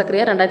പറഞ്ഞു. പോൾ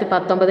സക്രിയ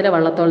 2019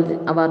 വള്ളത്തോൾ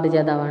അവാർഡ്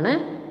ജേതാവാണ്.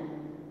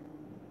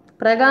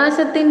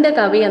 പ്രകാശത്തിൻ്റെ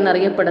കവി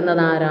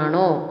എന്നറിയപ്പെടുന്നത്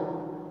ആരാണോ?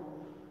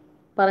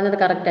 പറഞ്ഞത്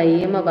കറക്റ്റായി,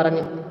 ഈമ്മ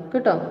പറഞ്ഞു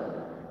കേട്ടോ.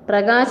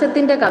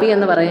 പ്രകാശത്തിൻ്റെ കവി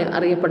എന്ന്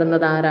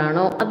അറിയപ്പെടുന്നത്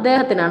ആരാണോ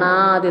അദ്ദേഹത്തിനാണ്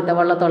ആദ്യത്തെ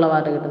വള്ളത്തോൾ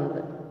അവാർഡ്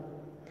കിട്ടുന്നത്.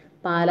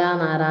 പാലാ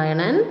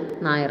നാരായണൻ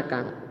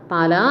നായർക്കാണ്.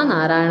 പാലാ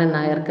നാരായണൻ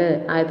നായർക്ക്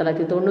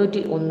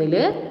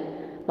 1991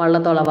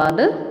 വള്ളത്തോൾ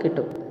അവാർഡ്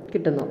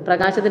കിട്ടുന്നു.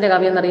 പ്രകാശത്തിൻ്റെ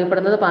കവി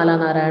എന്നറിയപ്പെടുന്നത് പാലാ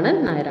നാരായണൻ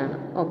നായരാണ്.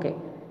 ഓക്കെ,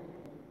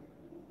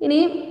 ഇനി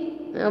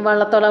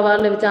വള്ളത്തോൾ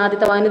അവാർഡ് ലഭിച്ച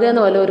ആദ്യത്തെ വനിത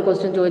എന്ന് വല്ല ഒരു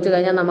ക്വസ്റ്റ്യൻ ചോദിച്ചു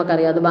കഴിഞ്ഞാൽ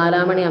നമുക്കറിയാം, അത്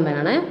ബാലാമണി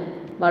അമ്മയാണ്.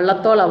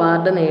 വള്ളത്തോൾ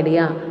അവാർഡ് നേടിയ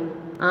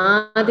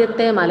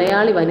ആദ്യത്തെ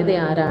മലയാളി വനിത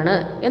ആരാണ്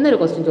എന്നൊരു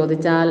ക്വസ്റ്റ്യൻ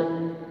ചോദിച്ചാൽ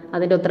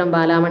അതിൻ്റെ ഉത്തരം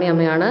ബാലാമണി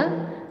അമ്മയാണ്.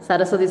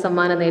 സരസ്വതി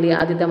സമ്മാനം നേടിയ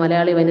ആദ്യത്തെ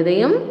മലയാളി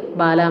വനിതയും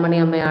ബാലാമണി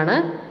അമ്മയാണ്.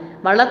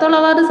 വള്ളത്തോൾ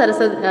അവാർഡ്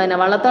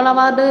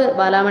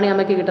ബാലാമണി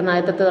അമ്മയ്ക്ക് കിട്ടുന്ന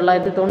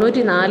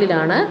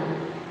 1994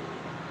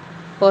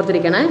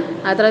 ഓർത്തിരിക്കണേ.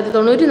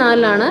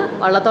 1994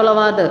 വള്ളത്തോൾ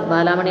അവാർഡ്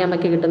ബാലാമണി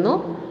അമ്മയ്ക്ക് കിട്ടുന്നു.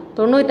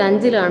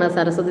 95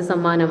 സരസ്വതി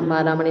സമ്മാനം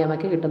ബാലാമണി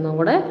അമ്മയ്ക്ക് കിട്ടുന്നതും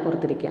കൂടെ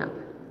ഓർത്തിരിക്കുക.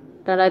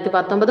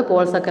 2019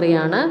 പോൾ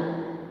സക്കറിയാണ്.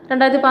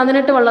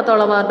 2018 വള്ളത്തോൾ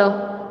അവാർഡോ?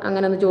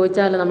 അങ്ങനെ ഒന്ന്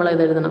ചോദിച്ചാൽ നമ്മൾ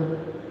ഇത് എഴുതണം.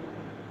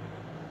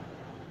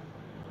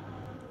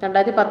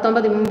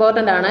 2019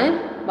 ഇമ്പോർട്ടൻ്റ് ആണ്.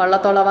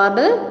 Vallathol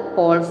award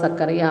Paul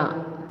Zacharia.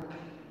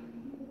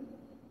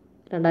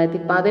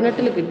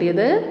 2018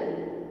 കിട്ടിയത്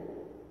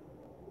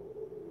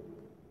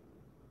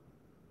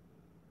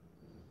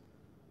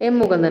എം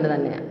മുകുന്ദന്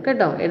തന്നെയാണ്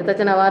കേട്ടോ.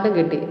 എഴുത്തച്ഛൻ അവാർഡും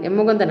കിട്ടി എം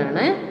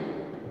മുകുന്ദനാണ്.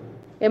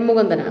 എം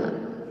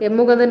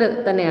മുകുന്ദന്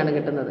തന്നെയാണ്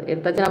കിട്ടുന്നത്.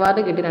 എഴുത്തച്ഛൻ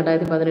അവാർഡ് കിട്ടി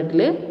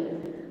 2018.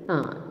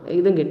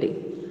 ഇതും കിട്ടി,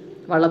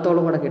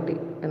 വള്ളത്തോളും കൂടെ കിട്ടി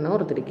എന്ന്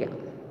ഓർത്തിരിക്കാം.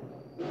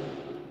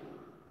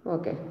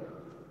 ഓക്കെ,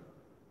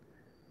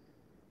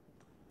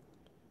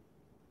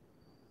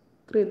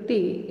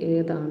 കൃതി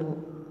ഏതാണോ?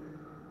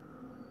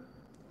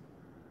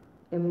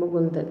 എം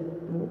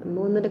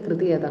മുകുന്ദൻ്റെ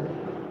കൃതി ഏതാണ്?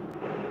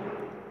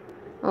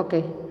 ഓക്കെ,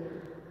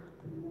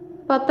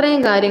 അപ്പോൾ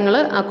അത്രയും കാര്യങ്ങൾ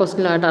ആ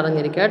ക്വസ്റ്റ്യനായിട്ട്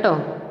അറിഞ്ഞിരിക്കുക കേട്ടോ.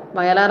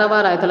 വയലാർ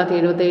അവാർഡ്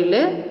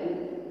 1977,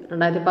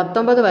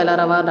 2019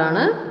 വയലാർ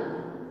അവാർഡാണ്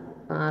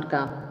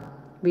ആർക്കാ?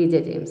 VJ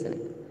ജെയിംസിന്.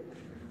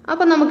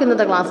 അപ്പം നമുക്ക്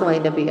ഇന്നത്തെ ക്ലാസ്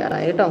വൈൻഡപ്പ്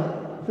ചെയ്യാറായി കേട്ടോ.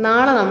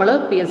 നാളെ നമ്മൾ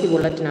PSC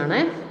ബുള്ളറ്റിനാണ്.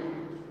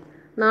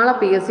 നാളെ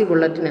PSC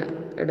ബുള്ളറ്റിന്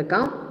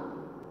എടുക്കാം.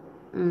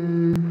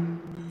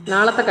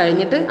 നാളത്തെ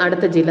കഴിഞ്ഞിട്ട്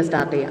അടുത്ത ജില്ല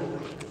സ്റ്റാർട്ട് ചെയ്യാം.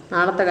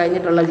 നാളത്തെ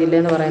കഴിഞ്ഞിട്ടുള്ള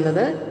ജില്ലയെന്ന്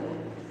പറയുന്നത്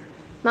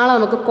നാളെ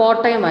നമുക്ക്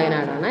കോട്ടയം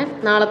വയനാടാണ്.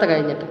 നാളത്തെ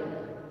കഴിഞ്ഞിട്ട്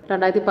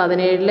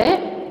 2017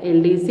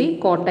 LDC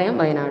കോട്ടയം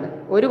വയനാട്.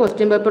 ഒരു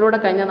ക്വസ്റ്റ്യൻ പേപ്പറൂടെ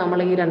കഴിഞ്ഞാൽ നമ്മൾ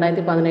ഈ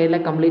 2017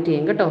 കംപ്ലീറ്റ്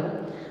ചെയ്യും കേട്ടോ.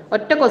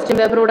 ഒറ്റ ക്വസ്റ്റ്യൻ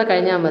പേപ്പറൂടെ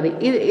കഴിഞ്ഞാൽ മതി.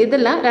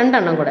 ഇതല്ല, 2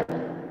 എണ്ണം കൂടെ.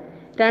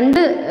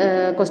 2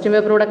 ക്വസ്റ്റ്യൻ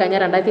പേപ്പറൂടെ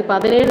കഴിഞ്ഞാൽ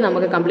 2017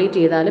 നമുക്ക് കംപ്ലീറ്റ്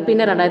ചെയ്താൽ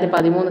പിന്നെ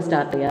 2013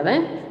 സ്റ്റാർട്ട് ചെയ്യാവേ.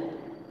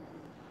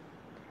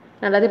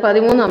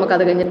 2013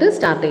 നമുക്കത് കഴിഞ്ഞിട്ട്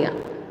സ്റ്റാർട്ട് ചെയ്യാം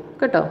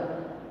കേട്ടോ.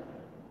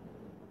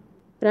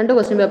 2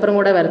 ക്വസ്റ്റ്യൻ പേപ്പറും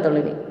കൂടെ വരത്തുള്ളൂ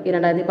ഇനി ഈ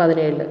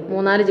 2017.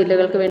 3-4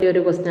 ജില്ലകൾക്ക് വേണ്ടി ഒരു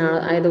ക്വസ്റ്റ്യൻ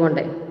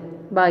ആയതുകൊണ്ടേ.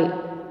 ബൈ,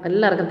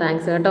 എല്ലാവർക്കും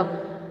താങ്ക്സ് കേട്ടോ.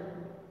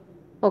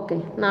 ഓക്കെ,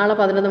 നാളെ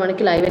 11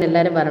 മണിക്ക് ലൈവിന്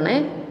എല്ലാവരും വരണേ.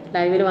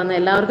 ലൈവിൽ വന്ന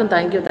എല്ലാവർക്കും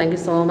താങ്ക് യു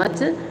സോ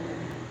മച്ച്.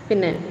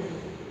 പിന്നെ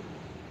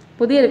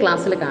പുതിയൊരു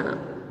ക്ലാസ്സിൽ കാണാം.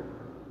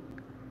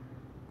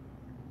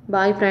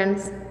 Bye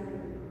friends.